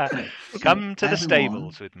 Come to the Everyone-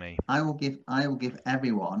 stables with me. I will give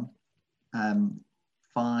everyone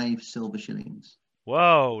 5 silver shillings.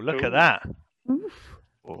 Whoa, look at that. Oof.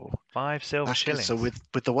 Oh, 5 silver that's good. shillings. So with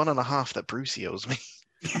the 1.5 that Brucey owes me.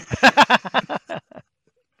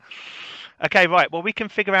 Okay, right. Well, we can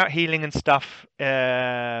figure out healing and stuff.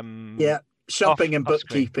 Yeah, shopping and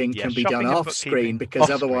off-screen. bookkeeping Yeah, can be done shopping and off screen bookkeeping because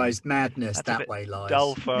off-screen. otherwise madness That's a that bit way lies.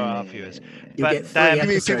 dull for our viewers. You'll But, get 3 um, You mean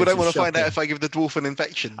people episodes don't of want to find out shopping. if I give the dwarf an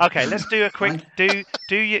infection? Okay, let's do a quick do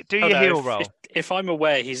your heal roll. If I'm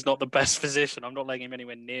aware he's not the best physician, I'm not letting him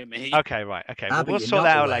anywhere near me. Okay, right. Okay, Ah, well, but we'll you're sort not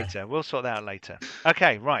that out aware. later. We'll sort that out later.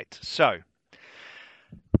 Okay, right. So,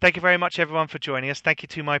 thank you very much, everyone, for joining us. Thank you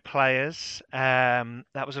to my players.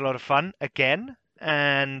 That was a lot of fun again.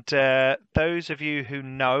 And those of you who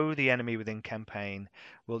know the Enemy Within campaign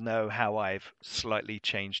will know how I've slightly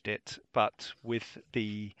changed it, but with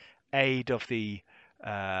the aid of the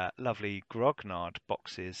lovely Grognard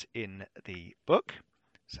boxes in the book.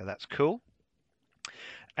 So that's cool.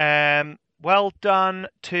 Well done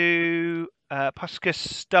to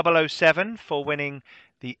Puskus 007 for winning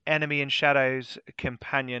the Enemy in Shadows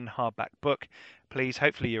companion hardback book. Please,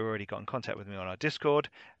 hopefully you already got in contact with me on our Discord,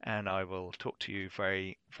 and I will talk to you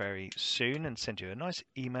very, very soon and send you a nice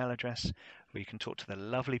email address where you can talk to the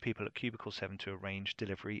lovely people at Cubicle 7 to arrange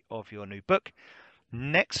delivery of your new book.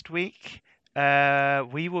 Next week,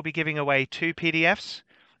 we will be giving away 2 PDFs.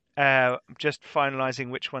 Just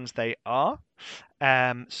finalizing which ones they are.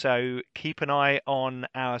 So keep an eye on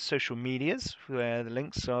our social medias, where the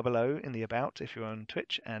links are below in the about if you're on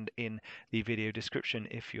Twitch, and in the video description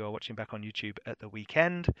if you are watching back on YouTube at the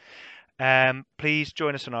weekend. Please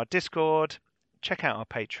join us on our Discord. Check out our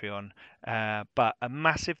Patreon. But a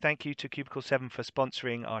massive thank you to Cubicle 7 for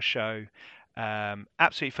sponsoring our show.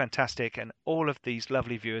 Absolutely fantastic, and all of these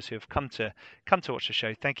lovely viewers who have come to watch the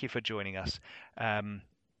show. Thank you for joining us.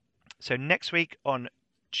 So next week on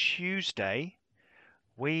Tuesday,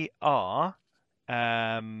 we are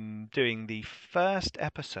doing the first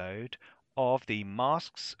episode of the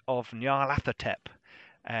Masks of Nyarlathotep,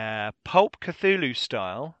 Pulp Cthulhu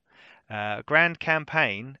style, grand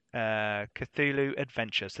campaign, Cthulhu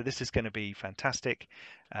adventure. So this is going to be fantastic.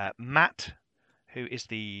 Matt, who is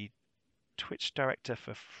the Twitch director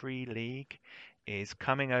for Free League, is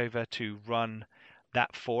coming over to run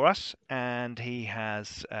that for us, and he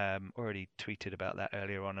has already tweeted about that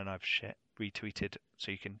earlier on, and I've retweeted,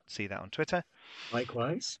 so you can see that on Twitter.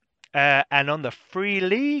 Likewise. And on the Free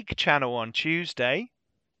League channel on Tuesday,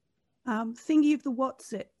 Thingy of the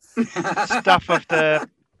Watsits. stuff of the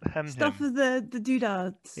Stuff of the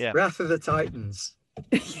doodads. Yeah. Wrath of the Titans.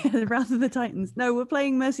 Yeah, Wrath of the Titans. No, we're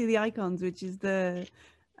playing Mercy of the Icons, which is the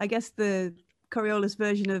Coriolis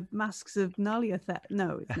version of Masks of Nyarlathotep.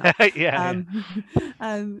 No, it's not. yeah.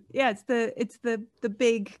 Yeah, it's the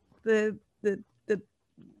big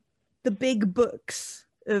books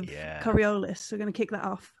of Coriolis. We're going to kick that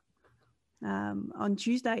off on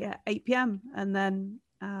Tuesday at 8 p.m. and then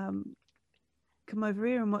come over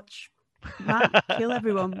here and watch Matt kill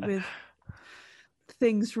everyone with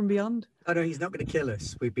things from beyond. Oh no, he's not going to kill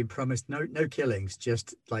us. We've been promised no killings,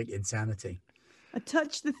 just like insanity. I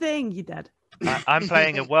touched the thing, you're dead. I'm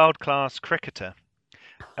playing a world-class cricketer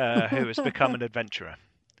who has become an adventurer.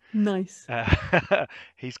 Nice.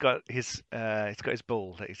 He's got his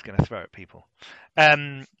ball that he's going to throw at people.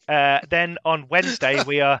 Then on Wednesday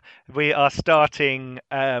we are starting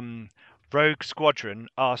Rogue Squadron,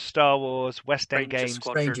 our Star Wars West End Games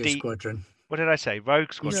Ranger Squadron. What did I say?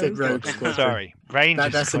 Rogue Squadron. You said Rogue Squadron. Sorry, Ranger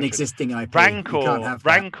That's Squadron. an existing IP. Rancor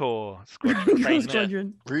Squadron.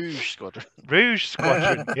 Squadron. Rouge Squadron. Rouge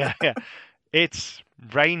Squadron. Yeah. It's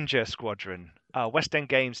Ranger Squadron, our West End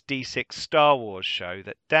Games D6 Star Wars show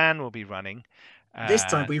that Dan will be running. This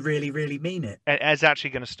time we really, really mean it. It's actually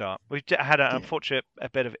going to start. We've had an unfortunate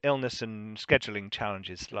bit of illness and scheduling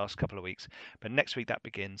challenges the last couple of weeks, but next week that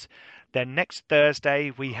begins. Then next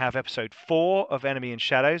Thursday we have episode 4 of Enemy in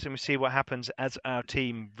Shadows, and we see what happens as our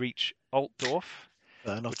team reach Altdorf.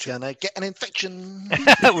 Bernard's gonna get an infection.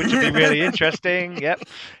 Which would be really interesting. Yep,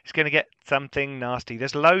 he's going to get something nasty.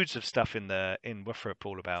 There's loads of stuff in Woothrup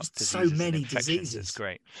all about so diseases many and infections. diseases. It's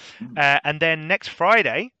great. And then next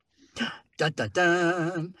Friday. Dun, dun,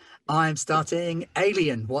 dun. I'm starting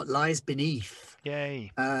Alien, What Lies Beneath.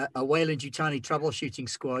 Yay. A Weyland-Yutani troubleshooting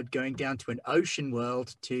squad going down to an ocean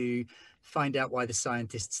world to find out why the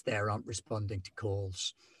scientists there aren't responding to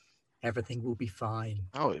calls. Everything will be fine.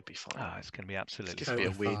 Oh, it'll be fine. Oh, it's going to be absolutely It's going to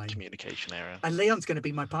be a weird fine. communication error. And Leon's going to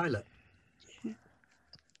be my pilot.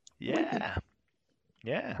 Yeah.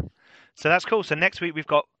 So that's cool. So next week we've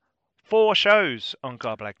got 4 shows on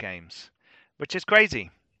Garblag Games, which is crazy.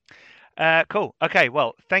 Cool. Okay,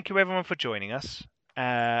 well, thank you everyone for joining us.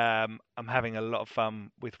 I'm having a lot of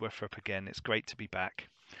fun with Woofup again. It's great to be back.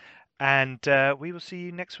 And we will see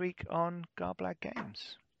you next week on Garblag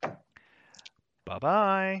Games.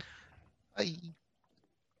 Bye-bye. Bye.